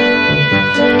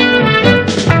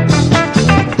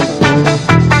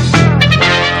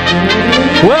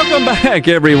 Welcome back,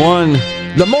 everyone.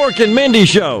 The Mork and Mindy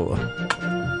Show.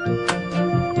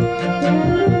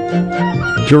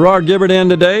 Gerard Gibbard in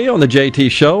today on the JT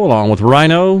Show, along with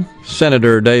Rhino.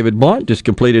 Senator David Blount just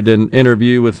completed an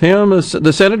interview with him.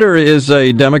 The senator is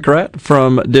a Democrat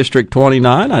from District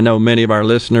 29. I know many of our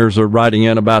listeners are writing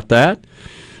in about that,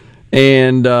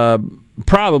 and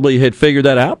probably had figured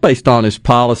that out based on his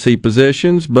policy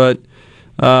positions. But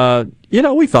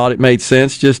we thought it made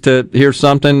sense just to hear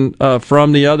something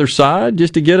from the other side,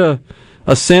 just to get a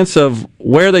sense of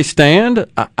where they stand.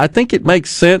 I think it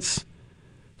makes sense,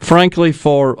 frankly,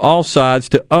 for all sides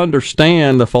to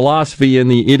understand the philosophy and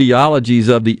the ideologies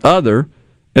of the other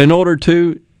in order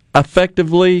to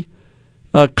effectively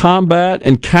combat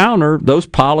and counter those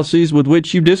policies with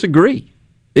which you disagree.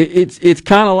 It's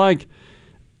kind of like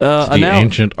the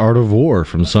ancient art of war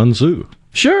from Sun Tzu.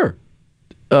 Sure.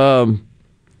 I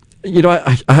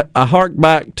hark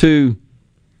back to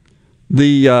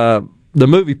the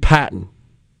movie Patton.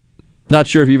 Not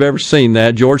sure if you've ever seen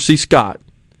that. George C. Scott.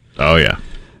 Oh, yeah.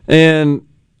 And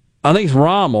I think it's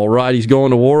Rommel, right? He's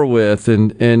going to war with,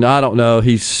 and I don't know.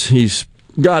 He's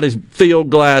got his field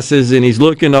glasses and he's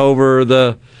looking over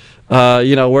the,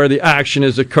 where the action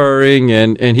is occurring,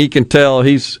 and he can tell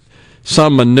he's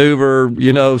some maneuver,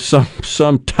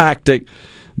 some tactic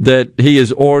that he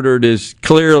has ordered is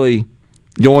clearly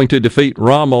going to defeat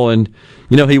Rommel, and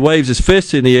he waves his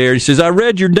fist in the air. He says, "I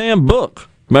read your damn book."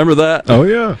 Remember that? Oh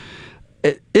yeah.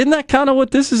 Isn't that kind of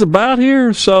what this is about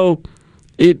here? So,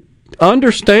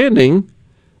 understanding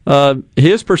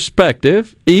his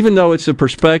perspective, even though it's a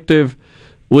perspective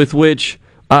with which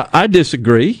I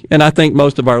disagree, and I think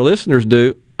most of our listeners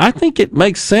do, I think it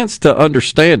makes sense to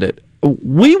understand it.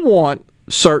 We want,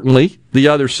 certainly, the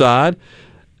other side.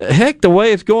 Heck, the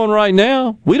way it's going right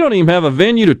now, we don't even have a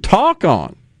venue to talk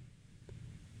on.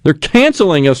 They're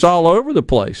canceling us all over the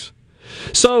place.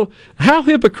 So how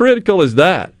hypocritical is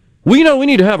that? We know we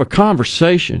need to have a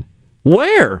conversation.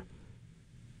 Where?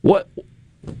 What?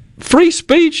 Free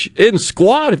speech isn't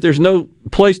squat if there's no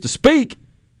place to speak.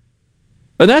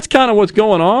 And that's kind of what's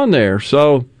going on there.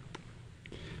 So,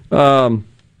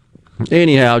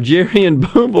 anyhow, Jerry in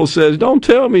Boonville says, "Don't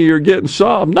tell me you're getting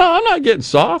soft." No, I'm not getting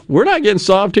soft. We're not getting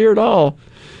soft here at all.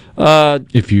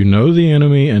 If you know the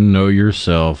enemy and know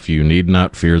yourself, you need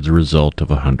not fear the result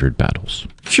of 100 battles.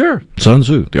 Sure. Sun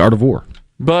Tzu, The Art of War.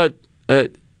 But,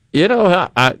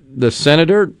 the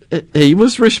senator, he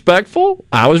was respectful.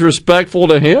 I was respectful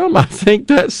to him. I think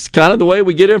that's kind of the way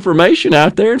we get information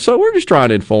out there. And so we're just trying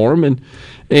to inform and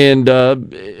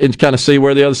kind of see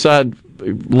where the other side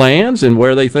lands and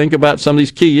where they think about some of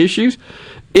these key issues.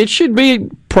 It should be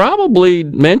probably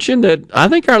mentioned that I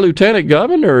think our lieutenant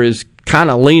governor is kind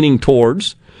of leaning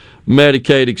towards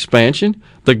Medicaid expansion.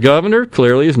 The governor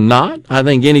clearly is not. I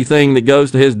think anything that goes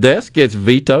to his desk gets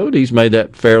vetoed. He's made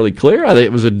that fairly clear. I think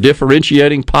it was a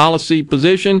differentiating policy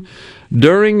position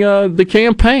during the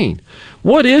campaign.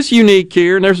 What is unique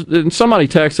here, and somebody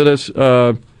texted us,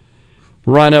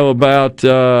 Rhino, about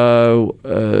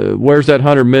where's that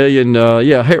 $100 million?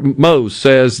 Mose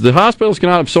says the hospitals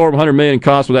cannot absorb $100 million in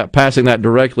costs without passing that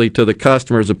directly to the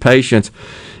customers of patients.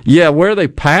 Yeah, where they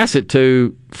pass it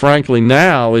to, frankly,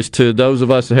 now is to those of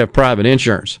us that have private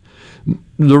insurance.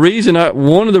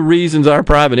 One of the reasons our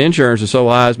private insurance is so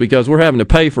high is because we're having to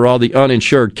pay for all the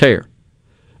uninsured care,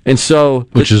 and so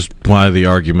which is why the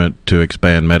argument to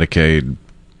expand Medicaid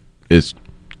is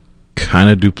kind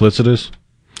of duplicitous.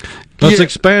 Let's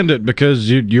expand it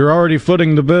because you're already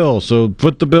footing the bill, so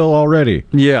foot the bill already.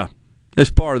 Yeah,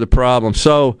 that's part of the problem.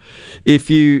 So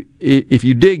if you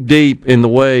dig deep in the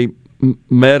way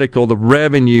the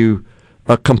revenue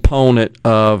component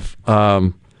of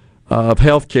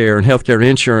healthcare and healthcare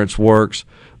insurance works,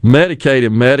 Medicaid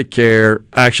and Medicare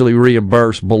actually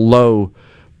reimburse below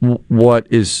what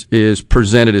is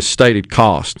presented as stated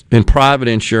cost, and private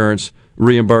insurance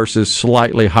reimburses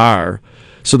slightly higher.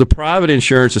 So the private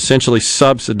insurance essentially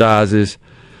subsidizes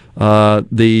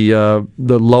the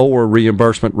lower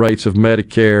reimbursement rates of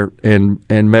Medicare and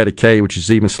Medicaid, which is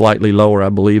even slightly lower, I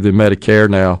believe, than Medicare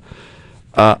now.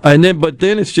 But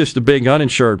then it's just a big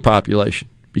uninsured population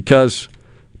because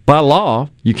by law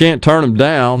you can't turn them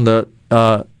down. The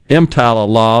EMTALA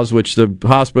laws, which the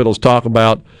hospitals talk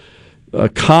about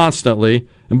constantly,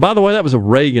 and by the way, that was a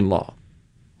Reagan law.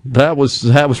 That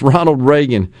was Ronald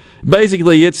Reagan.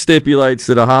 Basically, it stipulates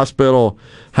that a hospital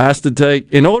has to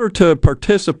take, in order to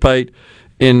participate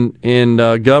in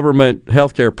government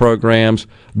healthcare programs,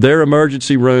 their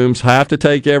emergency rooms have to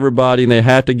take everybody and they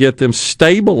have to get them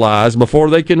stabilized before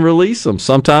they can release them.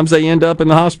 Sometimes they end up in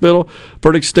the hospital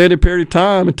for an extended period of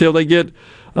time until they get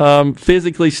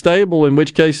physically stable, in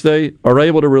which case they are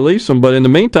able to release them. But in the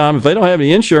meantime, if they don't have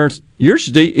any insurance, you're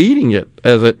eating it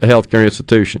as a healthcare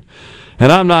institution.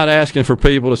 And I'm not asking for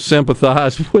people to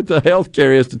sympathize with the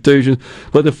healthcare institutions,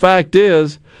 but the fact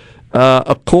is,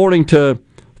 according to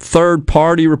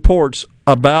third-party reports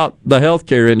about the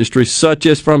healthcare industry, such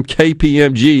as from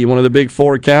KPMG, one of the big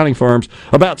four accounting firms,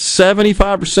 about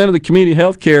 75% of the community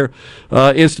healthcare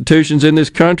institutions in this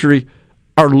country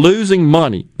are losing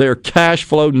money. They're cash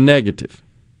flow negative.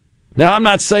 Now, I'm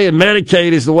not saying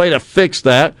Medicaid is the way to fix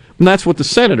that, and that's what the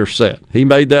senator said. He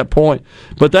made that point.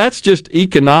 But that's just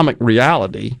economic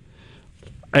reality,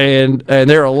 and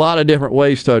there are a lot of different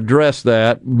ways to address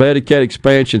that. Medicaid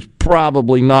expansion is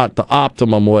probably not the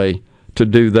optimum way to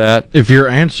do that. If your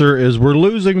answer is we're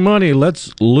losing money,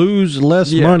 let's lose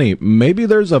less money, maybe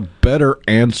there's a better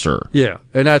answer. Yeah,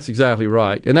 and that's exactly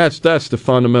right. And that's the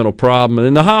fundamental problem.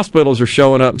 And the hospitals are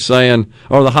showing up and saying,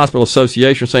 or the hospital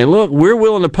association saying, look, we're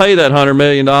willing to pay that $100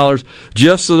 million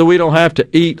just so that we don't have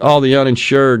to eat all the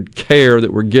uninsured care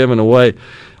that we're giving away.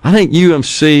 I think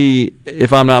UMC,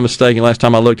 if I'm not mistaken, last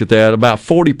time I looked at that, about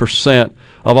 40%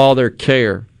 of all their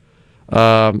care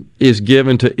is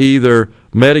given to either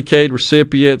Medicaid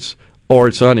recipients or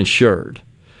it's uninsured,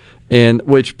 and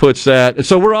which puts that. And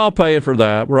so we're all paying for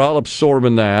that. We're all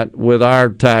absorbing that with our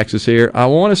taxes here. I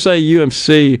want to say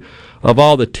UMC, of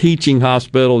all the teaching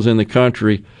hospitals in the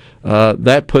country,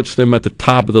 that puts them at the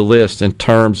top of the list in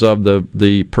terms of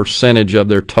the percentage of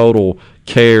their total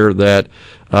care that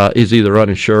is either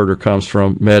uninsured or comes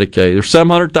from Medicaid. There's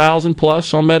 700,000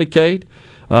 plus on Medicaid.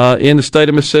 In the state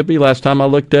of Mississippi, last time I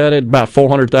looked at it, about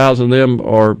 400,000 of them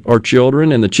are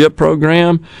children in the CHIP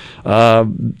program.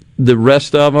 The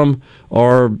rest of them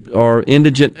are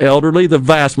indigent elderly, the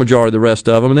vast majority of the rest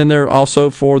of them. And then they're also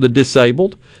for the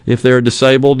disabled. If they're a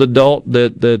disabled adult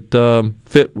that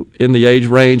fit in the age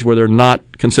range where they're not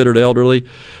considered elderly,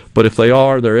 but if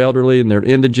they're elderly and they're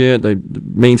indigent, they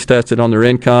means tested on their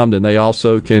income, then they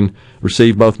also can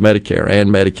receive both Medicare and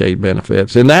Medicaid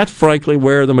benefits. And that's frankly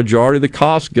where the majority of the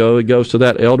costs go. It goes to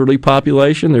that elderly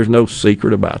population. There's no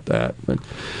secret about that. But,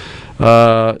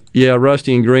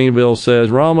 Rusty in Greenville says,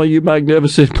 Rama, you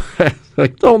magnificent. I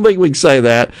don't think we can say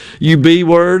that. You B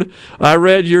word. I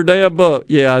read your damn book.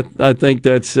 Yeah, I think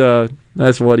that's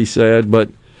what he said. But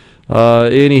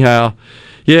anyhow.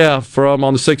 Yeah, from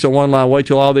on the 601 line, wait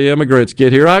till all the immigrants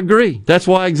get here. I agree. That's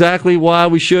why why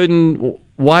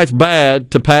it's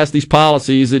bad to pass these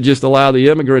policies that just allow the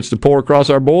immigrants to pour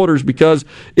across our borders, because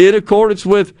in accordance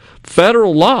with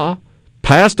federal law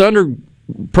passed under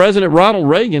President Ronald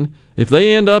Reagan, if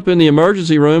they end up in the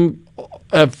emergency room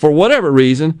for whatever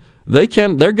reason, they're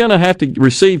going to have to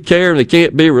receive care and they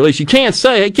can't be released. You can't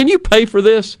say, hey, can you pay for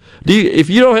this?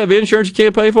 If you don't have insurance, you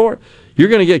can't pay for it? You're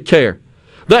going to get care.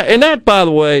 That, by the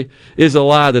way, is a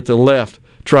lie that the left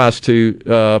tries to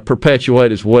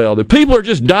perpetuate as well. That people are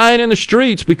just dying in the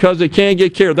streets because they can't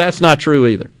get care. That's not true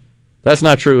either. Let's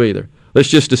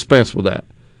just dispense with that.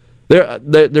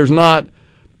 There's not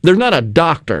a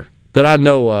doctor that I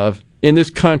know of in this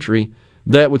country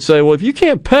that would say, well, if you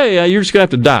can't pay, you're just going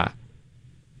to have to die.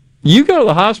 You go to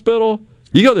the hospital,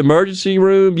 you go to the emergency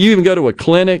room, you even go to a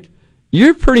clinic,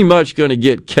 you're pretty much going to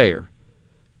get care.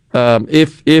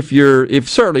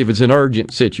 Certainly if it's an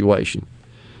urgent situation.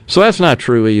 So that's not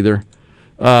true either.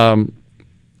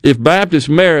 If Baptist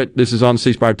Merit, this is on the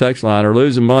C Spire text line, are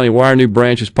losing money, why are new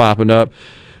branches popping up?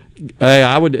 Hey,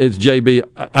 it's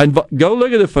JB. Go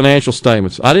look at the financial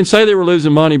statements. I didn't say they were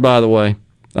losing money, by the way.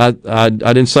 I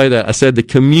didn't say that. I said the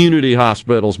community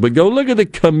hospitals. But go look at the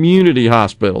community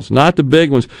hospitals, not the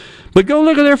big ones. But go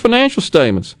look at their financial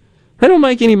statements. They don't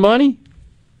make any money.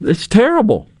 It's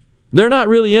terrible. They're not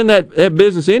really in that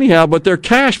business anyhow, but they're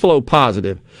cash flow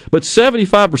positive. But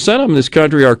 75% of them in this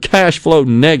country are cash flow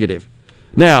negative.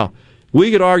 Now,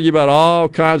 we could argue about all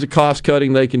kinds of cost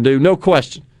cutting they can do, no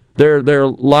question. There are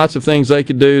lots of things they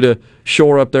could do to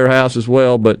shore up their house as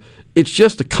well, but it's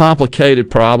just a complicated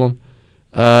problem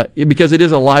because it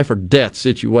is a life or death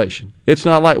situation. It's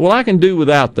not like, well, I can do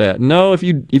without that. No, if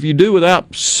you do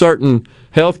without certain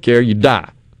health care, you die,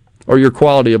 or your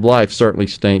quality of life certainly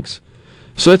stinks.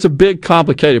 So it's a big,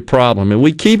 complicated problem, and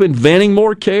we keep inventing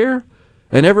more care,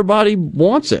 and everybody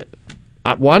wants it.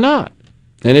 Why not?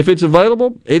 And if it's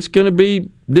available, it's going to be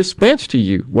dispensed to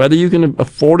you, whether you can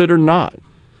afford it or not.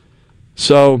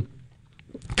 So,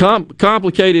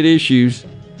 complicated issues.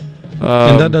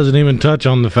 And that doesn't even touch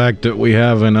on the fact that we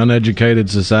have an uneducated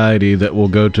society that will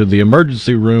go to the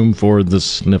emergency room for the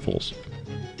sniffles.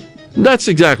 That's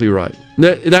exactly right.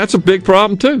 That's a big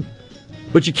problem, too.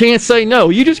 But you can't say no.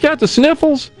 You just got the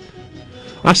sniffles.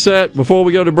 Before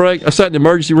we go to break, I sat in the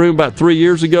emergency room about 3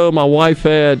 years ago. My wife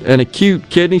had an acute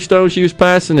kidney stone she was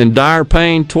passing in dire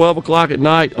pain, 12 o'clock at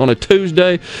night on a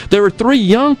Tuesday. There were 3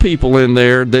 young people in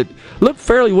there that looked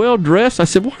fairly well dressed. I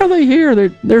said, why are they here?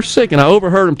 They're sick. And I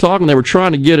overheard them talking. They were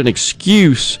trying to get an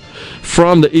excuse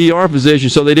from the ER physician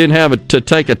so they didn't have to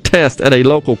take a test at a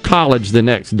local college the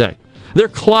next day. They're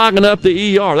clogging up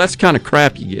the ER. That's the kind of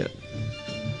crap you get.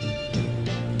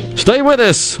 Stay with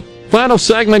us. Final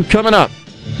segment coming up.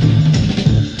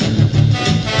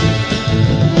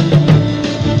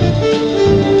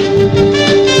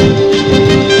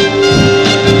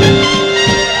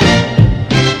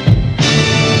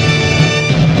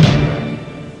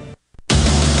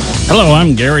 Hello,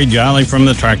 I'm Gary Jolly from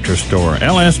the Tractor Store.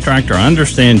 LS Tractor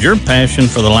understands your passion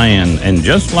for the land, and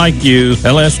just like you,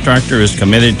 LS Tractor is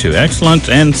committed to excellence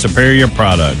and superior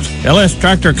products. LS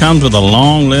Tractor comes with a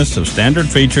long list of standard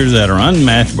features that are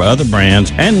unmatched by other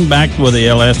brands and backed with the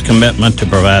LS commitment to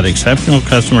provide exceptional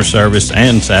customer service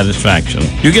and satisfaction.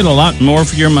 You get a lot more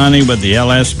for your money with the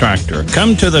LS Tractor.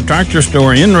 Come to the Tractor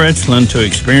Store in Richland to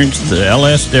experience the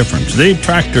LS difference. The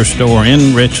Tractor Store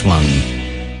in Richland.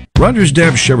 Rogers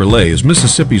Dabbs Chevrolet is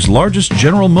Mississippi's largest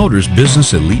General Motors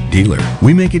business elite dealer.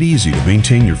 We make it easy to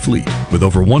maintain your fleet with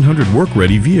over 100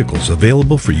 work-ready vehicles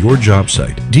available for your job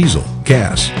site. Diesel,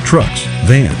 gas, trucks,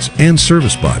 vans, and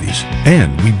service bodies.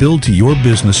 And we build to your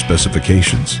business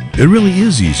specifications. It really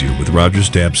is easier with Rogers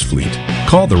Dabbs Fleet.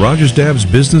 Call the Rogers Dabbs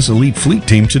Business Elite Fleet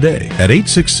Team today at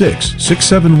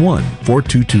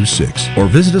 866-671-4226 or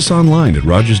visit us online at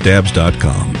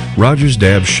rogersdabbs.com. Rogers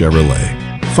Dabbs Chevrolet.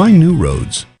 Find new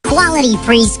roads. Quality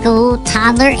preschool,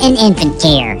 toddler, and infant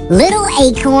care. Little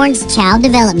Acorns Child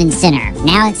Development Center.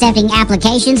 Now accepting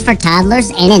applications for toddlers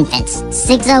and infants.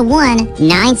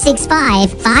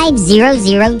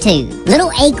 601-965-5002.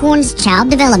 Little Acorns Child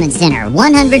Development Center,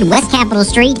 100 West Capitol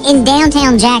Street in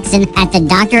downtown Jackson at the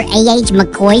Dr. A.H.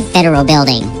 McCoy Federal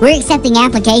Building. We're accepting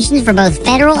applications for both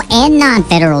federal and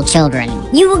non-federal children.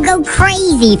 You will go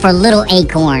crazy for Little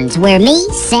Acorns, where me,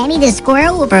 Sammy the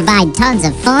Squirrel, will provide tons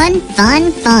of fun.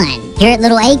 Here at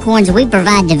Little Acorns, we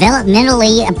provide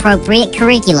developmentally appropriate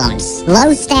curriculums,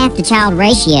 low staff-to-child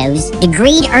ratios,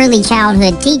 degreed early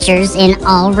childhood teachers in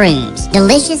all rooms,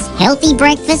 delicious, healthy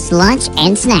breakfast, lunch,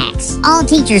 and snacks. All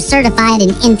teachers certified in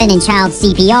infant and child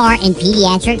CPR and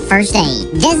pediatric first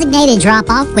aid. Designated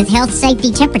drop-off with health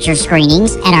safety temperature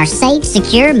screenings at our safe,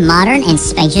 secure, modern, and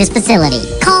spacious facility.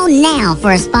 Call now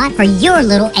for a spot for your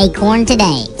Little Acorn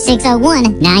today.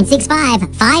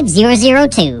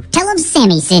 601-965-5002. Tell them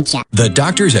Sammy sent you. The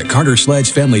doctors at Carter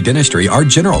Sledge Family Dentistry are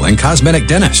general and cosmetic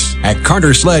dentists. At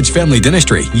Carter Sledge Family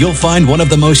Dentistry, you'll find one of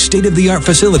the most state-of-the-art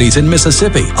facilities in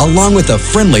Mississippi, along with a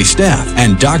friendly staff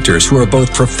and doctors who are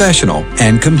both professional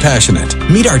and compassionate.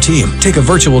 Meet our team, take a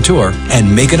virtual tour,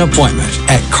 and make an appointment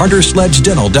at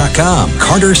CarterSledgeDental.com.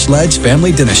 Carter Sledge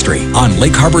Family Dentistry on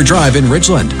Lake Harbor Drive in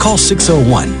Ridgeland. Call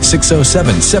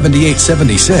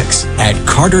 601-607-7876. At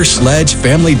Carter Sledge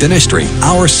Family Dentistry,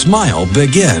 our smile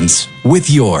begins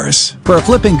with yours. For a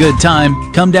flipping good time,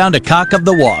 come down to Cock of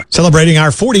the Walk. Celebrating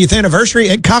our 40th anniversary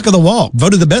at Cock of the Walk.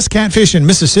 Voted the best catfish in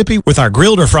Mississippi with our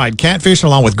grilled or fried catfish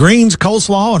along with greens,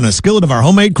 coleslaw, and a skillet of our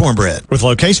homemade cornbread. With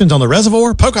locations on the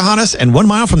Reservoir, Pocahontas, and 1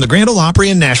 mile from the Grand Ole Opry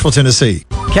in Nashville, Tennessee.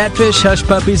 Catfish, hush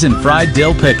puppies, and fried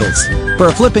dill pickles. For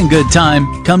a flipping good time,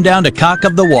 come down to Cock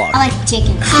of the Walk. I like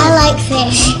chicken. I like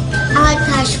fish. I like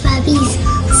hush puppies.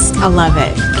 I love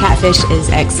it. Catfish is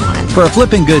excellent. For a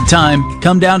flipping good time,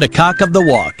 come down to Cock of the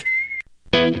Walk.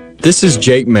 This is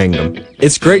Jake Mangum.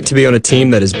 It's great to be on a team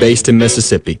that is based in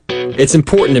Mississippi. It's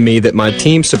important to me that my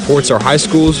team supports our high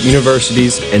schools,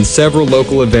 universities, and several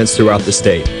local events throughout the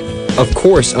state. Of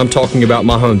course, I'm talking about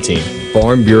my home team,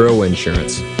 Farm Bureau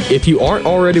Insurance. If you aren't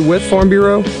already with Farm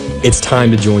Bureau, it's time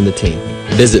to join the team.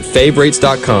 Visit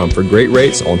favrates.com for great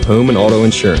rates on home and auto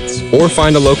insurance, or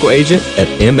find a local agent at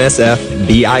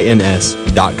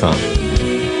msfbins.com.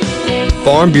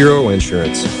 Farm Bureau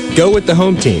Insurance. Go with the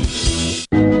home team.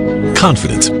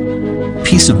 Confidence,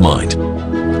 peace of mind,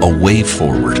 a way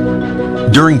forward.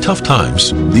 During tough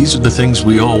times, these are the things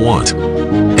we all want.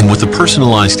 And with the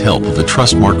personalized help of a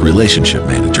Trustmark relationship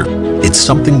manager, it's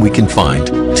something we can find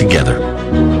together.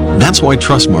 That's why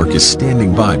Trustmark is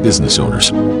standing by business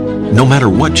owners. No matter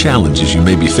what challenges you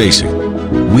may be facing,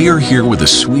 we are here with a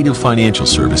suite of financial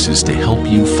services to help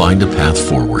you find a path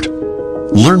forward.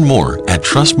 Learn more at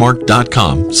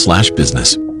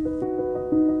trustmark.com/business.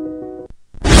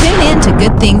 Tune in to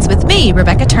Good Things with me,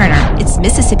 Rebecca Turner. It's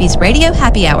Mississippi's Radio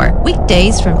Happy Hour,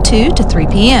 weekdays from 2 to 3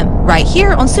 p.m. right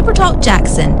here on Supertalk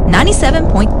Jackson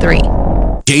 97.3.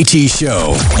 JT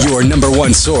Show, your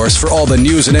 #1 source for all the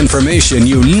news and information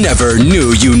you never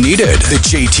knew you needed. The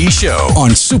JT Show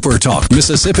on Supertalk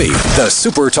Mississippi, the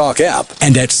Supertalk app,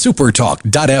 and at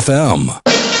supertalk.fm.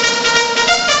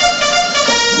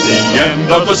 The end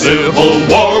of the Civil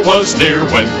War was near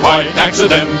when quite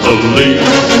accidentally a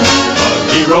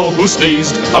hero who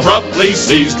sneezed abruptly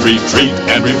ceased retreat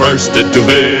and reversed it to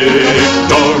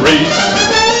victory.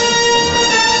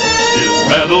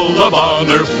 Medal of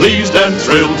Honor pleased and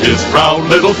thrilled his proud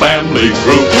little family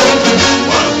group.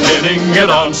 While pinning it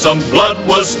on, some blood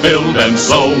was spilled, and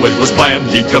so it was planned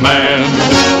he'd command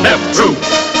F Troop,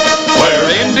 where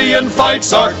Indian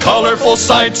fights are colorful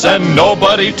sights and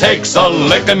nobody takes a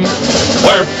lickin',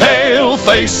 where pale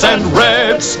face and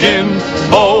red skin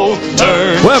both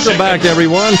turn. Welcome back,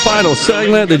 everyone. Final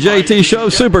segment, the JT Show,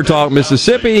 Super Talk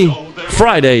Mississippi,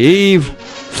 Friday Eve,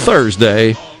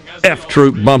 Thursday.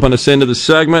 F-Troop bumping us into the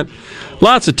segment.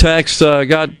 Lots of texts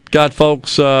got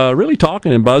folks really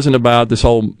talking and buzzing about this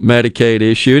whole Medicaid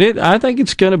issue. And I think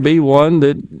it's going to be one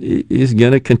that is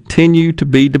going to continue to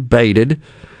be debated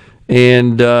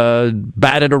and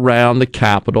batted around the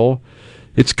Capitol.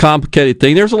 It's a complicated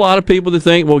thing. There's a lot of people that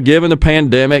think, well, given the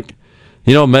pandemic,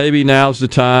 maybe now's the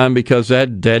time because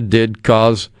that did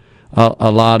cause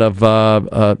a lot of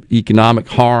economic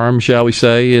harm, shall we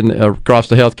say, across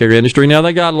the healthcare industry. Now,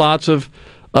 they got lots of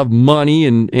money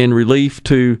and relief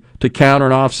to counter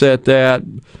and offset that.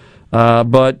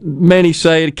 But many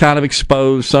say it kind of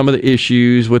exposed some of the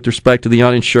issues with respect to the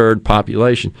uninsured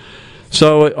population.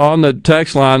 So on the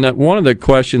text line, one of the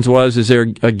questions was, is there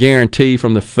a guarantee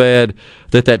from the Fed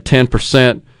that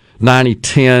 10%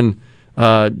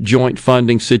 90-10 joint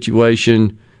funding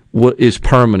situation is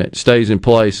permanent, stays in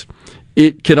place?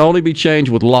 It can only be changed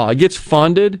with law. It gets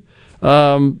funded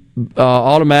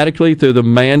automatically through the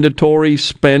mandatory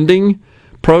spending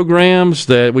programs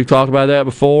that we've talked about that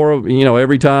before.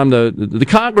 Every time the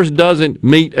Congress doesn't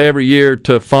meet every year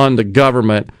to fund the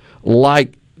government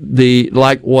like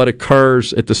what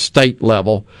occurs at the state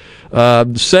level.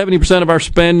 70% of our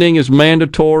spending is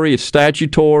mandatory. It's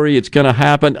statutory. It's going to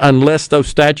happen unless those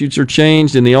statutes are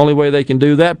changed, and the only way they can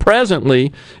do that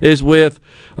presently is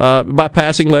by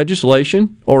passing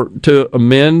legislation or to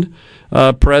amend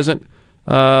present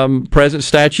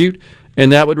statute,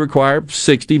 and that would require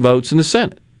 60 votes in the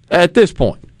Senate at this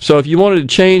point. So if you wanted to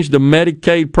change the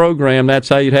Medicaid program, that's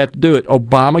how you'd have to do it.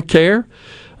 Obamacare,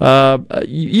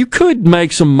 you could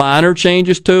make some minor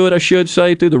changes to it, I should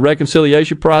say, through the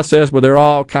reconciliation process, but there are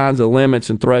all kinds of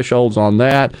limits and thresholds on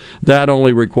that. That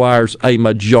only requires a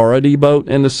majority vote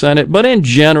in the Senate. But in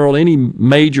general, any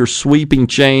major sweeping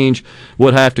change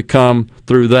would have to come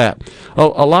through that.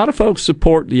 A lot of folks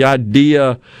support the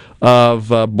idea of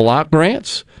block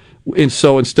grants. And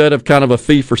so instead of kind of a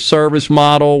fee-for-service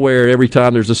model where every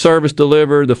time there's a service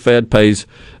delivered, the Fed pays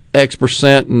X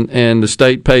percent and the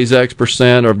state pays X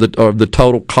percent of the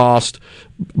total cost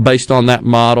based on that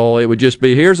model, it would just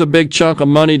be, here's a big chunk of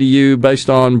money to you based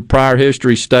on prior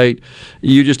history state.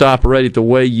 You just operate it the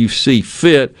way you see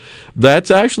fit.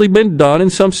 That's actually been done in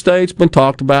some states, been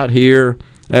talked about here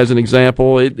as an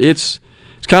example. It's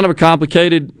kind of a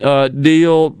complicated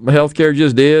deal. Healthcare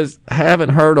just is. Haven't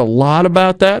heard a lot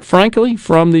about that, frankly,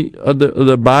 from the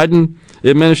Biden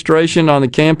administration on the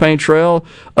campaign trail,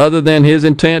 other than his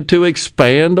intent to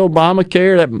expand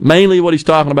Obamacare. That mainly what he's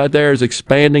talking about there is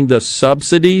expanding the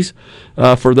subsidies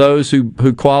for those who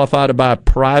qualify to buy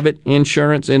private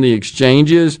insurance in the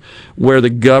exchanges, where the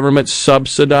government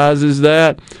subsidizes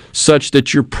that, such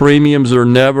that your premiums are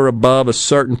never above a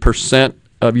certain percent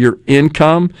of your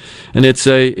income, and it's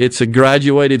a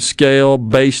graduated scale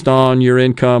based on your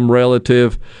income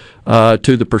relative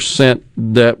to the percent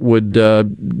that would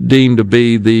deem to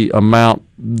be the amount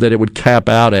that it would cap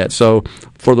out at. So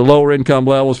for the lower income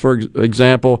levels, for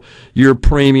example, your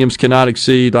premiums cannot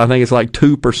exceed, I think it's like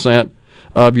 2%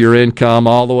 of your income,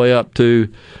 all the way up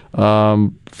to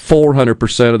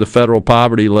 400% of the federal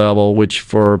poverty level, which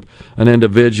for an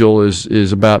individual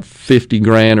is about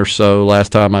 $50,000 or so.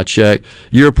 Last time I checked,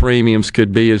 your premiums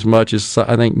could be as much as,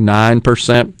 I think,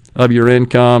 9% of your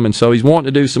income. And so he's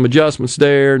wanting to do some adjustments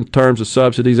there in terms of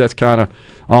subsidies. That's kind of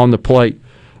on the plate.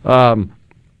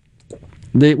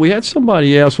 We had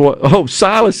somebody else.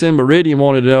 Silas in Meridian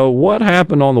wanted to know what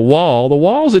happened on the wall. The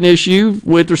wall's an issue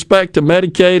with respect to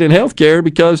Medicaid and health care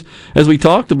because, as we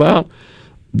talked about,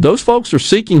 those folks are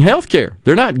seeking health care.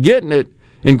 They're not getting it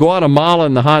in Guatemala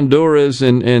and the Honduras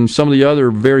and some of the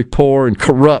other very poor and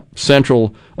corrupt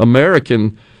Central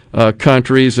American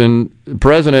countries. And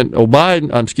President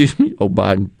Biden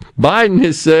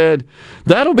has said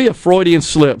that'll be a Freudian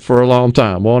slip for a long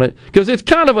time, won't it? Because it's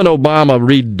kind of an Obama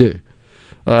redo.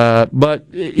 But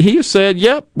he has said,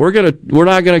 yep, we're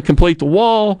not going to complete the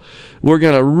wall. We're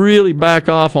going to really back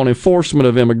off on enforcement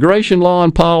of immigration law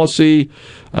and policy.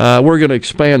 We're going to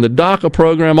expand the DACA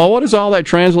program. What does all that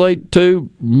translate to?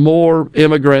 More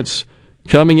immigrants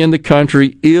coming in the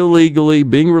country illegally,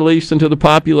 being released into the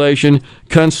population,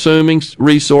 consuming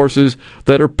resources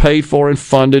that are paid for and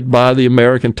funded by the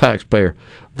American taxpayer.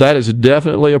 That is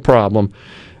definitely a problem.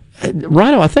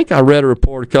 Rhino, I think I read a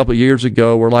report a couple of years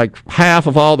ago where like half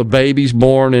of all the babies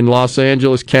born in Los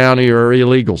Angeles County are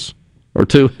illegals, or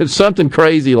something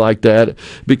crazy like that,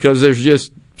 because there's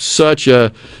just such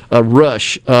a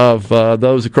rush of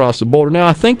those across the border. Now,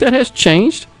 I think that has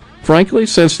changed frankly,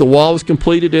 since the wall was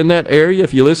completed in that area.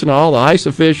 If you listen to all the ICE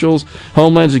officials,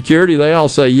 Homeland Security, they all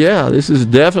say, yeah, this has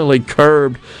definitely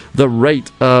curbed the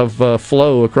rate of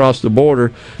flow across the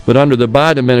border. But under the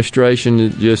Biden administration,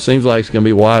 it just seems like it's going to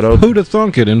be wide open. Who'd have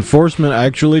thunk it? Enforcement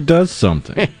actually does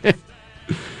something.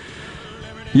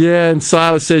 Yeah, and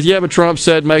Silas says, yeah, but Trump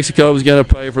said Mexico was going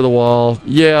to pay for the wall.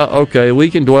 Yeah, okay,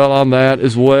 we can dwell on that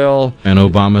as well. And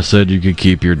Obama said you could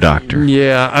keep your doctor.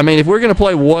 Yeah, I mean, if we're going to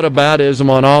play whataboutism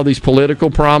on all these political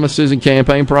promises and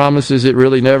campaign promises that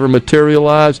really never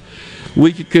materialize,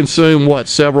 we could consume,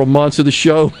 several months of the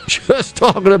show just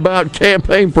talking about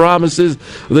campaign promises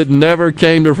that never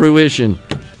came to fruition.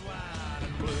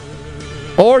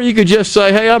 Or you could just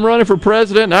say, hey, I'm running for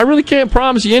president, and I really can't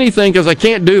promise you anything because I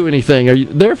can't do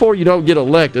anything. Therefore, you don't get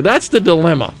elected. That's the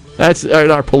dilemma. That's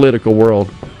in our political world.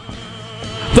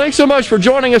 Thanks so much for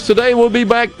joining us today. We'll be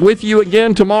back with you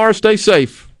again tomorrow. Stay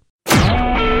safe.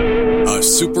 A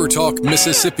SuperTalk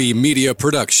Mississippi media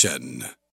production.